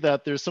to tell you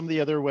that there's some of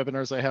the other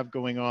webinars I have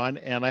going on,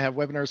 and I have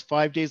webinars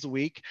 5 days a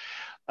week.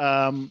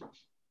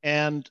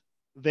 And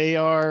they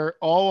are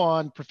all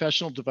on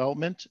professional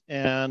development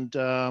and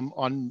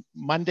on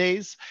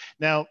Mondays.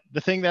 Now,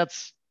 the thing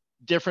that's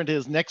different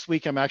is next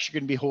week, I'm actually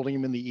going to be holding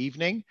them in the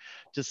evening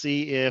to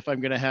see if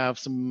I'm going to have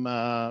some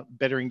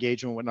better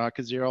engagement and whatnot,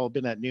 because they're all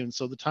been at noon.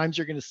 So the times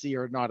you're going to see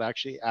are not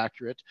actually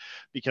accurate,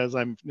 because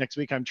next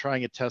week I'm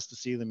trying a test to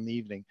see them in the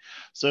evening.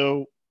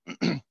 So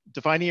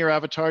defining your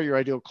avatar, your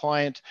ideal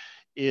client,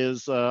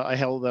 is I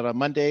held that on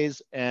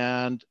Mondays,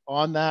 and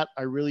on that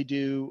I really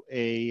do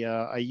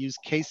I use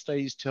case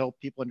studies to help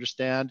people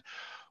understand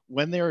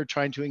when they're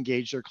trying to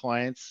engage their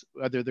clients,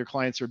 whether their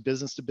clients are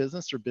business to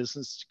business or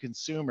business to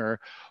consumer,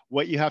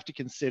 what you have to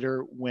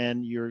consider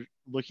when you're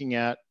looking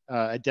at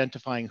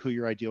identifying who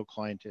your ideal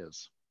client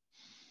is.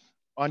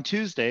 On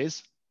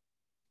Tuesdays,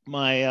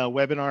 my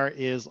webinar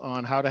is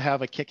on how to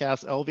have a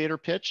kick-ass elevator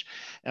pitch.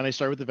 And I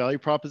start with the value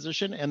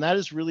proposition. And that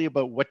is really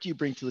about what do you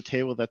bring to the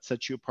table that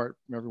sets you apart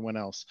from everyone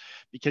else?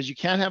 Because you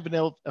can't have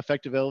an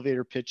effective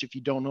elevator pitch if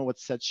you don't know what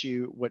sets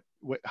you,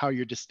 how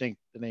you're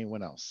distinct than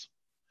anyone else.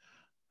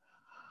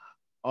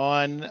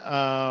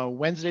 On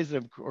Wednesdays,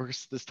 of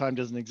course, this time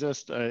doesn't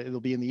exist. It'll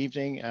be in the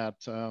evening at,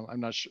 I'm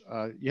not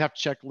sure, you have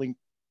to check link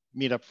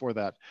meetup for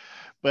that.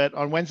 But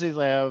on Wednesdays,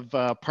 I have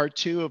part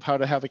 2 of how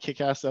to have a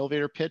kick-ass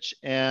elevator pitch,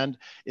 and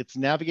it's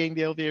navigating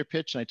the elevator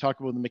pitch, and I talk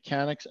about the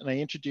mechanics, and I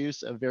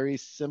introduce a very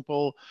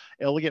simple,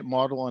 elegant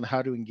model on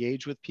how to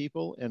engage with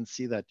people and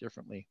see that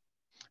differently,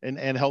 and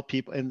help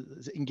people and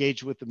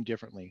engage with them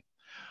differently.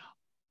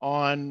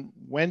 On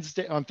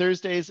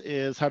Thursdays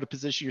is how to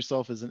position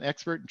yourself as an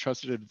expert and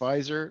trusted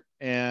advisor.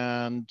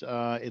 And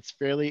it's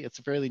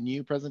a fairly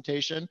new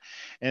presentation.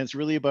 And it's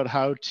really about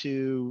how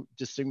to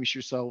distinguish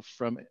yourself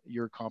from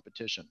your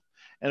competition.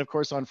 And of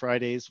course, on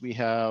Fridays, we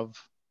have,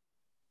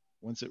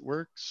 once it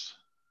works,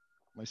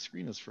 my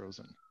screen is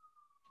frozen.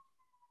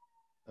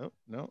 Oh,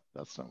 no,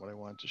 that's not what I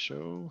wanted to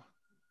show.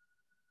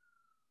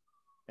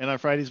 And on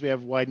Fridays, we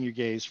have Widen Your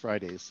Gaze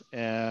Fridays.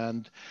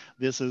 And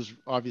this is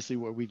obviously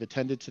what we've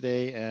attended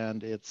today,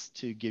 and it's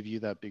to give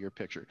you that bigger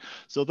picture.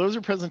 So those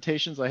are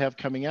presentations I have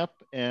coming up,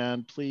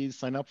 and please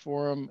sign up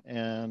for them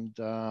and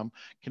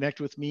connect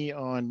with me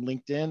on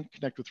LinkedIn,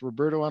 connect with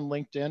Roberto on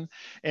LinkedIn.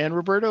 And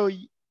Roberto,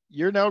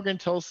 you're now going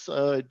to tell us,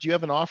 do you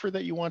have an offer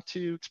that you want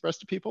to express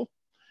to people?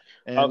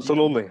 And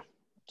absolutely.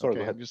 Sorry, okay,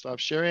 go ahead. I'm going to stop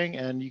sharing,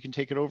 and you can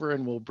take it over,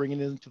 and we'll bring it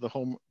into the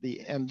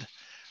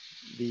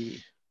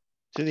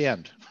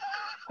end.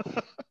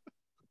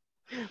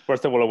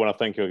 First of all, I want to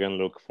thank you again,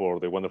 Luke, for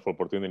the wonderful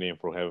opportunity and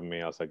for having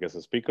me as a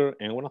guest speaker.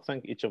 And I want to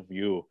thank each of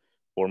you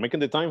for making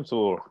the time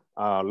to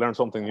learn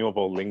something new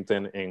about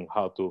LinkedIn and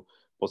how to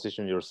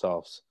position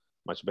yourselves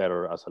much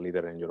better as a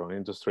leader in your own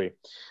industry.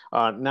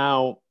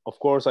 Now, of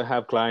course, I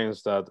have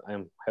clients that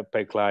have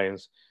paid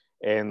clients,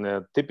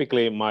 and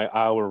typically my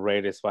hour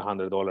rate is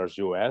 $500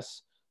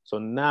 US. So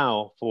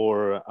now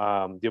for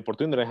the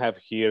opportunity I have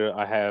here,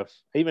 I have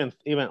even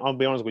I'll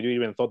be honest with you,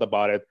 even thought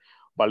about it,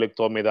 but Luke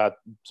told me that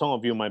some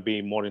of you might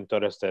be more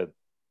interested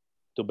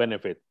to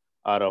benefit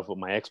out of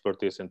my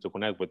expertise and to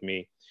connect with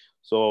me.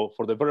 So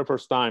for the very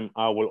first time,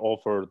 I will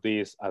offer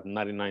this at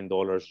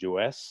 $99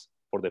 US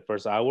for the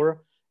first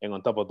hour. And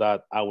on top of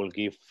that, I will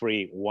give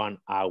free 1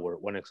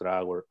 extra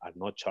hour at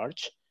no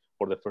charge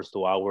for the first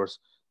 2 hours.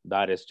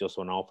 That is just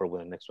an offer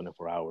within the next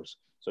 24 hours.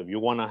 So if you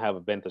want to have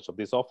advantage of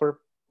this offer,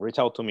 reach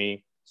out to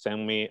me,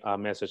 send me a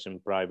message in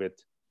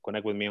private,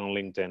 connect with me on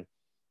LinkedIn.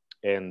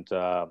 And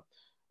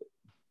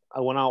I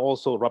want to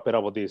also wrap it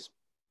up with this.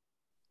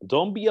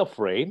 Don't be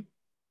afraid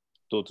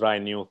to try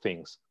new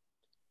things.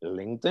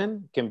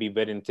 LinkedIn can be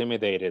very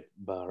intimidated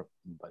by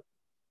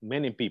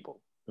many people,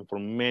 and for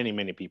many,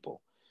 many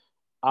people.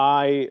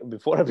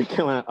 Before I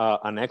became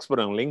an expert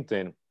on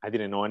LinkedIn, I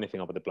didn't know anything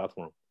about the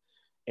platform.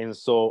 And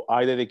so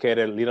I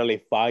dedicated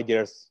literally 5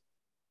 years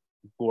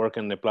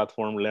working the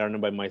platform, learning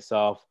by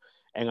myself,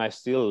 and I'm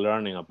still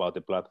learning about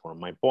the platform.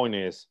 My point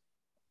is,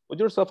 put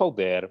yourself out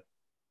there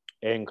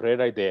and create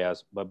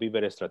ideas, but be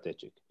very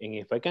strategic. And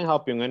if I can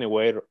help you in any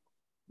way,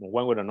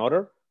 one way or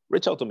another,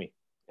 reach out to me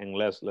and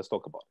let's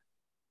talk about it.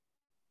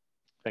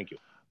 Thank you.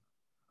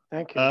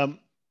 Thank you.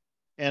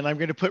 And I'm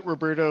going to put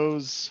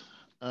Roberto's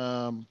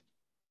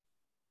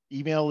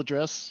email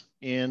address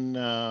in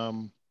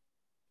the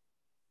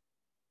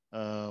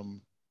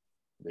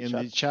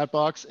chat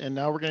box. And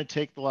now we're going to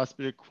take the last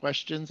bit of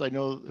questions. I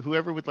know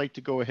whoever would like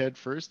to go ahead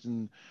first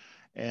and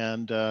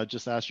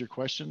just ask your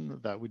question,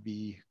 that would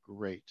be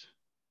great.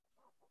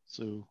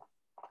 So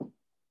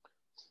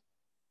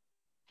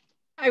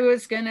I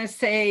was going to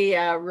say,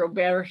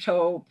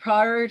 Roberto,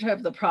 part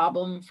of the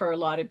problem for a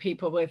lot of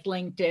people with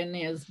LinkedIn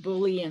is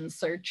Boolean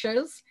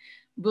searches.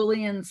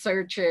 Boolean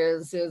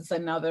searches is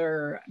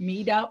another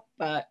meetup,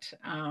 but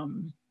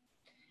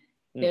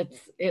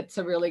it's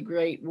a really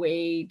great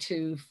way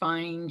to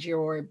find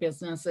your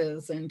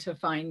businesses and to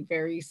find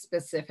very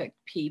specific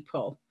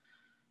people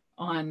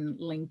on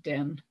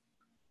LinkedIn.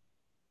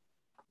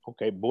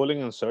 Okay,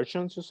 Boolean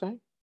insertions, you say?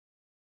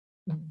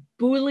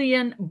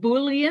 Boolean,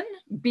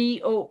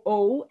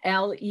 B-O-O-L-E-A-N,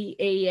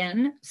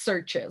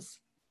 searches.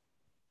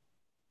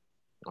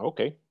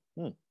 Okay.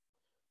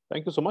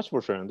 Thank you so much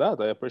for sharing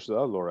that. I appreciate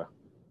that, Laura.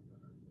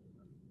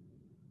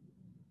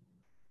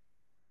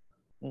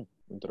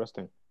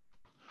 Interesting.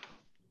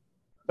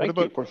 Thank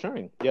you for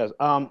sharing. Yes.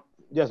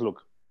 Yes,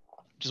 Luke.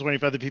 Just wondering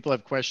if other people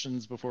have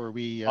questions before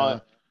we.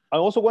 I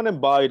also want to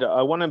invite.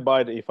 I want to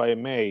invite, if I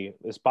may.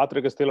 Is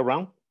Patrick still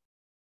around?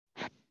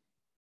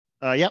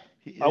 Yep.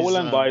 I will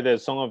invite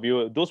some of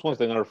you. Those ones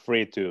that are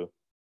free to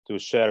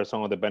share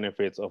some of the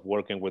benefits of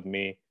working with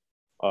me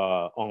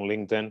on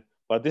LinkedIn.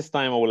 But this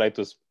time, I would like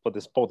to put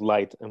the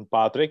spotlight on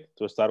Patrick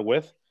to start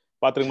with.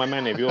 Patrick, my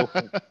man, if you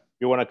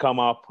want to come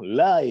up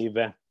live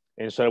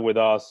and share with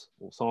us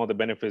some of the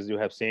benefits you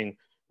have seen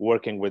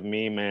working with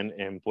me, man,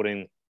 and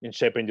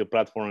shaping your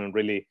platform and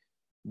really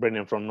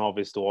bringing from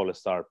novice to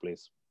all-star,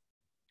 please.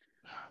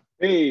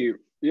 Hey,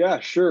 yeah,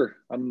 sure.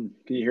 Can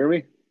you hear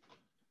me?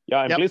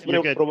 Yeah, and please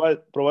provide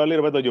a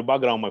little bit of your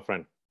background, my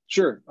friend.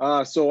 Sure.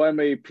 So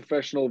I'm a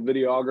professional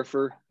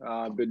videographer.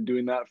 I've been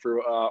doing that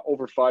for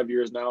over 5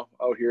 years now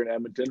out here in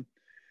Edmonton.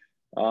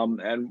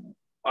 And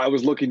I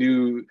was looking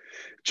to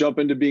jump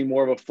into being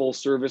more of a full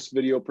service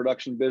video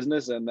production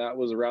business. And that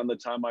was around the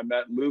time I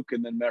met Luke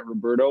and then met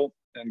Roberto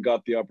and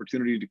got the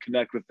opportunity to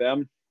connect with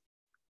them.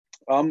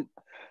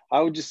 I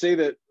would just say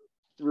that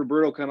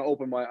Roberto kind of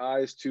opened my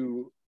eyes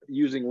to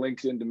using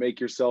LinkedIn to make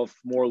yourself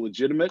more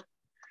legitimate.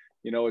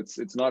 You know,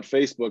 it's not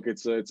Facebook,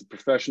 it's a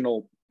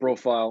professional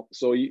profile.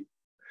 So I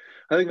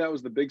think that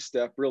was the big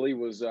step really,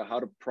 was how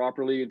to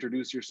properly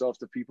introduce yourself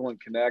to people and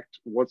connect,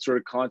 what sort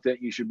of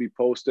content you should be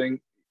posting,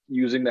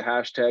 using the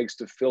hashtags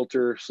to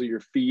filter so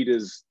your feed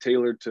is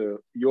tailored to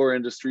your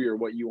industry or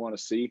what you want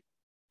to see.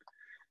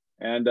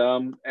 And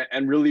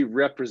really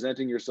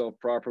representing yourself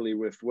properly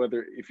with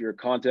whether if you're a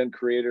content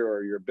creator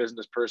or you're a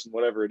business person,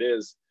 whatever it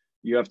is,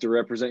 you have to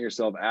represent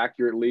yourself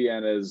accurately,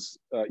 and as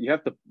you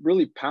have to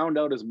really pound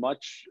out as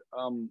much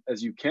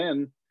as you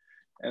can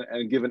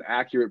and give an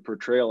accurate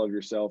portrayal of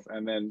yourself.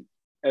 And then,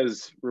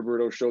 as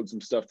Roberto showed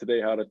some stuff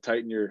today, how to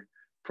tighten your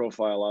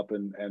profile up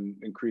and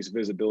increase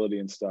visibility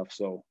and stuff.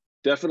 So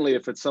definitely,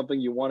 if it's something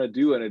you want to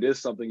do and it is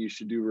something you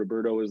should do,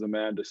 Roberto is the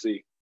man to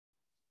see.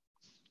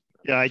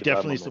 Yeah, I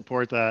definitely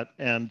support that,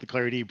 and the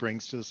clarity he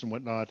brings to this and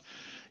whatnot.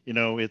 You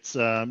know, it's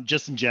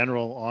just in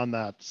general on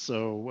that.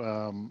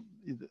 So,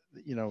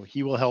 you know,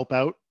 he will help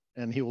out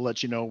and he will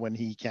let you know when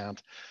he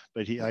can't,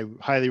 but I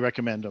highly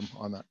recommend him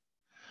on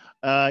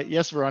that.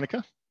 Yes,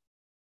 Veronica,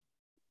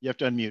 you have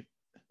to unmute.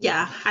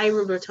 Yeah. Hi,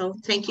 Roberto.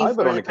 Thank you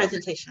for the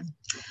presentation.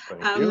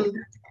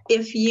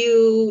 Thank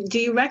you. Do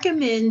you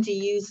recommend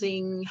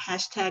using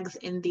hashtags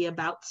in the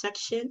about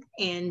section,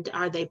 and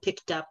are they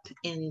picked up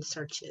in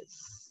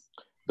searches?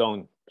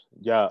 Don't.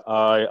 Yeah,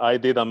 I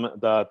did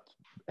that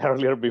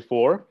earlier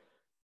before.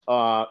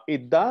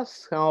 It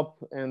does help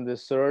in the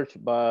search,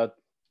 but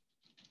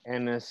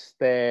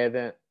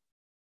instead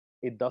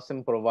it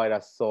doesn't provide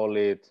a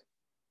solid,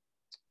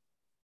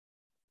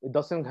 it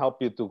doesn't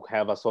help you to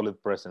have a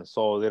solid presence.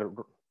 So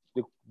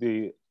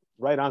the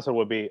right answer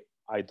would be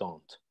I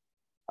don't.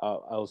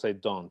 I would say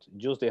don't.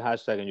 Use the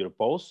hashtag in your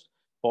post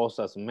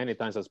as many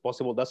times as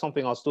possible. That's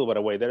something else too, by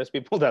the way. There's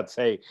people that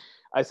say,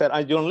 I said,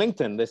 are you on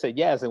LinkedIn? They say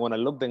yes, and when I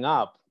look them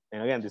up,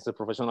 and again, this is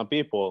professional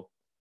people,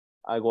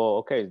 I go,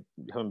 okay,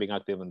 you haven't been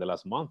active in the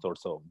last month or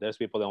so. There's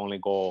people that only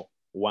go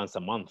once a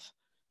month.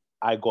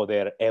 I go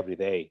there every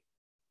day.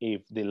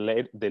 If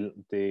the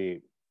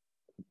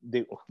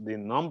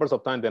numbers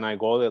of time that I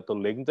go there to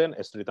LinkedIn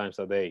is 3 times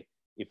a day.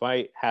 If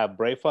I have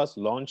breakfast,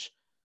 lunch,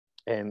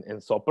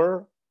 and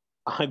supper,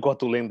 I go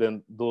to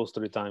LinkedIn those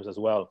 3 times as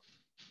well.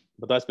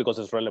 But that's because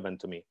it's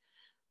relevant to me.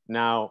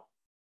 Now,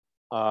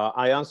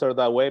 I answer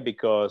that way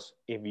because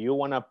if you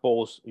want to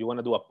post, you want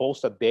to do a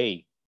post a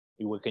day,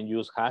 you can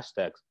use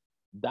hashtags.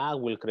 That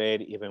will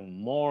create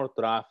even more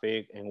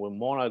traffic and with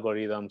more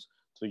algorithms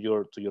to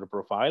your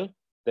profile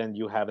than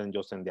you have in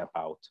just in the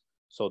about.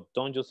 So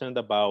don't just send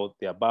about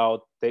the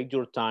about. Take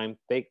your time,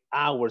 take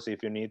hours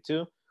if you need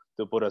to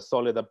put a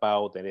solid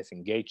about that is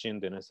engaging,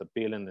 that is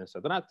appealing, that is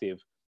attractive.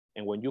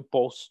 And when you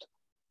post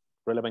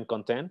relevant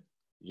content,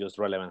 use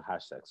relevant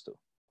hashtags too.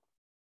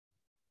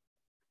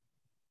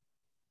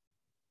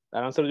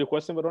 That answered your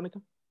question, Veronica?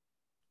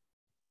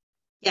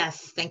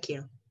 Yes, thank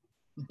you.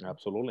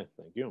 Absolutely,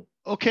 thank you.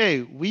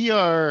 Okay, we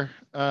are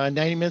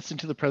 90 minutes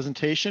into the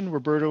presentation.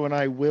 Roberto and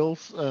I will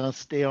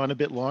stay on a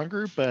bit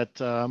longer,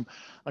 but I'm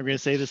going to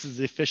say this is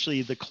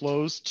officially the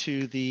close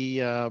to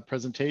the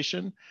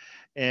presentation.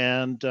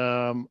 And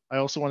I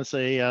also want to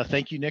say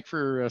thank you, Nick,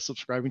 for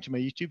subscribing to my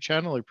YouTube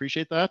channel. I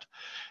appreciate that.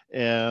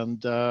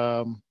 And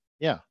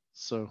yeah,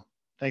 so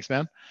thanks,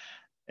 man.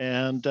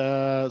 And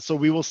so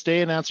we will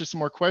stay and answer some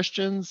more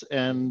questions.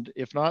 And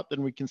if not,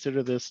 then we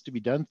consider this to be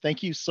done.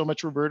 Thank you so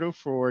much, Roberto,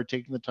 for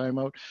taking the time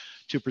out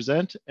to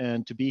present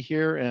and to be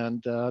here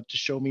and to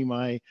show me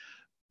my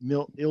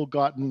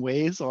ill-gotten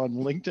ways on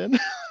LinkedIn.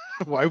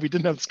 Why we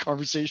didn't have this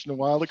conversation a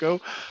while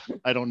ago,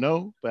 I don't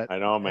know. But I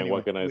know, man. Anyway,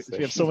 what can I say?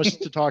 We have so much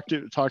to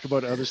talk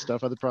about other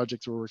stuff, other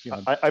projects we're working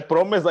on. I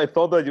promise. I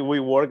thought that we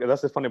work.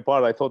 That's the funny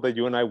part. I thought that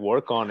you and I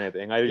work on it,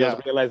 and I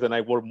just realized that I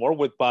work more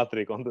with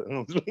Patrick on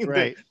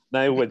LinkedIn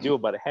than with you.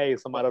 But hey,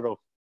 it's a matter of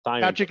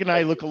time. Patrick and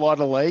I look a lot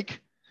alike.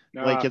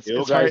 Like it's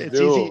hard.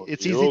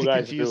 It's easy to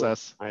confuse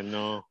us. I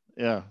know.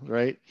 Yeah,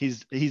 right.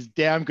 He's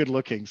damn good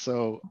looking,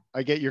 so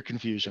I get your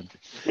confusion.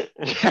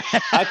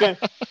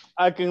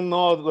 I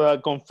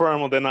cannot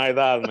confirm or deny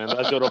that, man.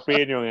 That's your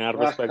opinion, and I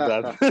respect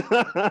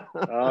that.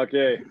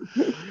 Okay.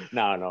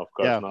 No, of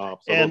course, Yeah. no,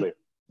 absolutely.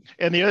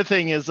 And the other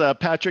thing is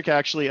Patrick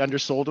actually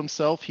undersold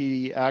himself.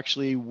 He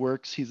actually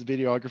works, he's a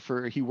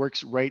videographer. He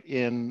works right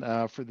in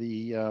for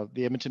the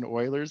Edmonton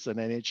Oilers, an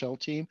NHL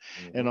team,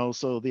 and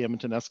also the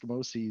Edmonton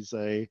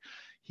Eskimos.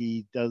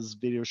 He does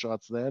video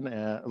shots then,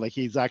 like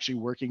he's actually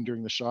working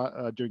during the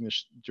shot, during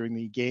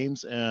the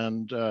games,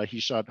 and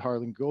he shot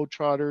Harlan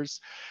Globetrotters.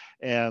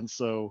 And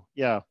so,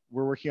 yeah,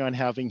 we're working on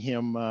having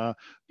him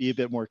be a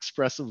bit more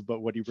expressive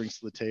about what he brings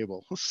to the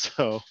table.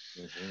 So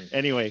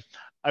anyway,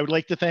 I would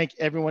like to thank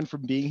everyone for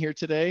being here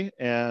today.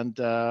 And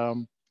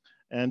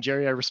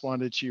Jerry, I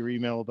responded to your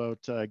email about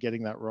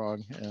getting that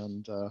wrong.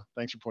 And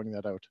thanks for pointing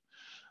that out.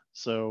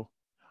 So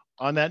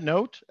on that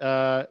note,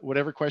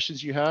 whatever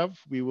questions you have,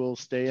 we will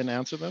stay and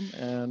answer them,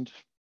 and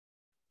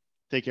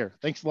take care.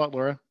 Thanks a lot,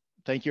 Laura.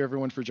 Thank you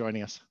everyone for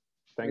joining us.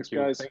 Thanks, you,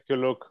 guys. Thank you,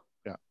 Luke.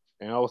 Yeah.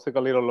 And I will take a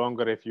little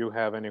longer if you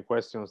have any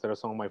questions. There are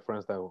some of my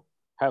friends that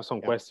have some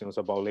questions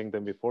about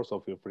LinkedIn before, so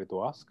feel free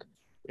to ask.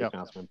 You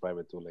can ask me in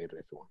private too later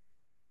if you want.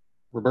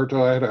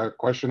 Roberto, I had a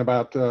question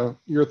about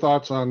your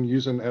thoughts on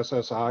using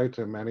SSI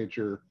to manage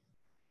your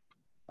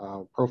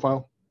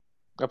profile.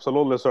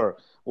 Absolutely, sir.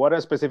 What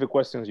are specific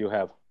questions you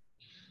have?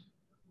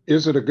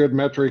 Is it a good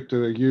metric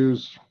to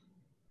use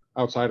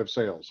outside of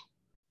sales?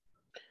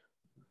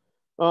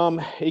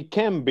 It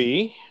can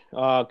be.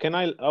 I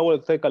will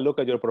take a look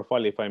at your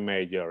profile if I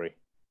may, Jerry.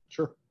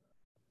 Sure.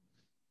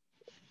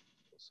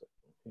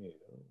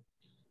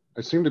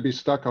 I seem to be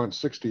stuck on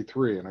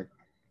 63, and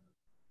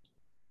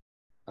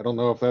I don't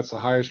know if that's the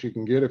highest you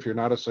can get if you're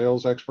not a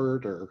sales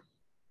expert, or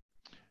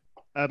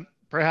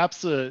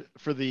perhaps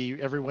for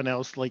everyone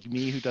else like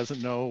me who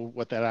doesn't know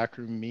what that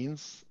acronym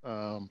means.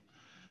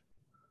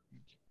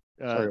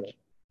 Sorry.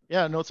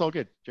 Yeah, no, it's all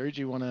good. Jerry,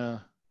 do you want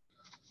to?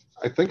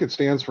 I think it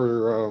stands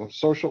for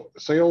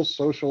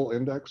social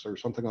index or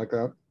something like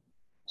that.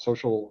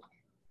 Social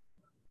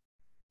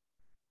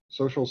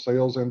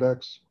sales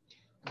index.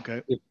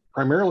 Okay. It's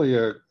primarily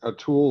a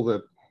tool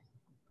that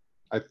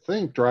I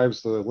think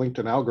drives the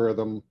LinkedIn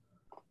algorithm,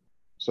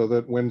 so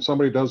that when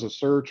somebody does a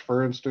search,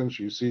 for instance,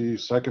 you see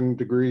second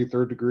degree,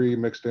 third degree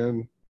mixed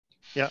in.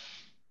 Yeah.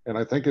 And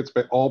I think it's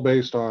all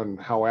based on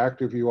how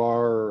active you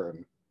are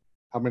and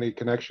how many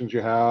connections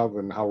you have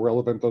and how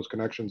relevant those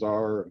connections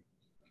are.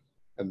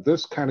 And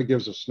this kind of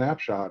gives a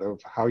snapshot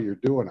of how you're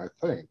doing, I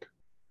think.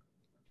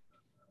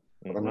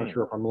 But I'm not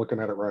sure if I'm looking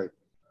at it right.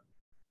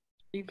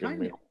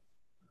 I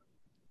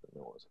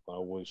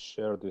will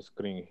share the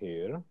screen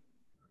here.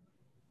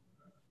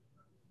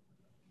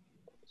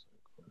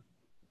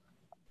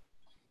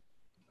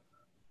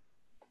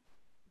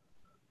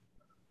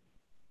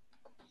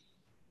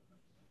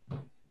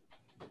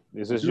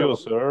 This is you,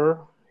 sir.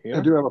 Here.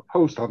 I do have a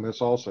post on this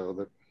also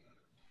that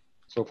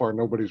so far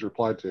nobody's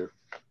replied to.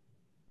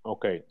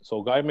 Okay,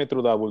 so guide me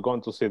through that. We're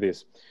going to see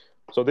this.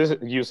 So this,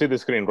 you see the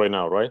screen right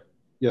now, right?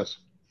 Yes.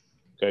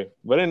 Okay,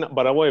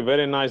 by the way,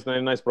 very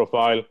nice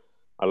profile.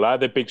 I like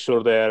the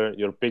picture there.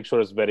 Your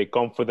picture is very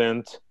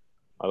confident.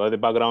 I like the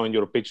background in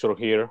your picture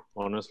here,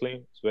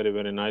 honestly. It's very,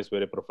 very nice,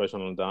 very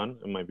professional done,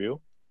 in my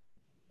view.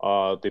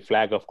 The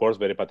flag, of course,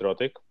 very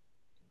patriotic.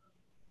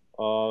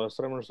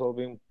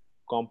 Solving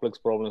complex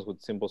problems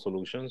with simple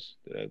solutions.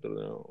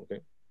 Okay.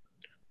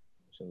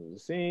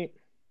 See.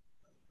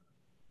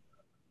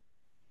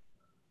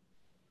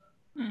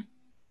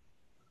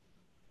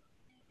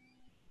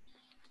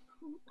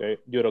 Okay,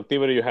 your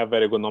activity, you have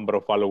very good number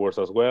of followers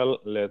as well.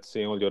 Let's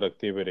see all your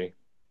activity.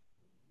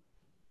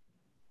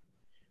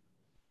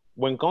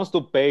 When it comes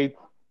to paid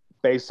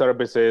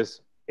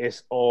services,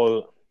 it's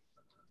all,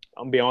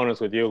 I'll be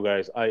honest with you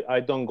guys, I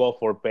don't go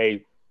for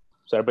paid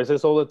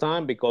services all the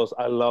time because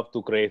I love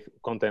to create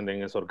content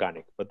and it's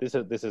organic. But this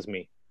is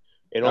me.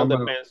 It all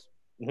depends.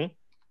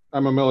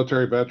 I'm a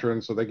military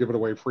veteran, so they give it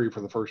away free for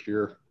the first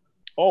year.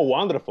 Oh,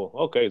 wonderful.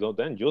 Okay, so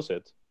then use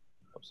it.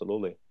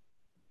 Absolutely.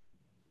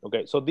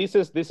 Okay, so this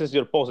is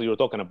your post that you're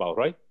talking about,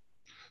 right?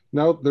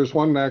 No, there's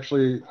one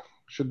actually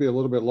should be a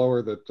little bit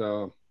lower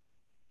that.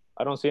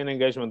 I don't see an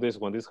engagement. This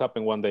one. This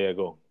happened 1 day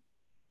ago.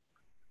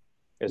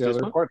 Is this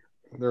one?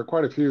 There are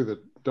quite a few that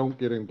don't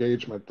get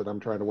engagement that I'm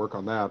trying to work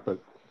on that, but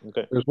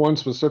okay. There's one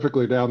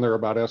specifically down there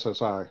about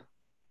SSI. Okay.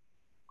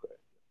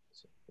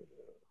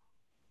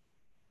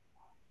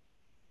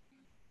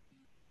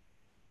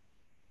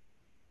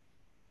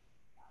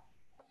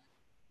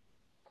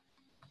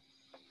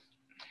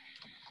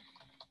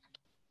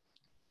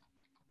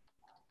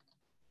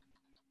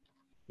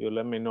 You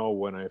let me know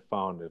when I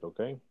found it,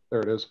 okay?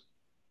 There it is.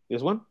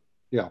 This one?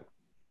 Yeah.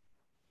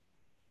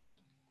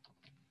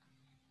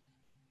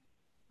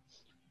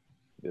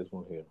 This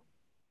one here.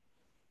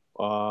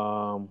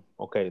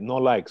 Okay, no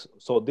likes.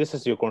 So this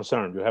is your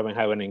concern. You haven't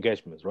had any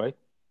engagements, right?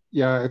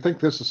 Yeah, I think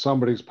this is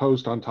somebody's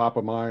post on top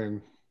of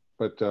mine,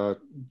 but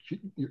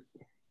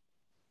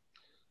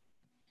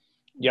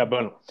yeah,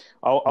 but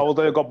I will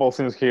tell you a couple of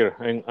things here.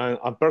 And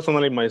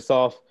personally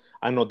myself,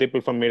 I know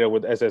people familiar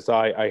with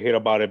SSI. I hear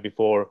about it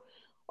before.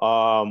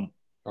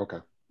 Okay.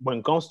 When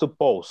it comes to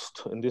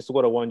post, and this is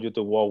what I want you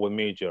to walk with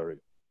me, Jerry.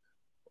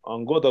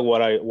 I'm good at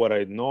what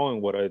I know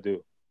and what I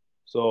do.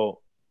 So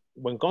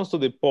when it comes to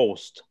the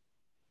post,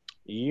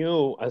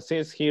 it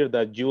says here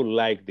that you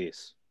like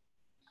this,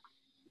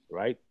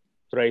 right?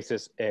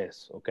 Traces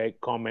S, okay?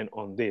 Comment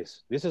on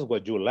this. This is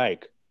what you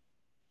like.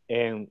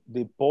 And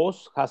the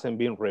post hasn't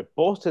been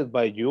reposted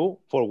by you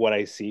for what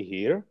I see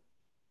here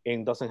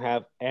and doesn't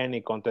have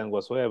any content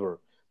whatsoever.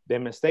 The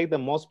mistake that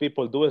most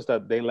people do is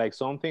that they like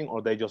something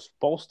or they just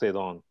post it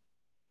on,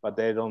 but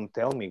they don't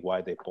tell me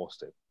why they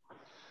posted.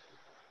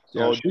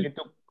 So you need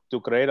to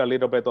create a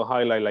little bit of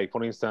highlight, like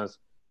for instance,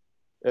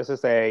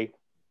 SSA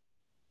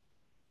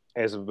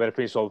is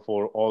beneficial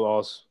for all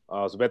us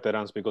as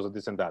veterans because of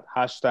this and that.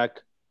 Hashtag,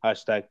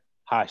 hashtag,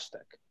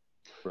 hashtag,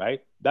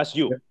 right? That's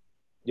you.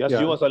 Just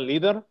you as a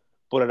leader,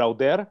 put it out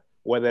there,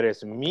 whether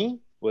it's me,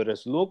 whether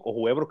it's Luke, or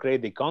whoever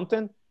create the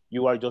content,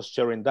 you are just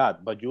sharing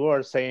that, but you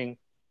are saying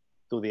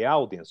to the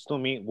audience, to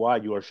me, why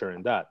you are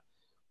sharing that.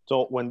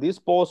 So when this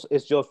post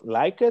is just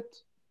like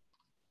it,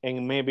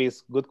 and maybe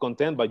it's good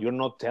content, but you're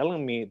not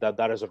telling me that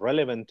that is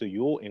relevant to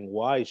you and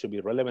why it should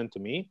be relevant to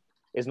me,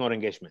 it's not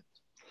engagement.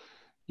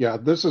 Yeah,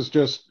 this is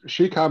just,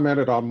 she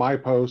commented on my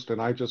post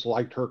and I just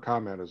liked her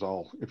comment is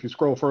all. If you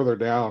scroll further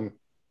down,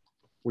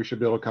 we should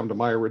be able to come to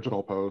my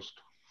original post.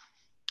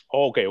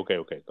 Okay, gotcha.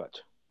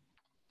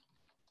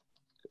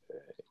 Okay.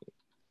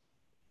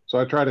 So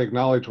I try to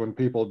acknowledge when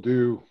people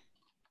do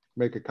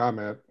make a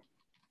comment.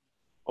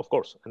 Of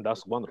course, and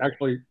that's wonderful.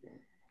 Actually,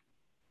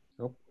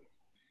 nope.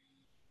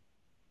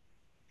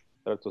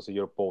 Try to see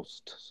your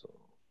post. So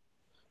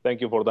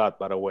thank you for that,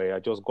 by the way. I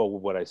just go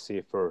with what I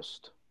see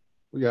first.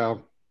 Yeah.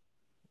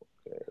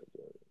 Okay.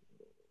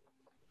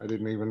 I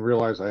didn't even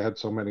realize I had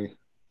so many.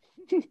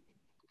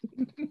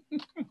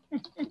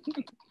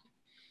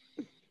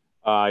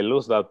 I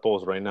lose that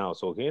post right now.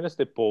 So here is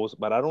the post,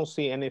 but I don't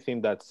see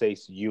anything that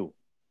says you.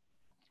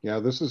 Yeah,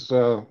 this is,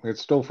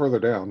 it's still further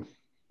down.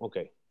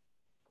 Okay.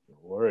 No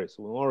worries.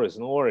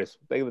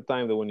 Take the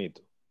time that we need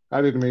to.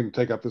 I didn't mean to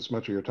take up this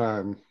much of your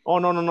time. Oh,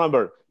 no,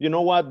 but you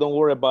know what? Don't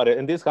worry about it.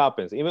 And this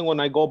happens. Even when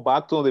I go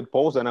back to the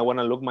post and I want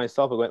to look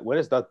myself, I go, where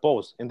is that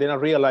post? And then I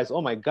realize,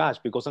 oh my gosh,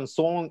 because I'm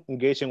so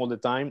engaging all the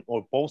time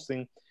or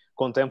posting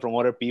content from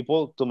other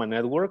people to my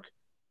network,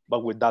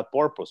 but with that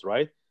purpose,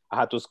 right? I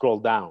had to scroll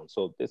down.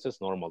 So this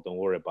is normal. Don't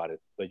worry about it.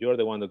 But you're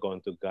the one that's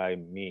going to guide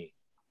me.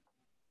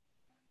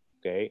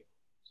 Okay.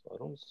 So I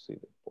don't see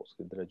the post.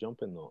 Did I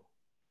jump in? No.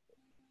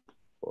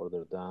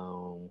 Further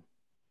down.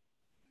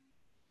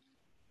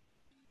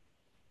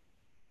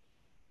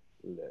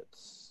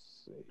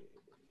 Let's see.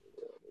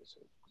 Where is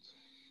it?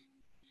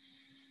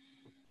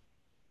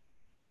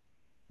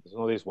 There's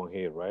not this one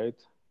here, right?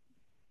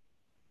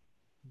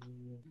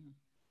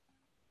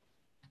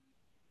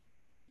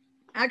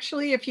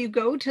 Actually, if you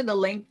go to the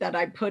link that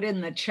I put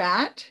in the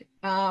chat,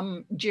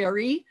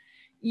 Jerry,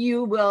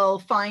 you will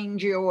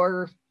find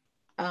your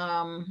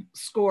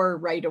score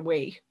right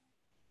away.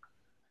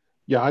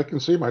 Yeah, I can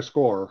see my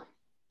score.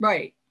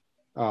 Right.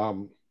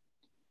 But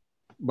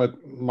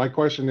my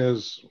question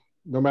is,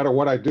 no matter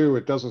what I do,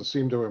 it doesn't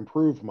seem to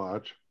improve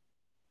much.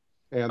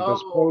 And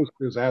this post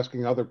is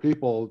asking other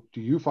people,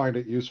 do you find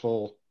it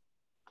useful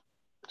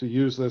to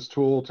use this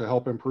tool to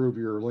help improve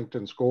your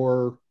LinkedIn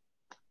score?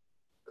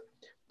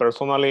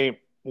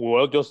 Personally,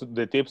 well, just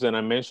the tips that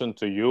I mentioned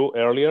to you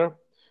earlier.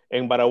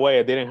 And by the way,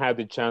 I didn't have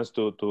the chance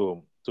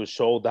to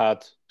show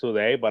that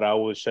today, but I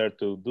will share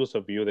to those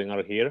of you that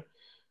are here.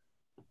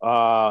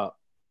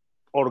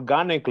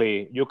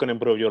 Organically, you can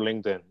improve your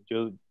LinkedIn.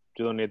 You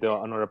don't need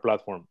another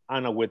platform.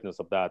 I'm a witness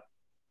of that.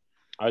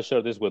 I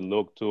share this with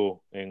Luke too,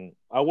 and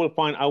I want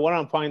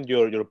to find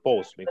your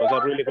post because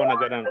I really want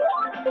to get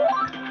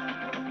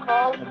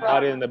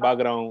somebody in the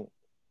background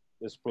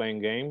is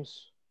playing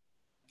games.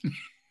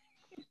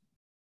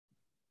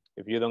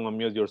 If you don't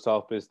unmute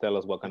yourself, please tell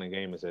us what kind of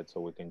game is it so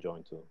we can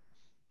join too.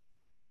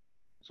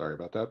 Sorry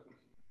about that.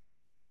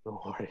 No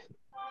worries.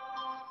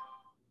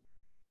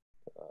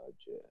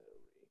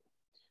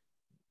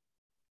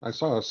 I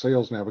saw a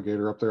sales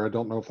navigator up there. I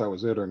don't know if that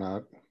was it or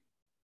not.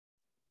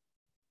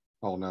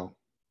 Oh, no.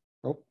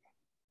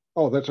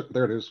 Oh,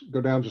 there it is.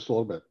 Go down just a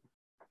little bit.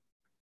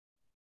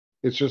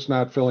 It's just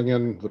not filling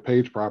in the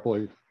page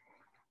properly.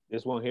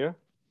 This one here?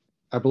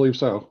 I believe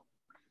so.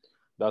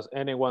 Does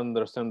anyone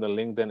understand the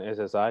LinkedIn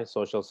SSI,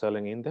 Social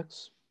Selling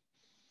Index?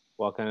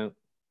 What can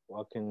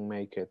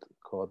make it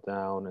go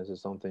down? Is it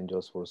something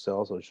just for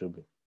sales or should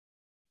be?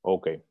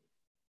 Okay.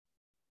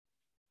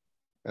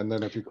 And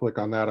then if you click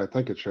on that, I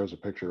think it shows a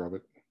picture of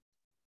it.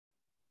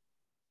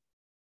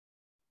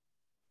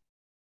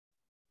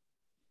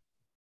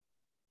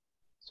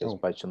 Says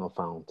page not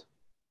found.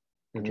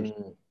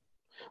 Interesting.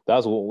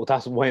 That's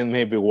when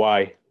maybe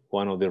why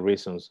one of the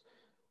reasons.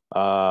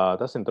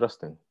 That's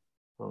interesting.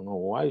 I don't know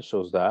why it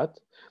shows that.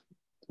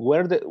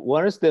 Where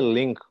is the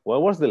link? Where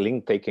was the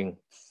link taken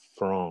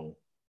from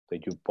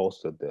that you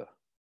posted there?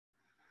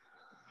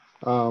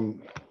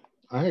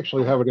 I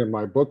actually have it in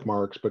my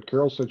bookmarks, but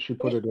Carol said she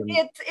put it in.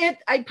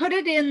 I put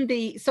it in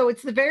the, so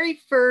it's the very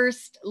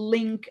first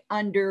link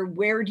under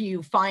where do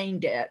you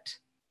find it?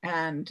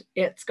 And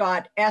it's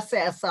got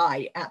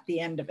SSI at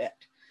the end of it.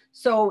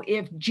 So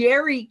if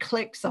Jerry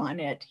clicks on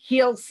it,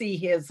 he'll see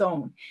his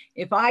own.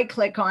 If I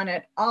click on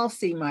it, I'll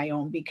see my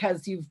own,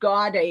 because you've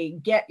got a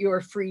get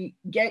your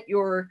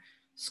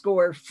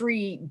score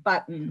free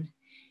button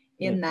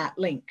in that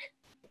link.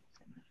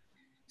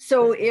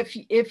 So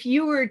if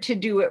you were to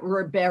do it,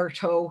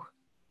 Roberto,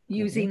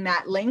 using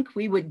that link,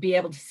 we would be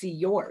able to see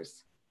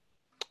yours.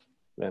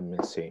 Let me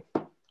see.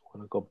 I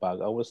want to go back.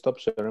 I will stop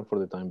sharing for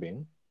the time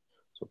being.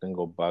 So I can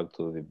go back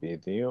to the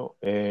video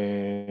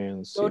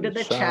and go to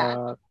the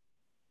chat.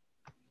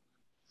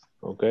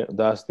 Okay,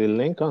 that's the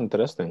link. Oh,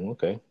 interesting.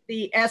 Okay.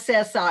 The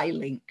SSI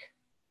link.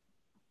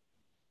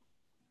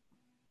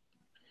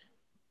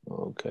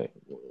 Okay.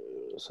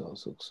 So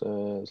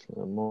success,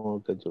 more,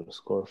 get your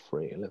score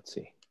free. Let's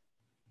see.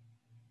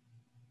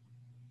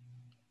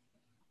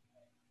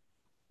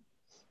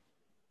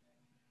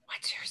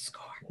 What's your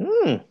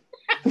score?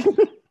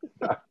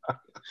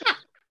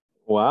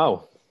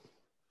 Wow.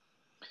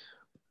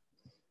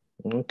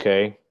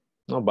 Okay.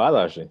 Not bad,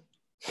 actually.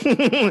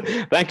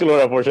 Thank you,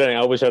 Laura, for sharing.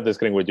 I will share the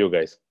screen with you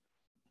guys.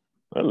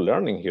 We're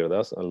learning here.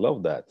 I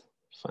love that.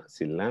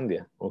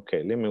 Fancylandia.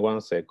 Okay, let me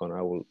 1 second.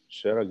 I will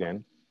share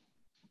again.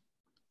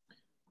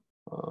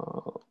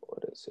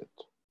 What is it?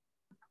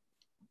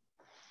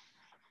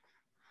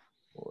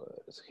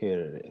 Here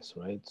it is,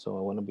 right? So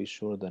I want to be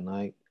sure that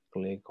I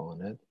click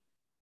on it.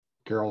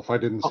 Carol, if I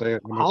didn't say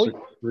it,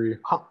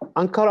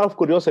 I'm caught out of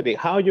curiosity.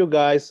 How you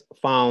guys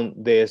found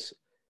this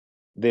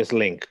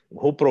link?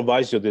 Who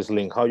provides you this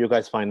link? How you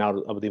guys find out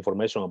about the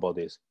information about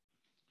this?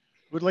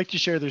 Would like to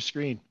share their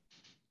screen.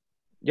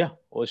 Yeah,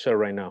 we'll share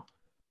right now.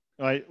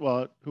 All right.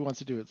 Well, who wants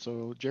to do it?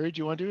 So Jerry, do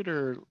you want to do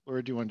it,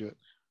 or do you want to do it?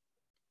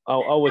 I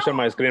will share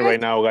my screen right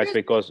now, guys,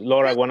 because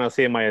Laura, I want to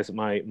see my I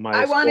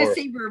want to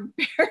see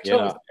Roberto's.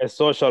 Yeah, a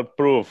social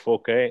proof.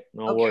 Okay,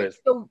 no worries.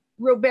 So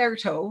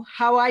Roberto,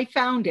 how I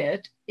found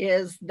it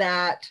is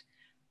that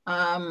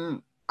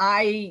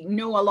I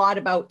know a lot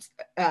about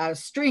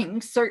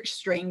strings, search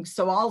strings.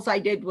 So all I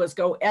did was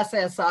go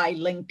SSI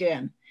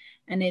LinkedIn,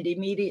 and it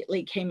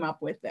immediately came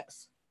up with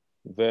this.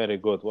 Very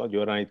good. Well,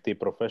 you're an IT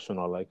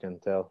professional, I can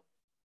tell.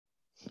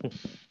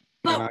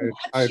 But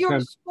what's your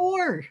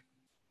score?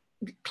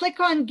 Click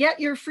on get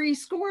your free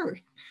score.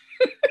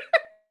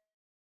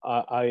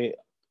 Here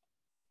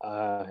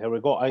we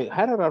go. I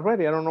had it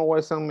already. I don't know why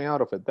it sent me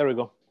out of it. There we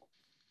go.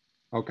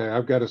 Okay,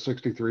 I've got a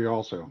 63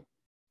 also.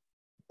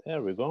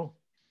 There we go.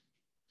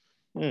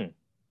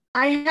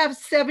 I have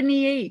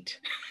 78.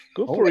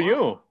 Good for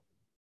you.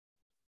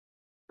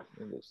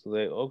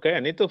 Okay, I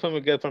need to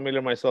get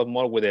familiar myself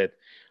more with it.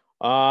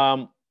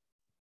 I'll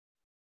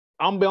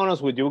be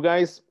honest with you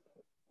guys.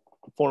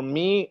 For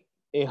me,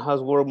 it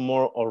has worked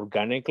more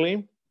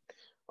organically.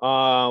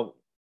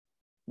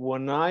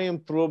 When I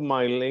improve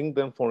my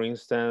LinkedIn, for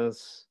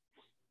instance,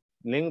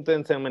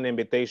 LinkedIn sent me an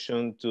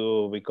invitation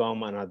to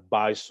become an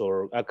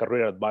advisor, a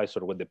career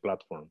advisor with the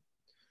platform.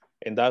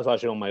 And that's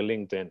actually on my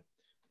LinkedIn.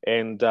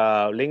 And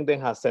LinkedIn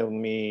has sent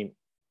me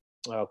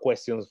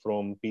questions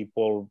from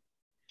people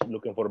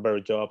looking for better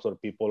jobs, or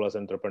people as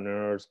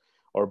entrepreneurs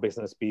or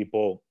business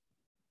people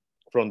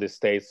from the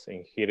States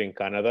and here in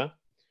Canada.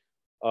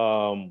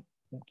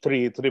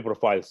 Three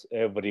profiles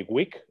every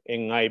week,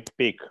 and I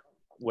pick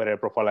whatever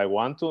profile I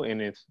want to,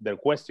 and if their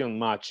question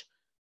match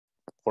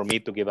for me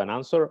to give an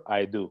answer,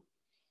 I do.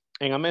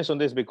 And I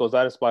mentioned this because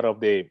that is part of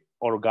the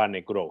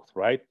organic growth,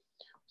 right?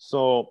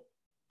 So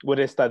with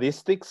the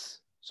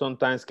statistics,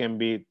 sometimes can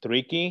be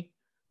tricky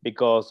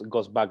because it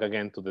goes back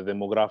again to the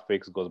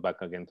demographics, goes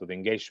back again to the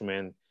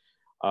engagement.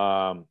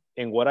 And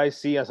what I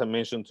see, as I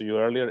mentioned to you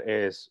earlier,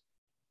 is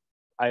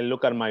I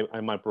look at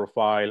my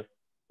profile,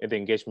 the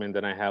engagement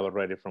that I have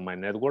already from my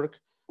network.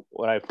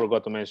 What I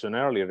forgot to mention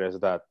earlier is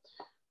that,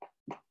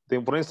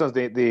 for instance,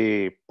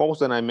 the post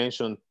that I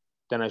mentioned,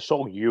 that I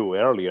showed you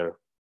earlier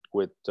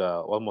with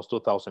almost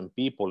 2,000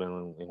 people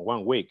in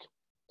 1 week,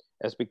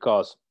 is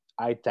because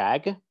I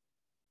tag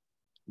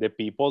the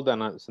people that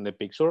are in the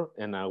picture,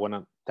 and I want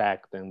to tag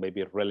them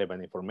maybe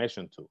relevant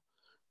information too.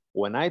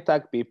 When I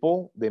tag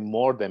people, the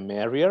more the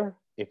merrier.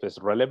 If it's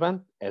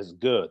relevant, it's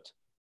good.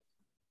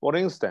 For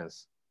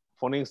instance,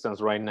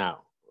 right now,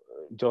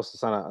 just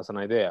as an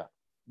idea,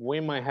 we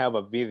might have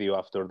a video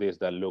after this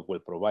that Luke will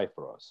provide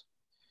for us.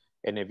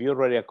 And if you're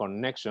already a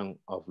connection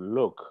of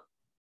Luke,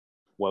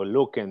 what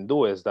Luke can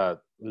do is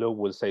that Luke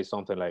will say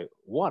something like,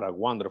 what a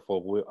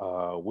wonderful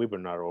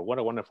webinar, or what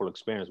a wonderful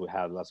experience we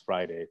had last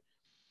Friday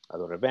at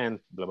our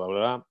event, blah, blah,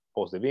 blah,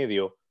 post the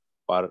video.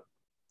 But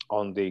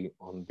on the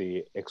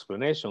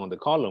explanation, on the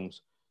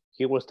columns,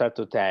 he will start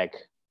to tag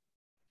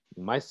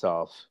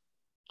myself,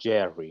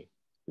 Jerry,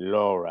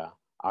 Laura,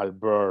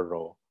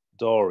 Alberto,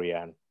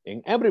 Dorian,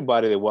 and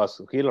everybody that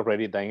was here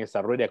already, that is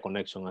already a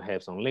connection I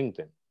have on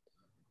LinkedIn.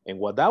 And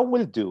what that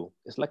will do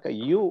is like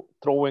you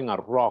throwing a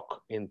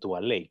rock into a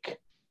lake.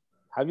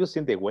 Have you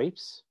seen the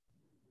waves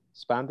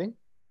expanding?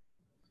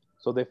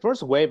 So the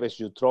first wave is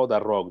you throw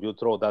that rock, you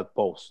throw that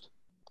post.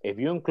 If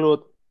you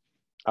include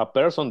a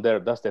person there,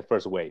 that's the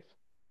first wave.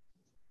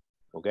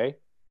 Okay?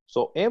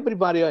 So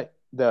everybody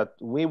that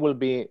we will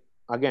be,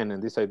 again,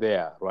 in this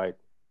idea, right,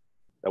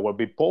 that will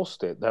be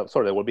posted, that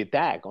will be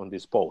tagged on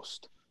this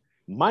post,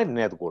 my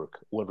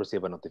network will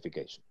receive a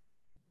notification.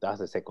 That's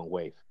the second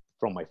wave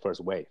from my first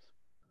wave.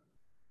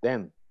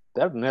 Then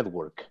their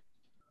network,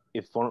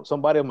 if for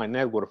somebody on my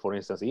network, for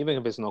instance, even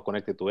if it's not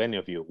connected to any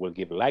of you, will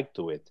give like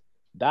to it,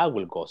 that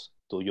will go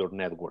to your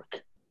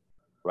network,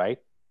 right?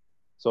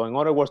 So in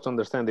other words, to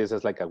understand this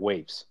is like a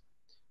waves.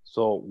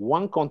 So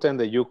one content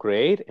that you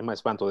create, it might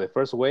span to the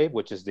first wave,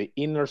 which is the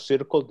inner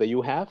circle that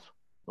you have,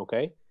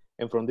 okay?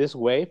 And from this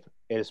wave,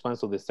 it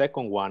expands to the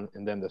second one,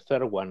 and then the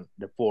third one,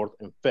 the fourth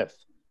and fifth.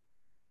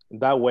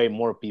 That way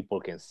more people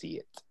can see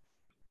it.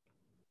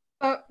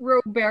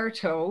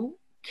 Roberto,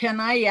 can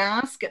I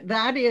ask,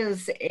 that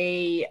is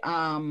an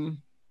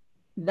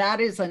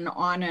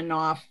on and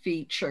off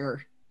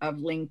feature of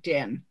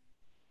LinkedIn.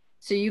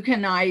 So you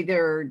can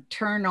either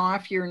turn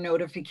off your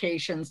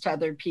notifications to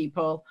other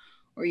people,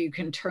 or you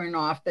can turn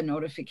off the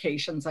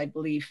notifications, I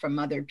believe, from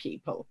other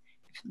people.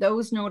 If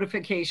those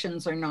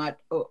notifications are not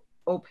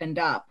opened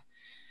up,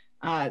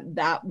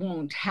 that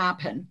won't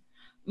happen.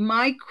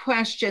 My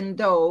question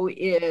though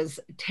is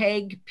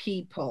tag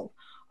people.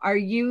 Are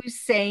you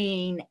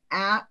saying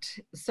at,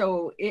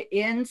 so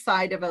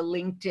inside of a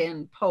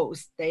LinkedIn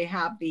post, they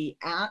have the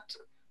at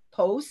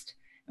post,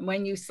 and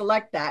when you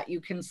select that,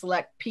 you can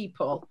select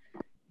people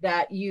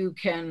that you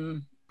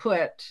can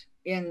put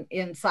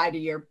inside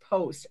of your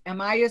post.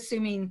 Am I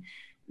assuming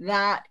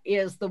that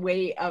is the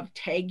way of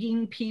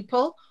tagging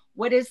people?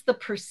 What is the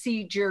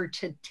procedure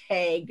to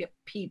tag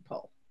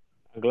people?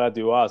 I'm glad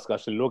you asked.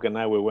 Actually, Luke and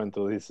I, we went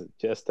to this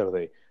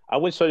yesterday. I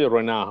will show you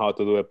right now how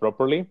to do it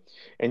properly.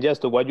 And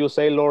just to what you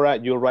say, Laura,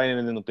 you're writing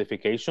in the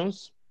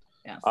notifications.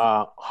 Yes.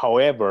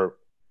 However,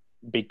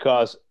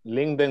 because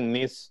LinkedIn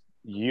needs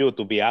you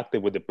to be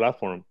active with the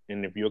platform,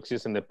 and if you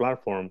exist in the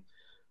platform,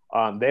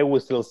 they will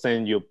still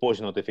send you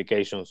push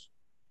notifications,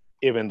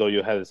 even though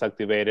you have this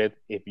activated.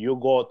 If you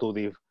go to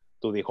the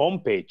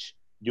homepage,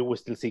 you will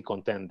still see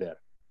content there.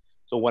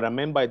 So what I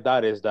mean by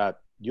that is that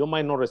you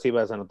might not receive it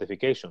as a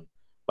notification,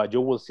 but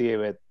you will see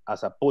it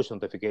as a push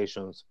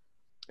notifications,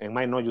 and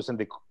might not using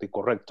the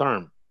correct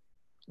term.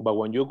 But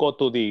when you go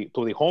to the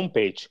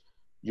homepage,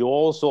 you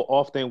also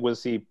often will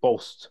see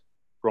posts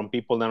from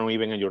people that aren't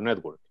even in your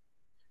network.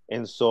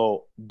 And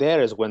so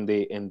there is when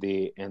in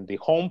the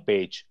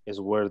homepage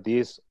is where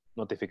these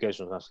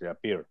notifications actually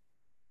appear.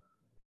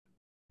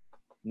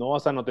 Not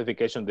as a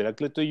notification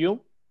directly to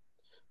you,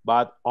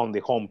 but on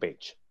the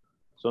homepage.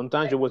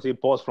 Sometimes you will see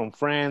posts from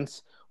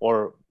friends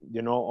or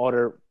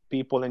other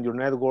people in your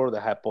network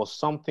that have posted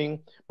something.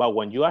 But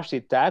when you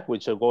actually tag,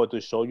 which I'm going to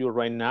show you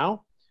right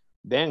now,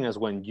 then is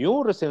when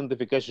you receive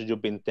notifications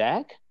you've been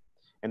tagged.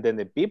 And then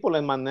the people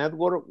in my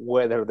network,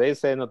 whether they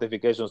say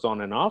notifications on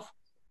and off,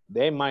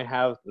 they might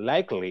have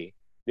likely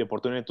the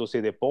opportunity to see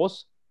the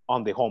post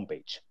on the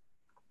homepage.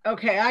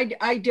 Okay,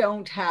 I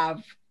don't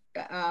have,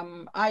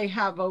 I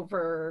have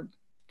over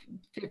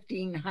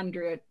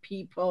 1,500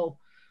 people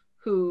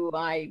who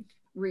I've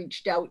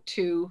reached out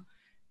to,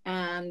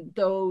 and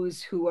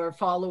those who are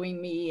following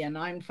me and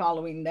I'm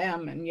following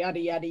them and yada,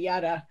 yada,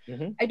 yada.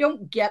 Mm-hmm. I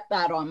don't get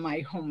that on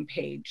my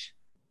homepage.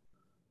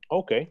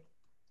 Okay.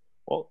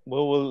 Well, we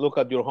will look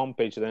at your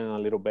homepage then a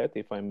little bit,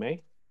 if I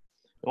may.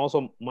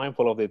 Also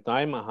mindful of the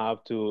time, I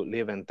have to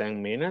leave in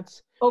 10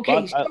 minutes.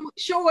 Okay,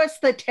 show us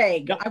the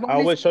tag. Yeah, I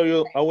will show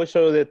you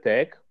the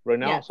tag right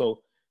now. Yes.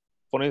 So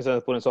for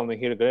instance, putting something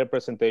here, great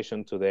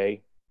presentation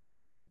today.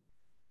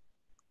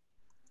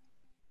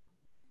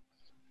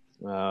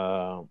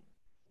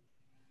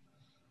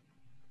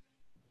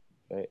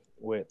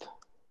 With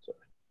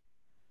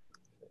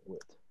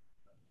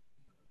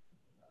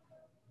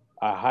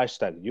a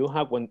hashtag. You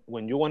have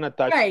when you want to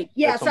touch. Right.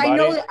 Yes,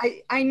 somebody,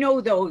 I know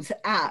those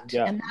at,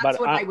 yeah, and that's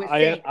what I was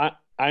saying.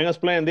 I'm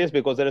explaining this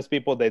because there's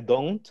people that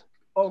don't.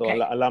 Okay.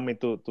 So allow me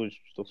to finish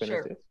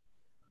sure. this.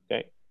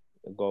 Okay.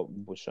 Go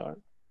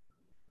Bouchard.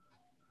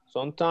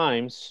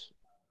 Sometimes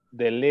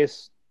the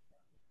list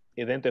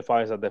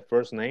identifies as the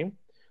first name.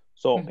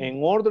 So mm-hmm.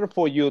 in order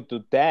for you to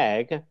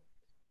tag,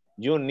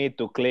 you need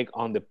to click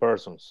on the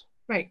person's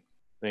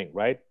thing,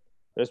 right?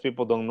 There's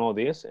people don't know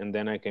this, and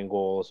then I can go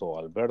also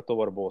Alberto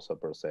Barbosa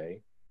per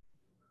se.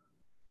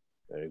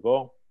 There you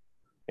go.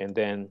 And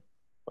then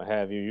I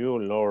have you,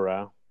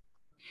 Laura,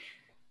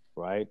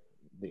 right?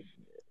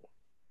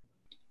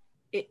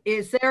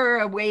 Is there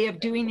a way of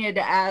doing it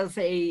as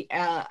a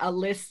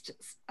list,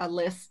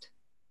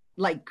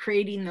 like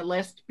creating the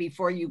list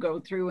before you go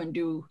through and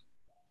do?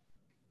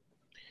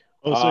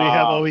 Oh,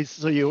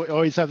 so you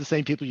always have the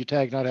same people you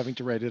tag, not having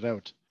to write it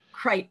out.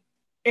 Right.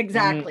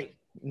 Exactly.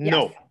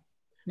 No. Yes.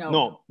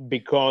 No,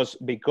 because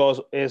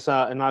it's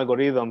an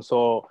algorithm.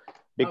 So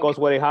because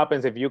what it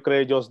happens if you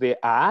create just the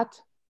at,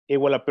 it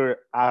will appear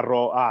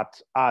arrow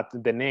at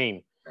the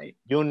name. Right.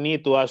 You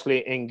need to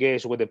actually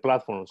engage with the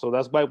platform. So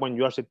that's why when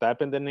you actually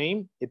type in the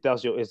name, it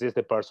tells you, is this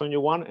the person you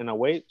want? In a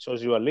way, it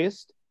shows you a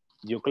list.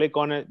 You click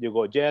on it, you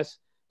go yes.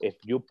 If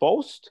you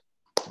post,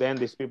 then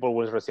these people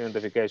will receive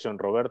notification,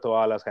 Roberto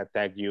Alas had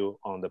tagged you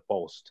on the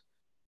post.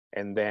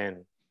 And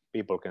then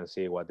people can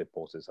see what the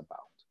post is about.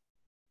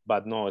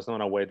 But no, it's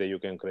not a way that you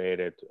can create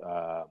it.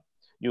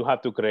 You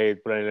have to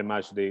create pretty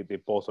much the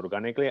post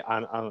organically.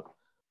 And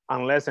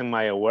unless in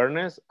my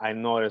awareness, I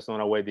know there's not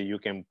a way that you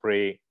can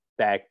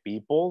pre-tag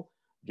people.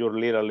 You're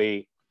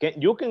literally,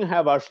 you can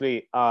have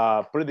actually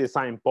a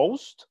pre-designed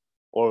post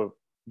or,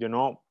 you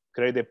know,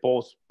 create the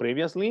post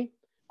previously,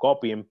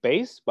 copy and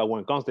paste. But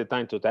when it comes the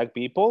time to tag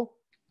people,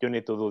 you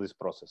need to do this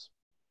process.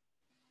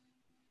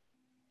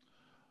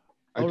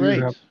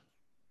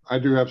 I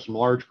do have some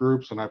large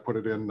groups, and I put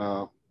it in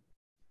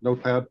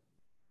Notepad.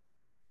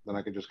 Then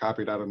I can just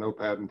copy it out of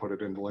Notepad and put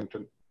it into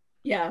LinkedIn.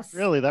 Yes.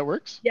 Really, that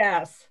works?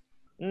 Yes.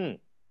 That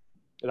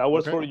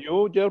works for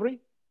you, Jerry?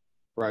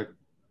 Right.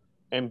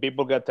 And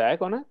people get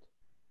tagged on it?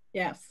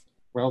 Yes.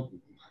 Well,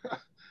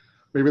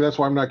 maybe that's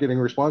why I'm not getting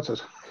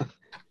responses.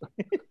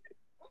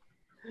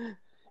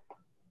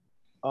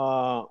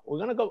 We're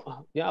gonna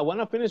go. Yeah, I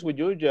wanna finish with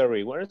you,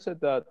 Jerry. Where is it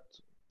that?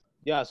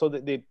 Yeah, so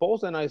the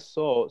post that I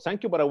saw.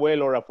 Thank you, by the way,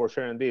 Laura, for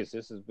sharing this.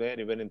 This is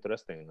very, very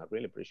interesting. I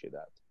really appreciate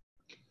that.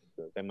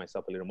 To get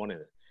myself a little money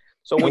there.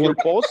 So when you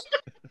post,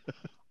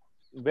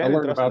 I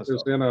learned about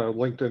this in a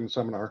LinkedIn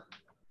seminar.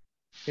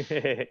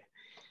 Here,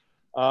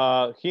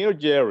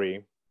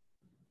 Jerry,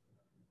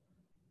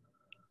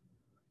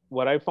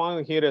 what I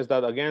found here is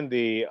that again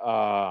the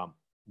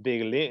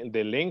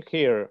link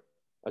here,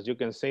 as you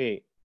can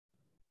see,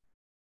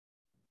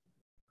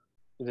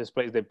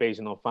 displays the page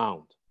not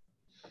found.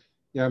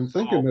 Yeah, I'm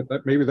thinking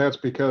that maybe that's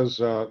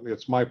because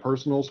it's my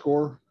personal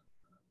score.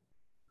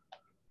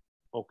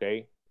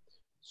 Okay.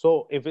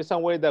 So if it's a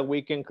way that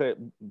we can,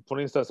 for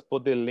instance,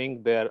 put the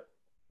link there.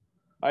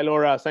 Hi,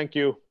 Laura, thank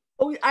you.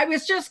 Oh, I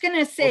was just going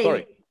to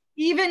say,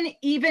 even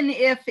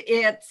if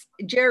it's,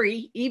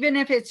 Jerry, even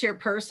if it's your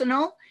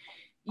personal,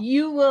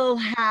 you will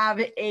have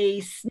a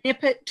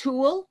snippet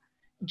tool.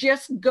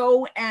 Just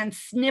go and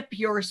snip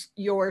your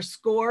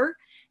score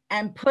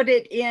and put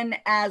it in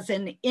as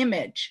an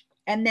image.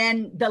 And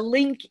then the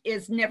link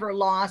is never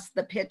lost.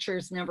 The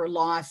picture's never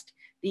lost.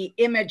 The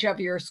image of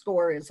your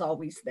score is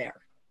always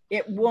there.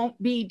 It won't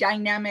be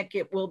dynamic.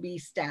 It will be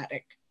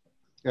static.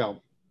 Yeah,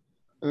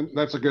 and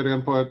that's a good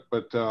input,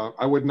 but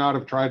I would not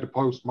have tried to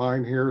post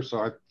mine here. So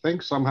I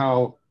think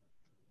somehow,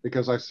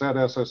 because I said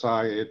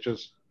SSI, it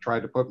just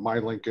tried to put my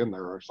link in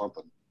there or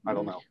something. I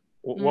don't know.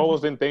 What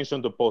was the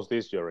intention to post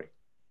this, Jerry?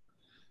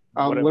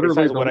 Literally,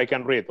 besides what I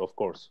can read, of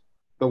course.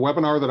 The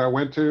webinar that I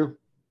went to,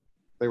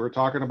 they were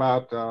talking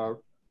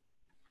about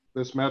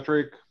this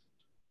metric,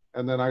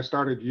 and then I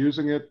started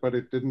using it, but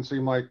it didn't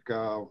seem like,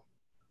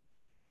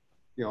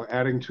 you know,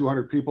 adding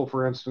 200 people,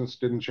 for instance,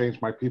 didn't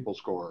change my people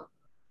score.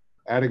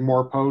 Adding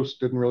more posts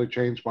didn't really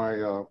change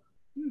my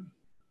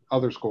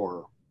other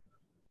score.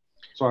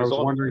 So I was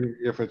wondering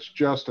if it's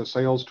just a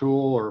sales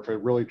tool or if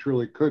it really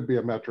truly could be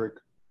a metric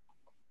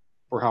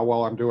for how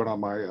well I'm doing on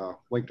my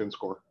LinkedIn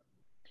score.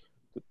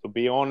 To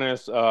be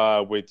honest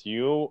with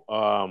you,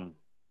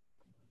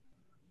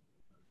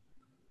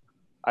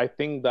 I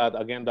think that,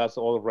 again, that's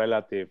all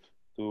relative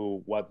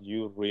to what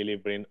you really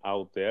bring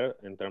out there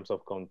in terms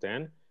of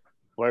content.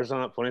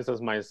 For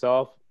instance,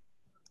 myself,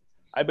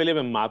 I believe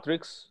in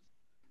metrics,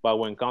 but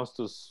when it comes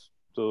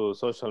to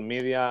social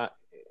media,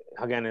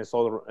 again, it's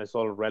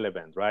all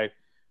relevant, right?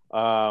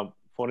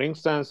 For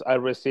instance, I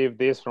received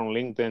this from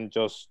LinkedIn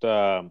just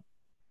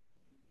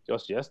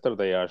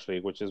yesterday,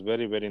 actually, which is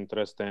very, very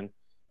interesting.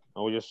 I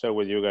will just share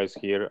with you guys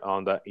here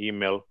on the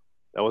email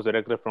that was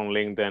directly from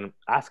LinkedIn,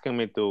 asking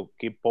me to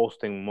keep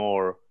posting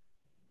more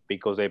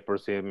because they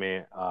perceive me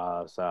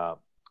as a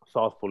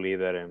thoughtful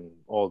leader and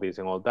all this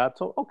and all that.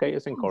 So, okay,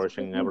 it's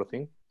encouraging and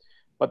everything,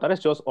 but that is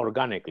just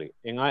organically.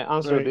 And I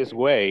answer this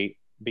way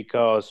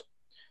because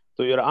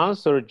to your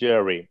answer,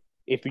 Jerry,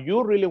 if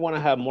you really want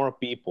to have more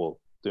people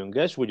to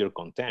engage with your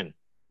content,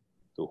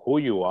 to who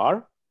you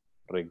are,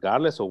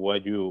 regardless of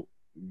what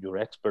your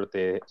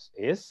expertise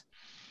is,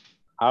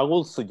 I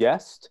will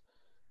suggest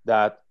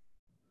that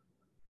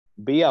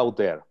be out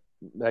there.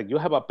 Like you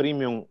have a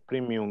premium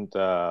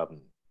LinkedIn,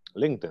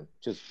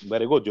 which is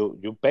very good.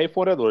 You pay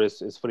for it, or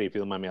it's free, if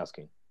you don't mind me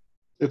asking?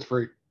 It's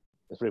free.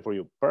 It's free for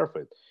you.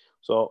 Perfect.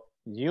 So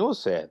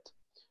use it.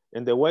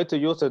 And the way to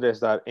use it is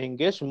that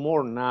engage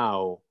more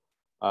now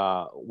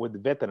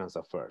with veterans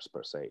affairs,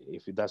 per se,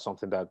 if that's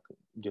something that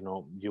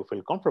you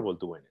feel comfortable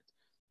doing it,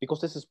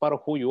 because this is part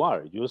of who you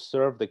are. You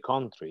serve the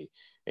country,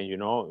 and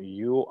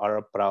you are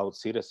a proud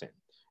citizen.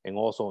 And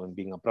also, in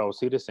being a proud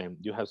citizen,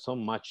 you have so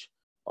much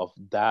of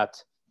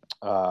that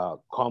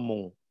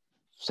common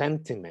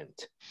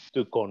sentiment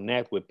to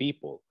connect with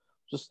people.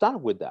 So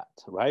start with that,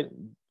 right?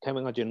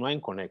 Having a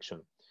genuine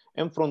connection.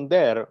 And from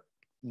there,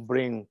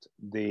 bring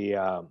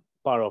the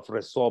part of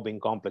resolving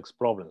complex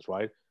problems,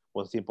 right?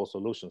 With simple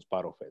solutions,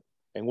 part of it.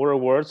 In other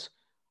words,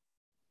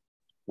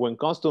 when it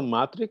comes to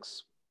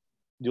matrix,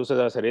 use it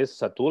as it is,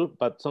 it's a tool,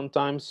 but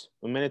sometimes,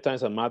 many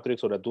times a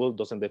matrix or a tool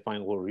doesn't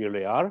define who you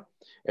really are.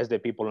 It's the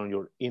people in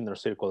your inner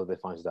circle that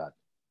defines that.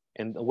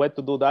 And the way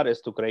to do that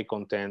is to create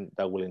content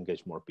that will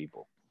engage more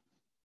people.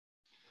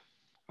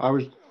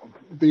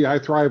 I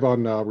thrive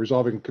on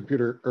resolving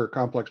computer or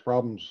complex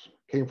problems.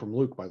 Came from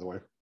Luke, by the way.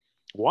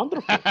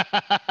 Wonderful.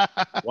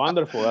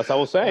 Wonderful. As I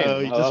was saying. Oh,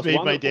 he just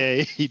made my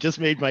day. He just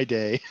made my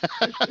day.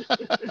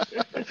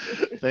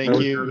 Thank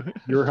you.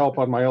 Your help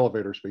on my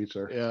elevator speech,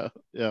 sir. Yeah,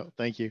 yeah.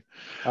 Thank you.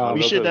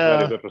 We should.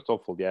 Very, very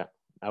resourceful. Yeah,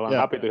 I'm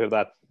happy to hear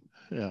that.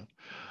 Yeah.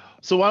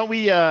 So why don't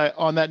we,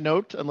 on that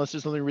note, unless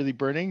there's something really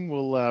burning,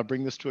 we'll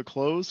bring this to a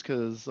close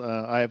because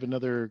I have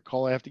another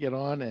call I have to get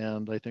on,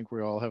 and I think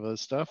we all have other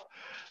stuff.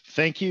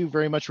 Thank you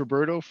very much,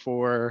 Roberto,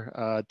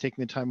 for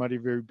taking the time out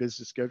of your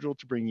busy schedule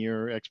to bring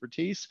your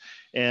expertise,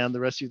 and the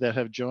rest of you that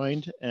have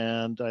joined.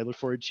 And I look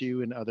forward to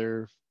you in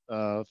other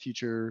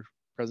future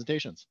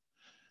presentations.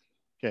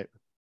 Okay,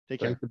 take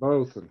care. Thank you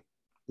both. And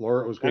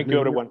Laura, it was good. Thank you,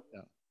 everyone. Yeah.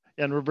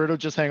 And Roberto,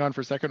 just hang on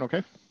for a second,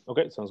 okay?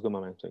 Okay, sounds good,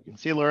 my man. Thank you.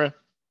 See you, Laura.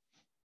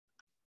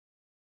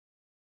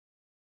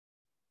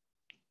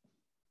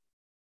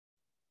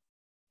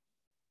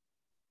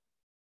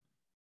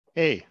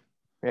 Hey.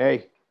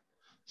 Hey.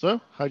 So,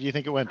 how do you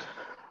think it went?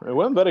 It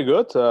went very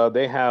good.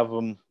 They have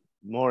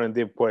more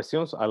in-depth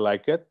questions. I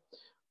like it.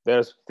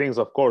 There's things,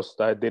 of course,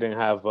 that I didn't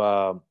have.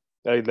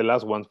 Like the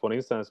last one, for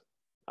instance,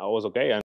 I was okay.